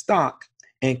issued stock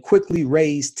and quickly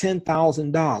raised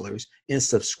 $10,000 in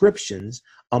subscriptions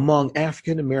among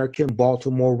African-American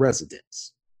Baltimore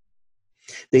residents.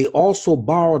 They also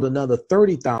borrowed another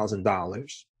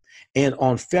 $30,000, and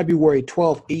on February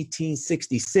 12,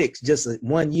 1866, just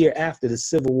 1 year after the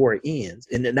Civil War ends,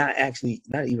 and not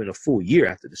even a full year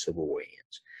after the Civil War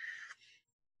ends,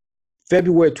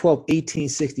 February 12,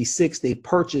 1866, they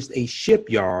purchased a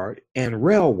shipyard and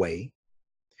railway,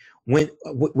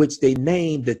 which they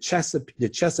named the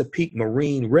Chesapeake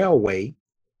Marine Railway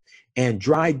and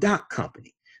Dry Dock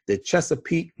Company. The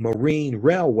Chesapeake Marine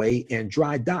Railway and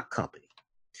Dry Dock Company.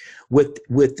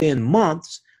 Within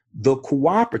months, the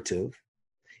cooperative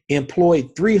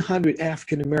employed 300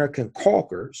 African-American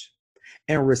caulkers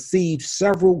and received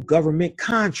several government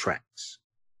contracts.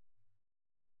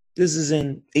 This is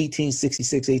in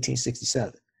 1866,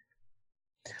 1867.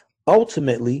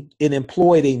 Ultimately, it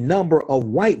employed a number of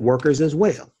white workers as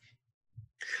well.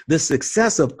 The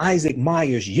success of Isaac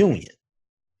Myers' union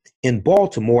in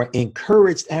Baltimore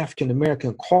encouraged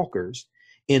African-American caulkers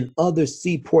in other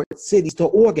seaport cities to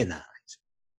organize.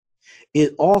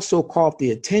 It also caught the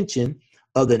attention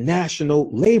of the National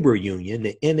Labor Union,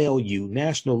 the NLU,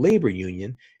 National Labor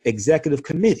Union Executive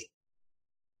Committee.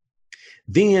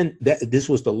 Then this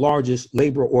was the largest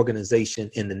labor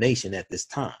organization in the nation at this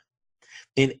time.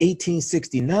 In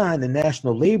 1869, the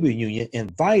National Labor Union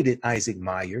invited Isaac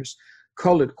Myers'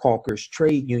 Colored Caulkers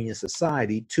Trade Union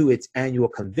Society to its annual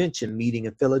convention meeting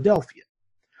in Philadelphia.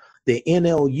 The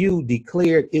NLU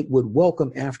declared it would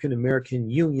welcome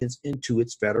African-American unions into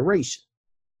its federation.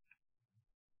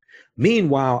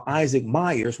 Meanwhile, Isaac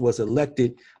Myers was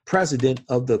elected president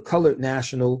of the Colored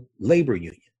National Labor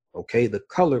Union, the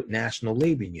Colored National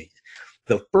Labor Union,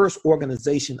 the first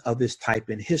organization of its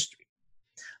type in history.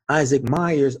 Isaac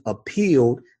Myers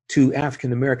appealed to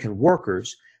African-American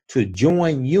workers to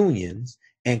join unions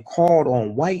and called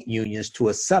on white unions to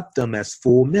accept them as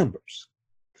full members.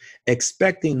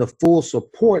 Expecting the full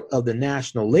support of the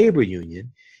National Labor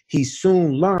Union, he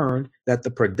soon learned that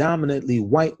the predominantly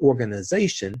white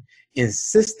organization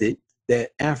insisted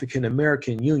that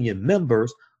African-American union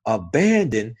members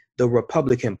abandon the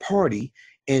Republican Party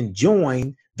and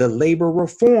join the Labor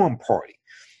Reform Party.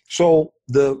 So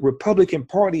the Republican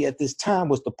Party at this time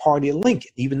was the party of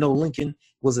Lincoln. Even though Lincoln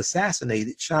was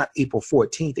assassinated, shot April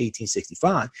 14th,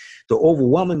 1865, the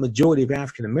overwhelming majority of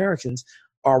African Americans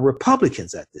are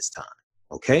Republicans at this time,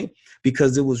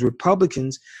 because it was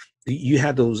Republicans. You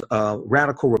had those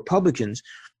radical Republicans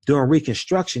during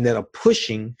Reconstruction that are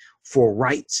pushing for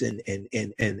rights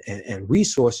and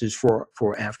resources for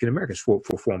African Americans, for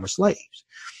former slaves.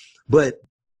 But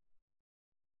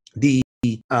the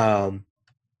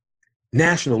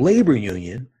National Labor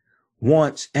Union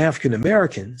wants African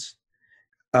Americans,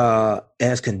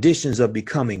 as conditions of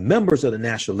becoming members of the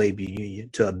National Labor Union,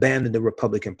 to abandon the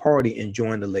Republican Party and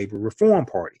join the Labor Reform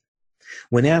Party.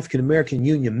 When African American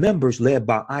union members led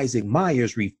by Isaac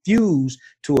Myers refused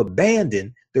to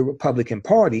abandon the Republican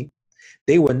Party,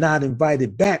 they were not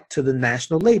invited back to the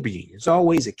National Labor Union. There's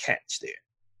always a catch there.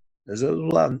 There's a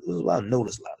lot of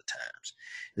notice a lot of times.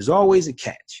 There's always a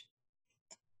catch.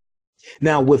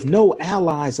 Now, with no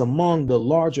allies among the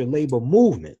larger labor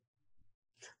movement,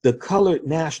 the colored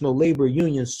National Labor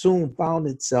Union soon found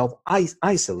itself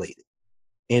isolated,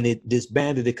 and it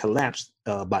disbanded and collapsed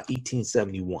by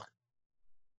 1871.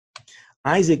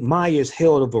 Isaac Myers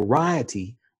held a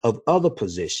variety of other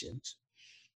positions,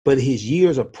 but his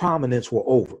years of prominence were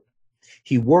over.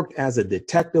 He worked as a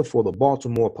detective for the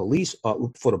Baltimore Post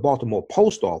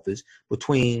Office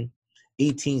between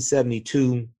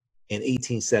 1872 and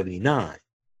 1879.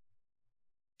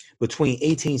 Between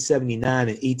 1879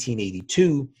 and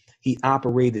 1882, he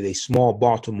operated a small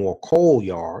Baltimore coal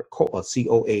yard,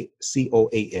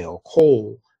 C-O-A-L,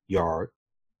 coal yard.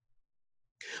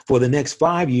 For the next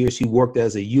 5 years, he worked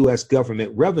as a U.S.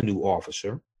 government revenue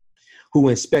officer who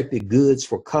inspected goods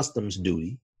for customs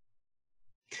duty.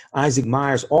 Isaac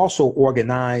Myers also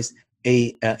organized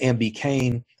and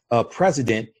became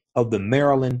president of the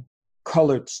Maryland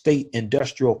Colored State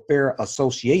Industrial Fair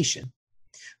Association,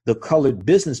 the Colored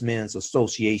Businessmen's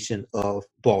Association of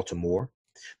Baltimore,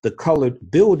 the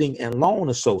Colored Building and Loan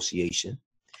Association,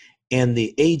 and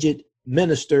the Aged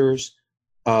Ministers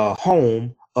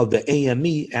Home of the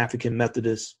AME, African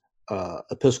Methodist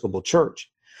Episcopal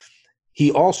Church.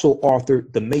 He also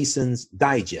authored the Mason's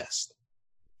Digest.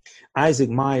 Isaac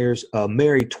Myers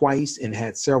married twice and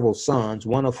had several sons,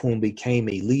 one of whom became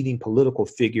a leading political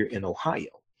figure in Ohio.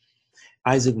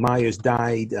 Isaac Myers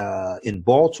died in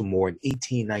Baltimore in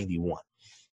 1891.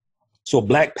 So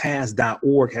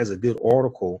blackpast.org has a good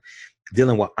article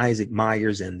dealing with Isaac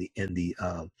Myers and the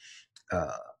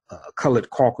Colored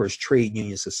Caulkers Trade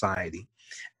Union Society.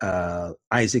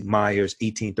 Isaac Myers,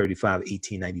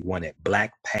 1835-1891 at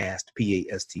blackpast,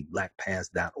 P-A-S-T,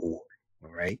 blackpast.org.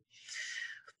 All right.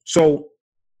 So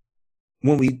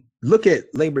when we look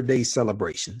at Labor Day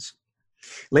celebrations,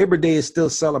 Labor Day is still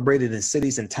celebrated in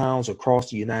cities and towns across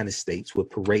the United States with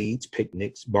parades,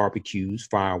 picnics, barbecues,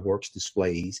 fireworks,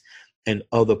 displays, and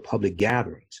other public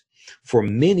gatherings. For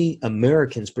many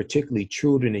Americans, particularly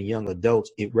children and young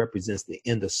adults, it represents the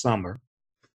end of summer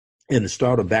and the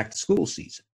start of back to school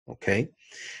season. Okay.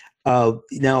 Now,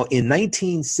 in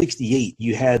 1968,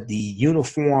 you had the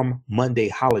Uniform Monday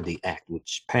Holiday Act,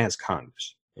 which passed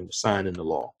Congress and was signed into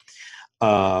law.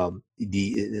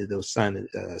 They was signed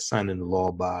into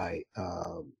law by,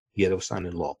 they was signed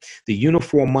into law. The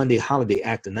Uniform Monday Holiday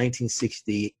Act of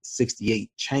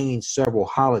 1968 changed several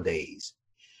holidays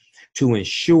to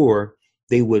ensure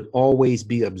they would always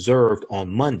be observed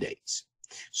on Mondays,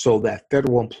 so that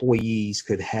federal employees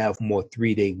could have more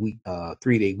three-day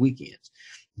weekends.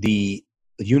 The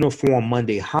Uniform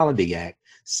Monday Holiday Act,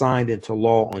 signed into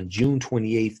law on June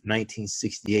 28,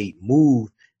 1968,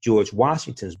 moved George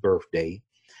Washington's birthday,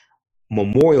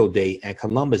 Memorial Day, and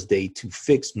Columbus Day to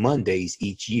fixed Mondays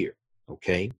each year.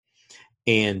 Okay.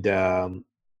 And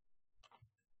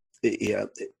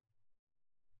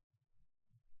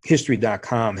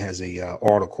History.com has a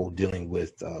article dealing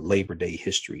with Labor Day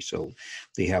history. So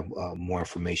they have more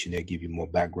information there, give you more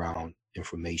background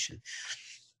information.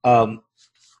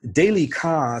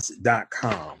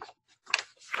 DailyCause.com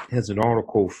has an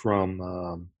article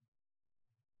from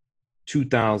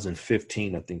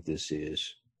 2015, I think this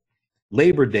is.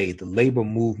 Labor Day, the Labor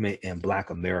Movement and Black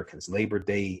Americans. Labor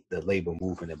Day, the Labor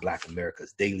Movement and Black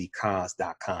Americans.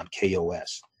 DailyCause.com,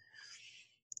 K-O-S.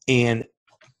 And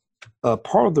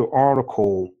part of the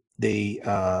article, they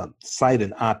cite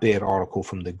an op-ed article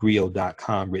from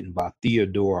thegrio.com written by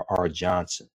Theodore R.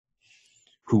 Johnson,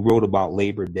 who wrote about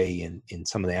Labor Day and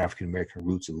some of the African-American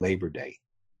roots of Labor Day.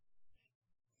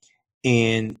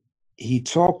 And he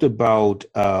talked about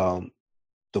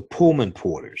the Pullman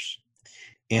Porters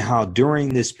and how during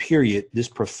this period, this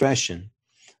profession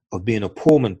of being a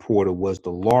Pullman Porter was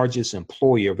the largest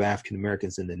employer of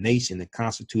African-Americans in the nation and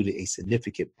constituted a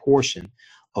significant portion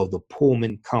of the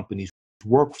Pullman Company's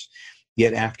workforce.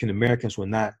 Yet African-Americans were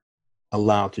not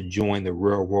allowed to join the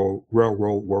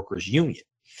Railroad Workers Union,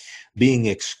 being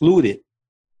excluded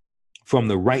from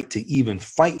the right to even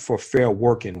fight for fair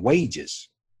work and wages.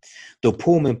 The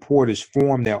Pullman Porters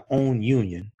formed their own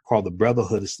union called the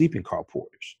Brotherhood of Sleeping Car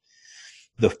Porters,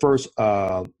 the first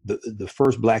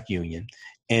black union,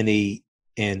 and A.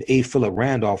 Philip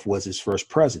Randolph was its first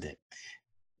president.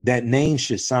 That name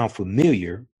should sound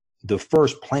familiar. The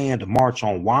first planned march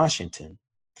on Washington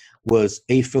was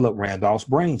A. Philip Randolph's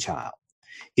brainchild.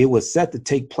 It was set to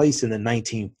take place in the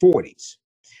 1940s.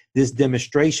 This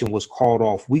demonstration was called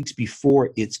off weeks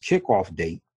before its kickoff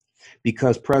date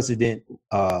because President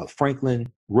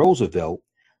Franklin Roosevelt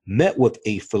met with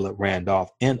A. Philip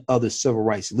Randolph and other civil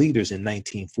rights leaders in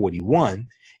 1941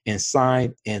 and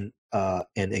signed an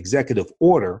executive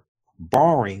order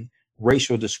barring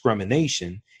racial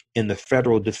discrimination in the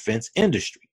federal defense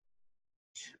industry.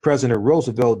 President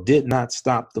Roosevelt did not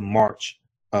stop the march.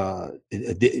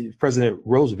 President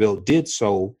Roosevelt did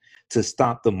so to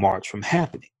stop the march from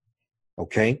happening.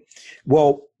 Okay,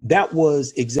 well, that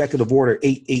was Executive Order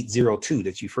 8802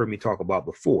 that you've heard me talk about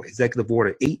before. Executive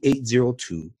Order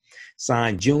 8802,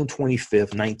 signed June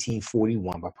 25th,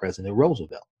 1941 by President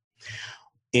Roosevelt.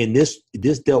 And this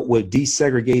dealt with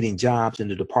desegregating jobs in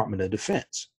the Department of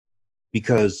Defense,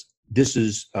 because this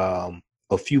is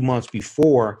a few months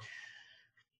before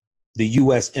the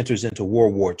U.S. enters into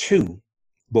World War II,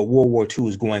 but World War II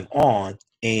is going on,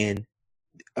 and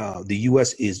the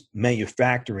U.S. is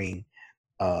manufacturing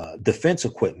defense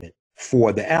equipment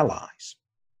for the Allies.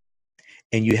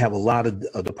 And you have a lot of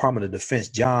Department of Defense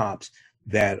jobs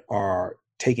that are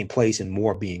taking place and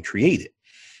more being created.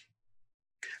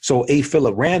 So A.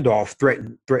 Philip Randolph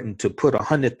threatened to put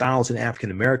 100,000 African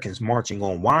Americans marching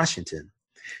on Washington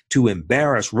to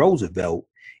embarrass Roosevelt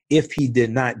if he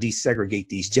did not desegregate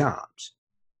these jobs.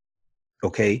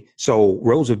 Okay, so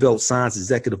Roosevelt signs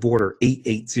Executive Order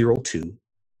 8802,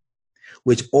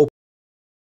 which opened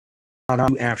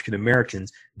African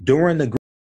Americans during the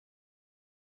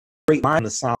Great Line of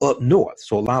the South up north.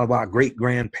 So a lot of our great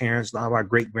grandparents, a lot of our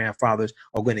great grandfathers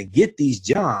are going to get these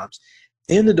jobs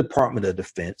in the Department of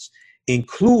Defense,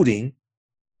 including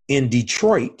in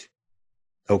Detroit.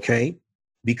 Okay,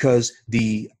 because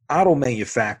the auto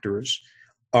manufacturers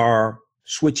are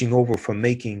switching over from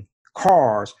making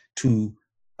cars to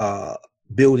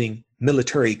building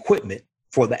military equipment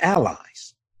for the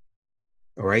Allies.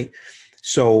 All right,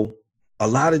 so a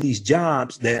lot of these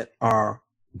jobs that our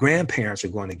grandparents are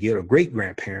going to get or great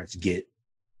grandparents get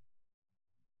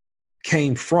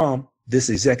came from this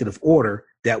executive order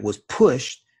that was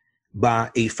pushed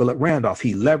by A. Philip Randolph.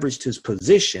 He leveraged his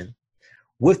position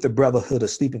with the Brotherhood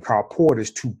of Sleeping Car Porters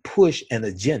to push an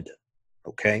agenda.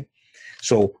 Okay,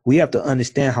 so we have to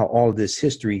understand how all of this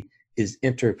history is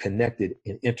interconnected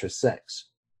and intersects.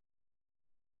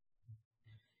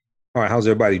 All right, how's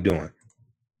everybody doing?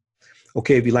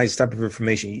 Okay, if you'd like this type of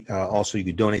information, also you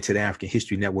can donate to the African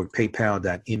History Network,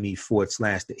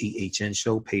 paypal.me/the AHN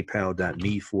show,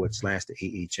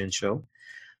 paypal.me/the AHN show.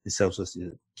 This helps us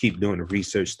to keep doing the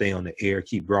research, stay on the air,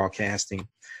 keep broadcasting.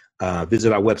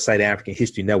 Visit our website,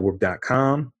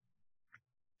 AfricanHistoryNetwork.com.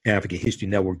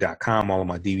 AfricanHistoryNetwork.com. All of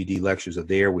my DVD lectures are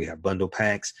there. We have bundle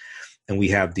packs, and we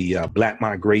have the Black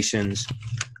Migrations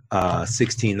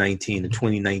 1619 to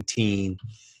 2019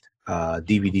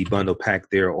 DVD bundle pack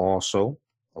there also.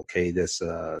 Okay, that's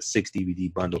a 6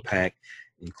 DVD bundle pack,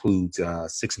 includes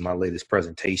 6 of my latest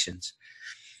presentations,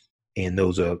 and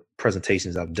those are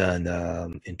presentations I've done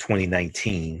in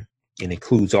 2019, and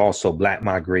includes also Black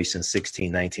Migration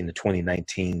 1619 to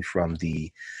 2019, from the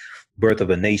Birth of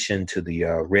a Nation to the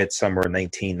Red Summer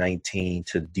 1919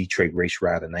 to the Detroit Race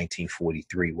Riot of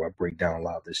 1943, where I break down a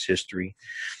lot of this history.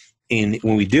 And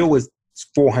when we deal with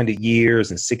 400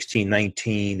 years and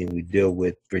 1619, and we deal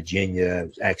with Virginia,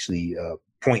 actually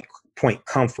Point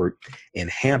Comfort in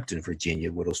Hampton, Virginia,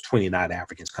 where those 29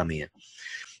 Africans come in.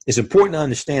 It's important to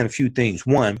understand a few things.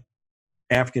 One,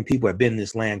 African people have been in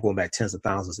this land going back tens of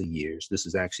thousands of years. This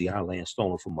is actually our land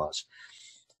stolen from us.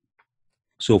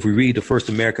 So if we read The First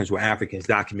Americans Were Africans,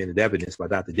 Documented Evidence by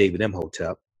Dr. David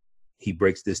Imhotep, he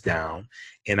breaks this down.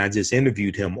 And I just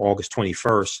interviewed him August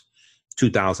 21st,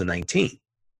 2019.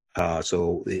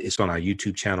 So it's on our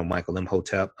YouTube channel, Michael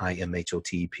Imhotep,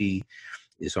 IMHOTEP.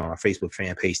 It's on our Facebook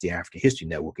fan page, the African History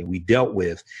Network. And we dealt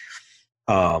with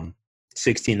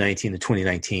 1619 to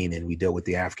 2019, and we dealt with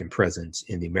the African presence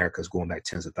in the Americas going back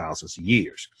tens of thousands of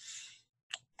years.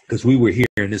 Because we were here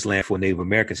in this land before Native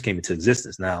Americans came into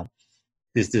existence. Now,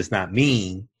 this does not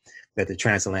mean that the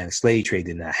transatlantic slave trade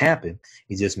did not happen.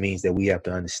 It just means that we have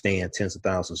to understand tens of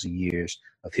thousands of years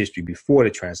of history before the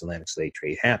transatlantic slave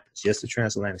trade happens. Yes, the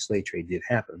transatlantic slave trade did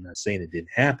happen. I'm not saying it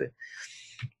didn't happen.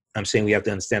 I'm saying we have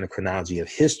to understand the chronology of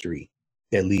history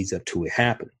that leads up to it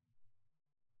happening.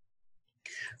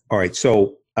 All right,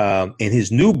 so in his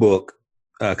new book,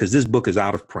 because this book is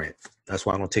out of print, that's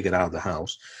why I don't take it out of the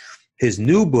house. His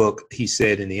new book, he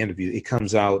said in the interview, it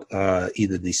comes out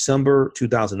either December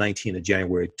 2019 or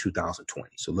January 2020.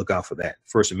 So look out for that.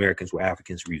 First Americans Were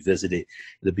Africans Revisited.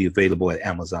 It'll be available at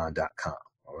Amazon.com.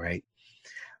 All right.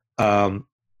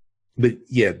 But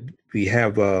yeah, we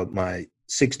have my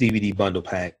 6 DVD bundle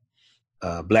pack,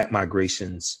 Black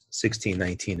Migrations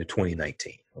 1619 to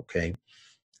 2019. Okay.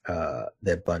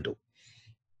 That bundle.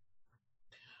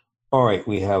 All right.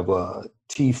 We have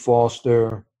T.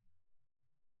 Foster.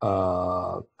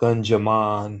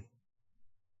 Gunjaman,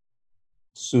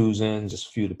 Susan, just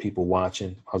a few of the people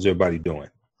watching. How's everybody doing?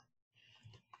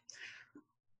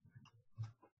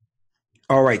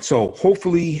 All right, so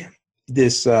hopefully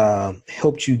this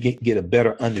helped you get a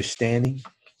better understanding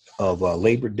of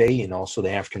Labor Day and also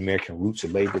the African-American roots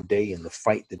of Labor Day and the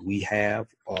fight that we have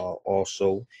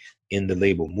also in the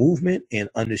labor movement, and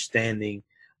understanding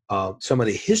some of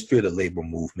the history of the labor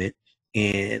movement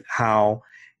and how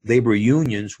labor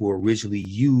unions were originally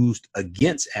used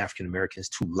against African-Americans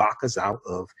to lock us out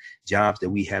of jobs that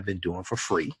we have been doing for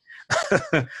free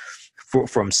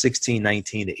from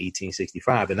 1619 to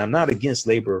 1865. And I'm not against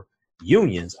labor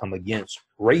unions. I'm against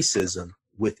racism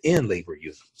within labor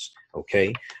unions.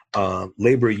 Okay.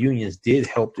 Labor unions did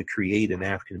help to create an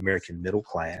African-American middle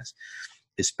class,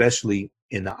 especially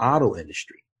in the auto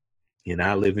industry. And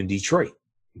I live in Detroit,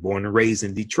 born and raised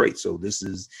in Detroit. So this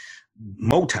is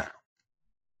Motown.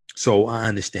 So I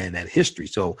understand that history.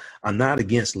 So I'm not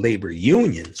against labor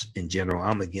unions in general.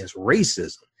 I'm against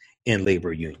racism in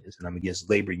labor unions. And I'm against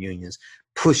labor unions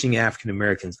pushing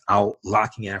African-Americans out,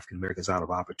 locking African-Americans out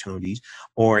of opportunities,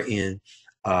 or and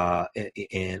I'm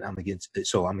against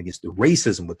the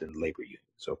racism within the labor unions.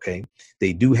 Okay.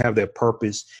 They do have their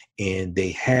purpose, and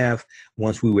they have,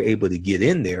 once we were able to get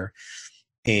in there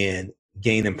and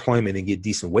gain employment and get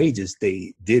decent wages,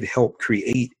 they did help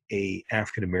create a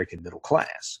African-American middle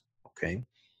class. Okay.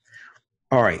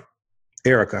 All right.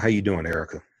 Erica, how you doing,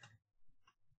 Erica?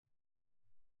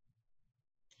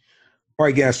 All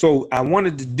right, guys. So I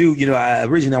wanted to do,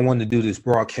 originally I wanted to do this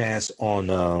broadcast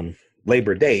on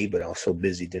Labor Day, but I was so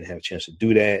busy, didn't have a chance to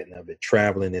do that. And I've been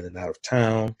traveling in and out of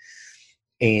town.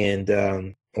 And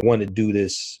I wanted to do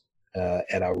this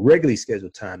at our regularly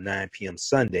scheduled time, 9 p.m.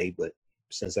 Sunday. But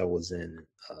since I was in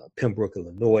Pembroke,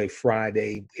 Illinois,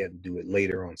 Friday, we had to do it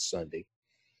later on Sunday.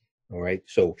 All right.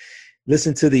 So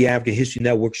listen to the African History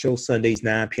Network show Sundays,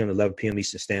 9 p.m. to 11 p.m.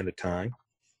 Eastern Standard Time.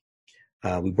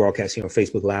 We broadcast here on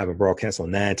Facebook Live and broadcast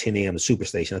on 10 a.m. the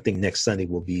Superstation. I think next Sunday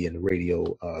we'll be in the radio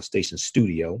station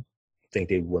studio. I think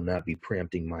they will not be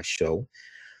preempting my show.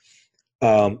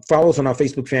 Follow us on our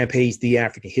Facebook fan page, The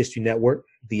African History Network,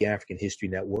 The African History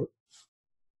Network.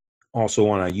 Also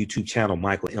on our YouTube channel,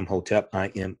 Michael Imhotep,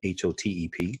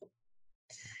 Imhotep.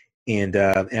 And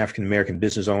African-American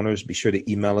business owners, be sure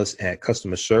to email us at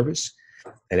customer service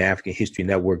at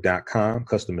africanhistorynetwork.com,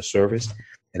 customer service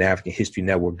at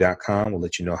africanhistorynetwork.com. We'll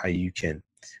let you know how you can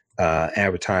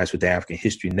advertise with the African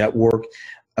History Network.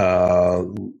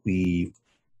 We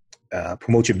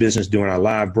promote your business during our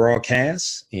live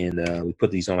broadcasts, and we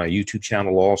put these on our YouTube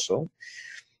channel also.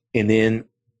 And then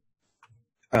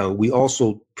we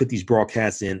also put these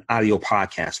broadcasts in audio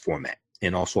podcast format.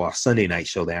 And also our Sunday night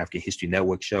show, the African History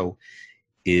Network show,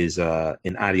 is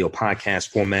in audio podcast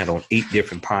format on 8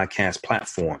 different podcast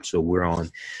platforms. So we're on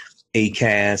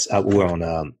Acast, we're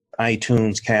on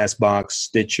iTunes, Castbox,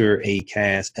 Stitcher,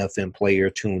 Acast, FM Player,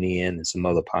 TuneIn, and some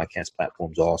other podcast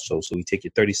platforms also. So we take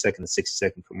your 30-second to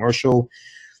 60-second commercial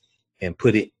and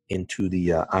put it into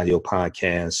the audio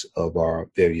podcast of our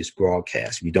various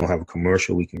broadcasts. If you don't have a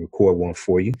commercial, we can record one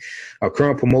for you. Our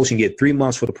current promotion, get 3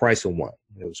 months for the price of one.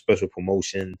 A special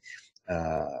promotion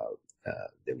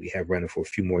that we have running for a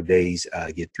few more days.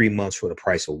 Get 3 months for the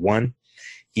price of one.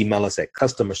 Email us at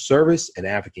customer service at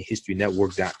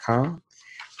africanhistorynetwork.com,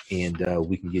 and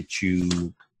we can get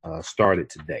you started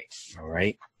today. All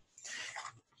right.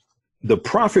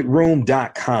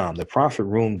 Theprofitroom.com.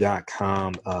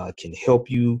 Theprofitroom.com can help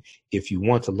you if you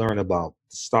want to learn about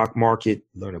the stock market,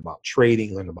 learn about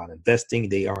trading, learn about investing.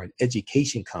 They are an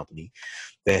education company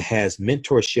that has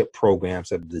mentorship programs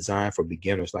that are designed for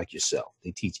beginners like yourself.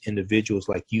 They teach individuals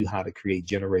like you how to create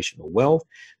generational wealth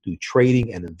through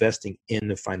trading and investing in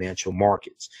the financial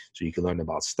markets. So you can learn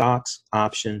about stocks,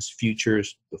 options,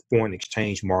 futures, the foreign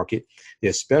exchange market.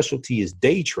 Their specialty is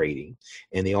day trading,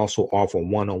 and they also offer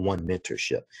one-on-one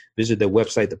mentorship. Visit their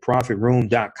website,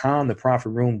 theprofitroom.com,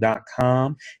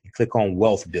 theprofitroom.com, and click on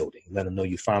wealth building. Let them know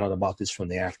you found out about this from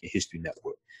the African History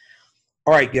Network.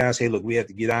 All right, guys. Hey, look, we have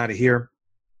to get out of here.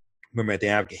 Remember, at the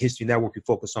African History Network, we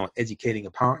focus on educating,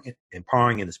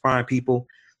 empowering, and inspiring people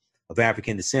of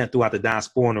African descent throughout the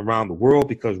diaspora and around the world,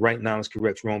 because right now it's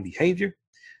corrects wrong behavior.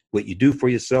 What you do for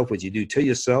yourself, what you do to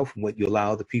yourself, and what you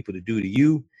allow other people to do to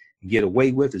you and get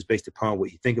away with is based upon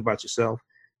what you think about yourself.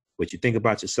 What you think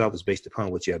about yourself is based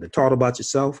upon what you have been taught about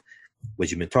yourself.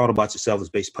 What you've been taught about yourself is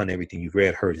based upon everything you've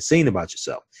read, heard, and seen about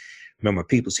yourself. Remember,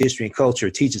 people's history and culture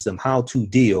teaches them how to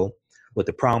deal with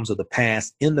the problems of the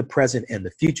past in the present and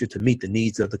the future to meet the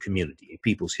needs of the community.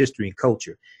 People's history and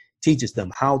culture teaches them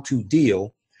how to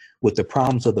deal with the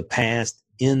problems of the past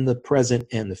in the present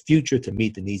and the future to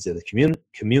meet the needs of the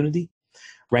community.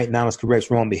 Right now, it's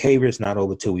corrects wrong behavior. It's not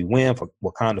over till we win. For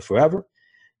Wakanda forever.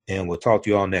 And we'll talk to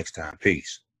you all next time.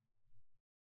 Peace.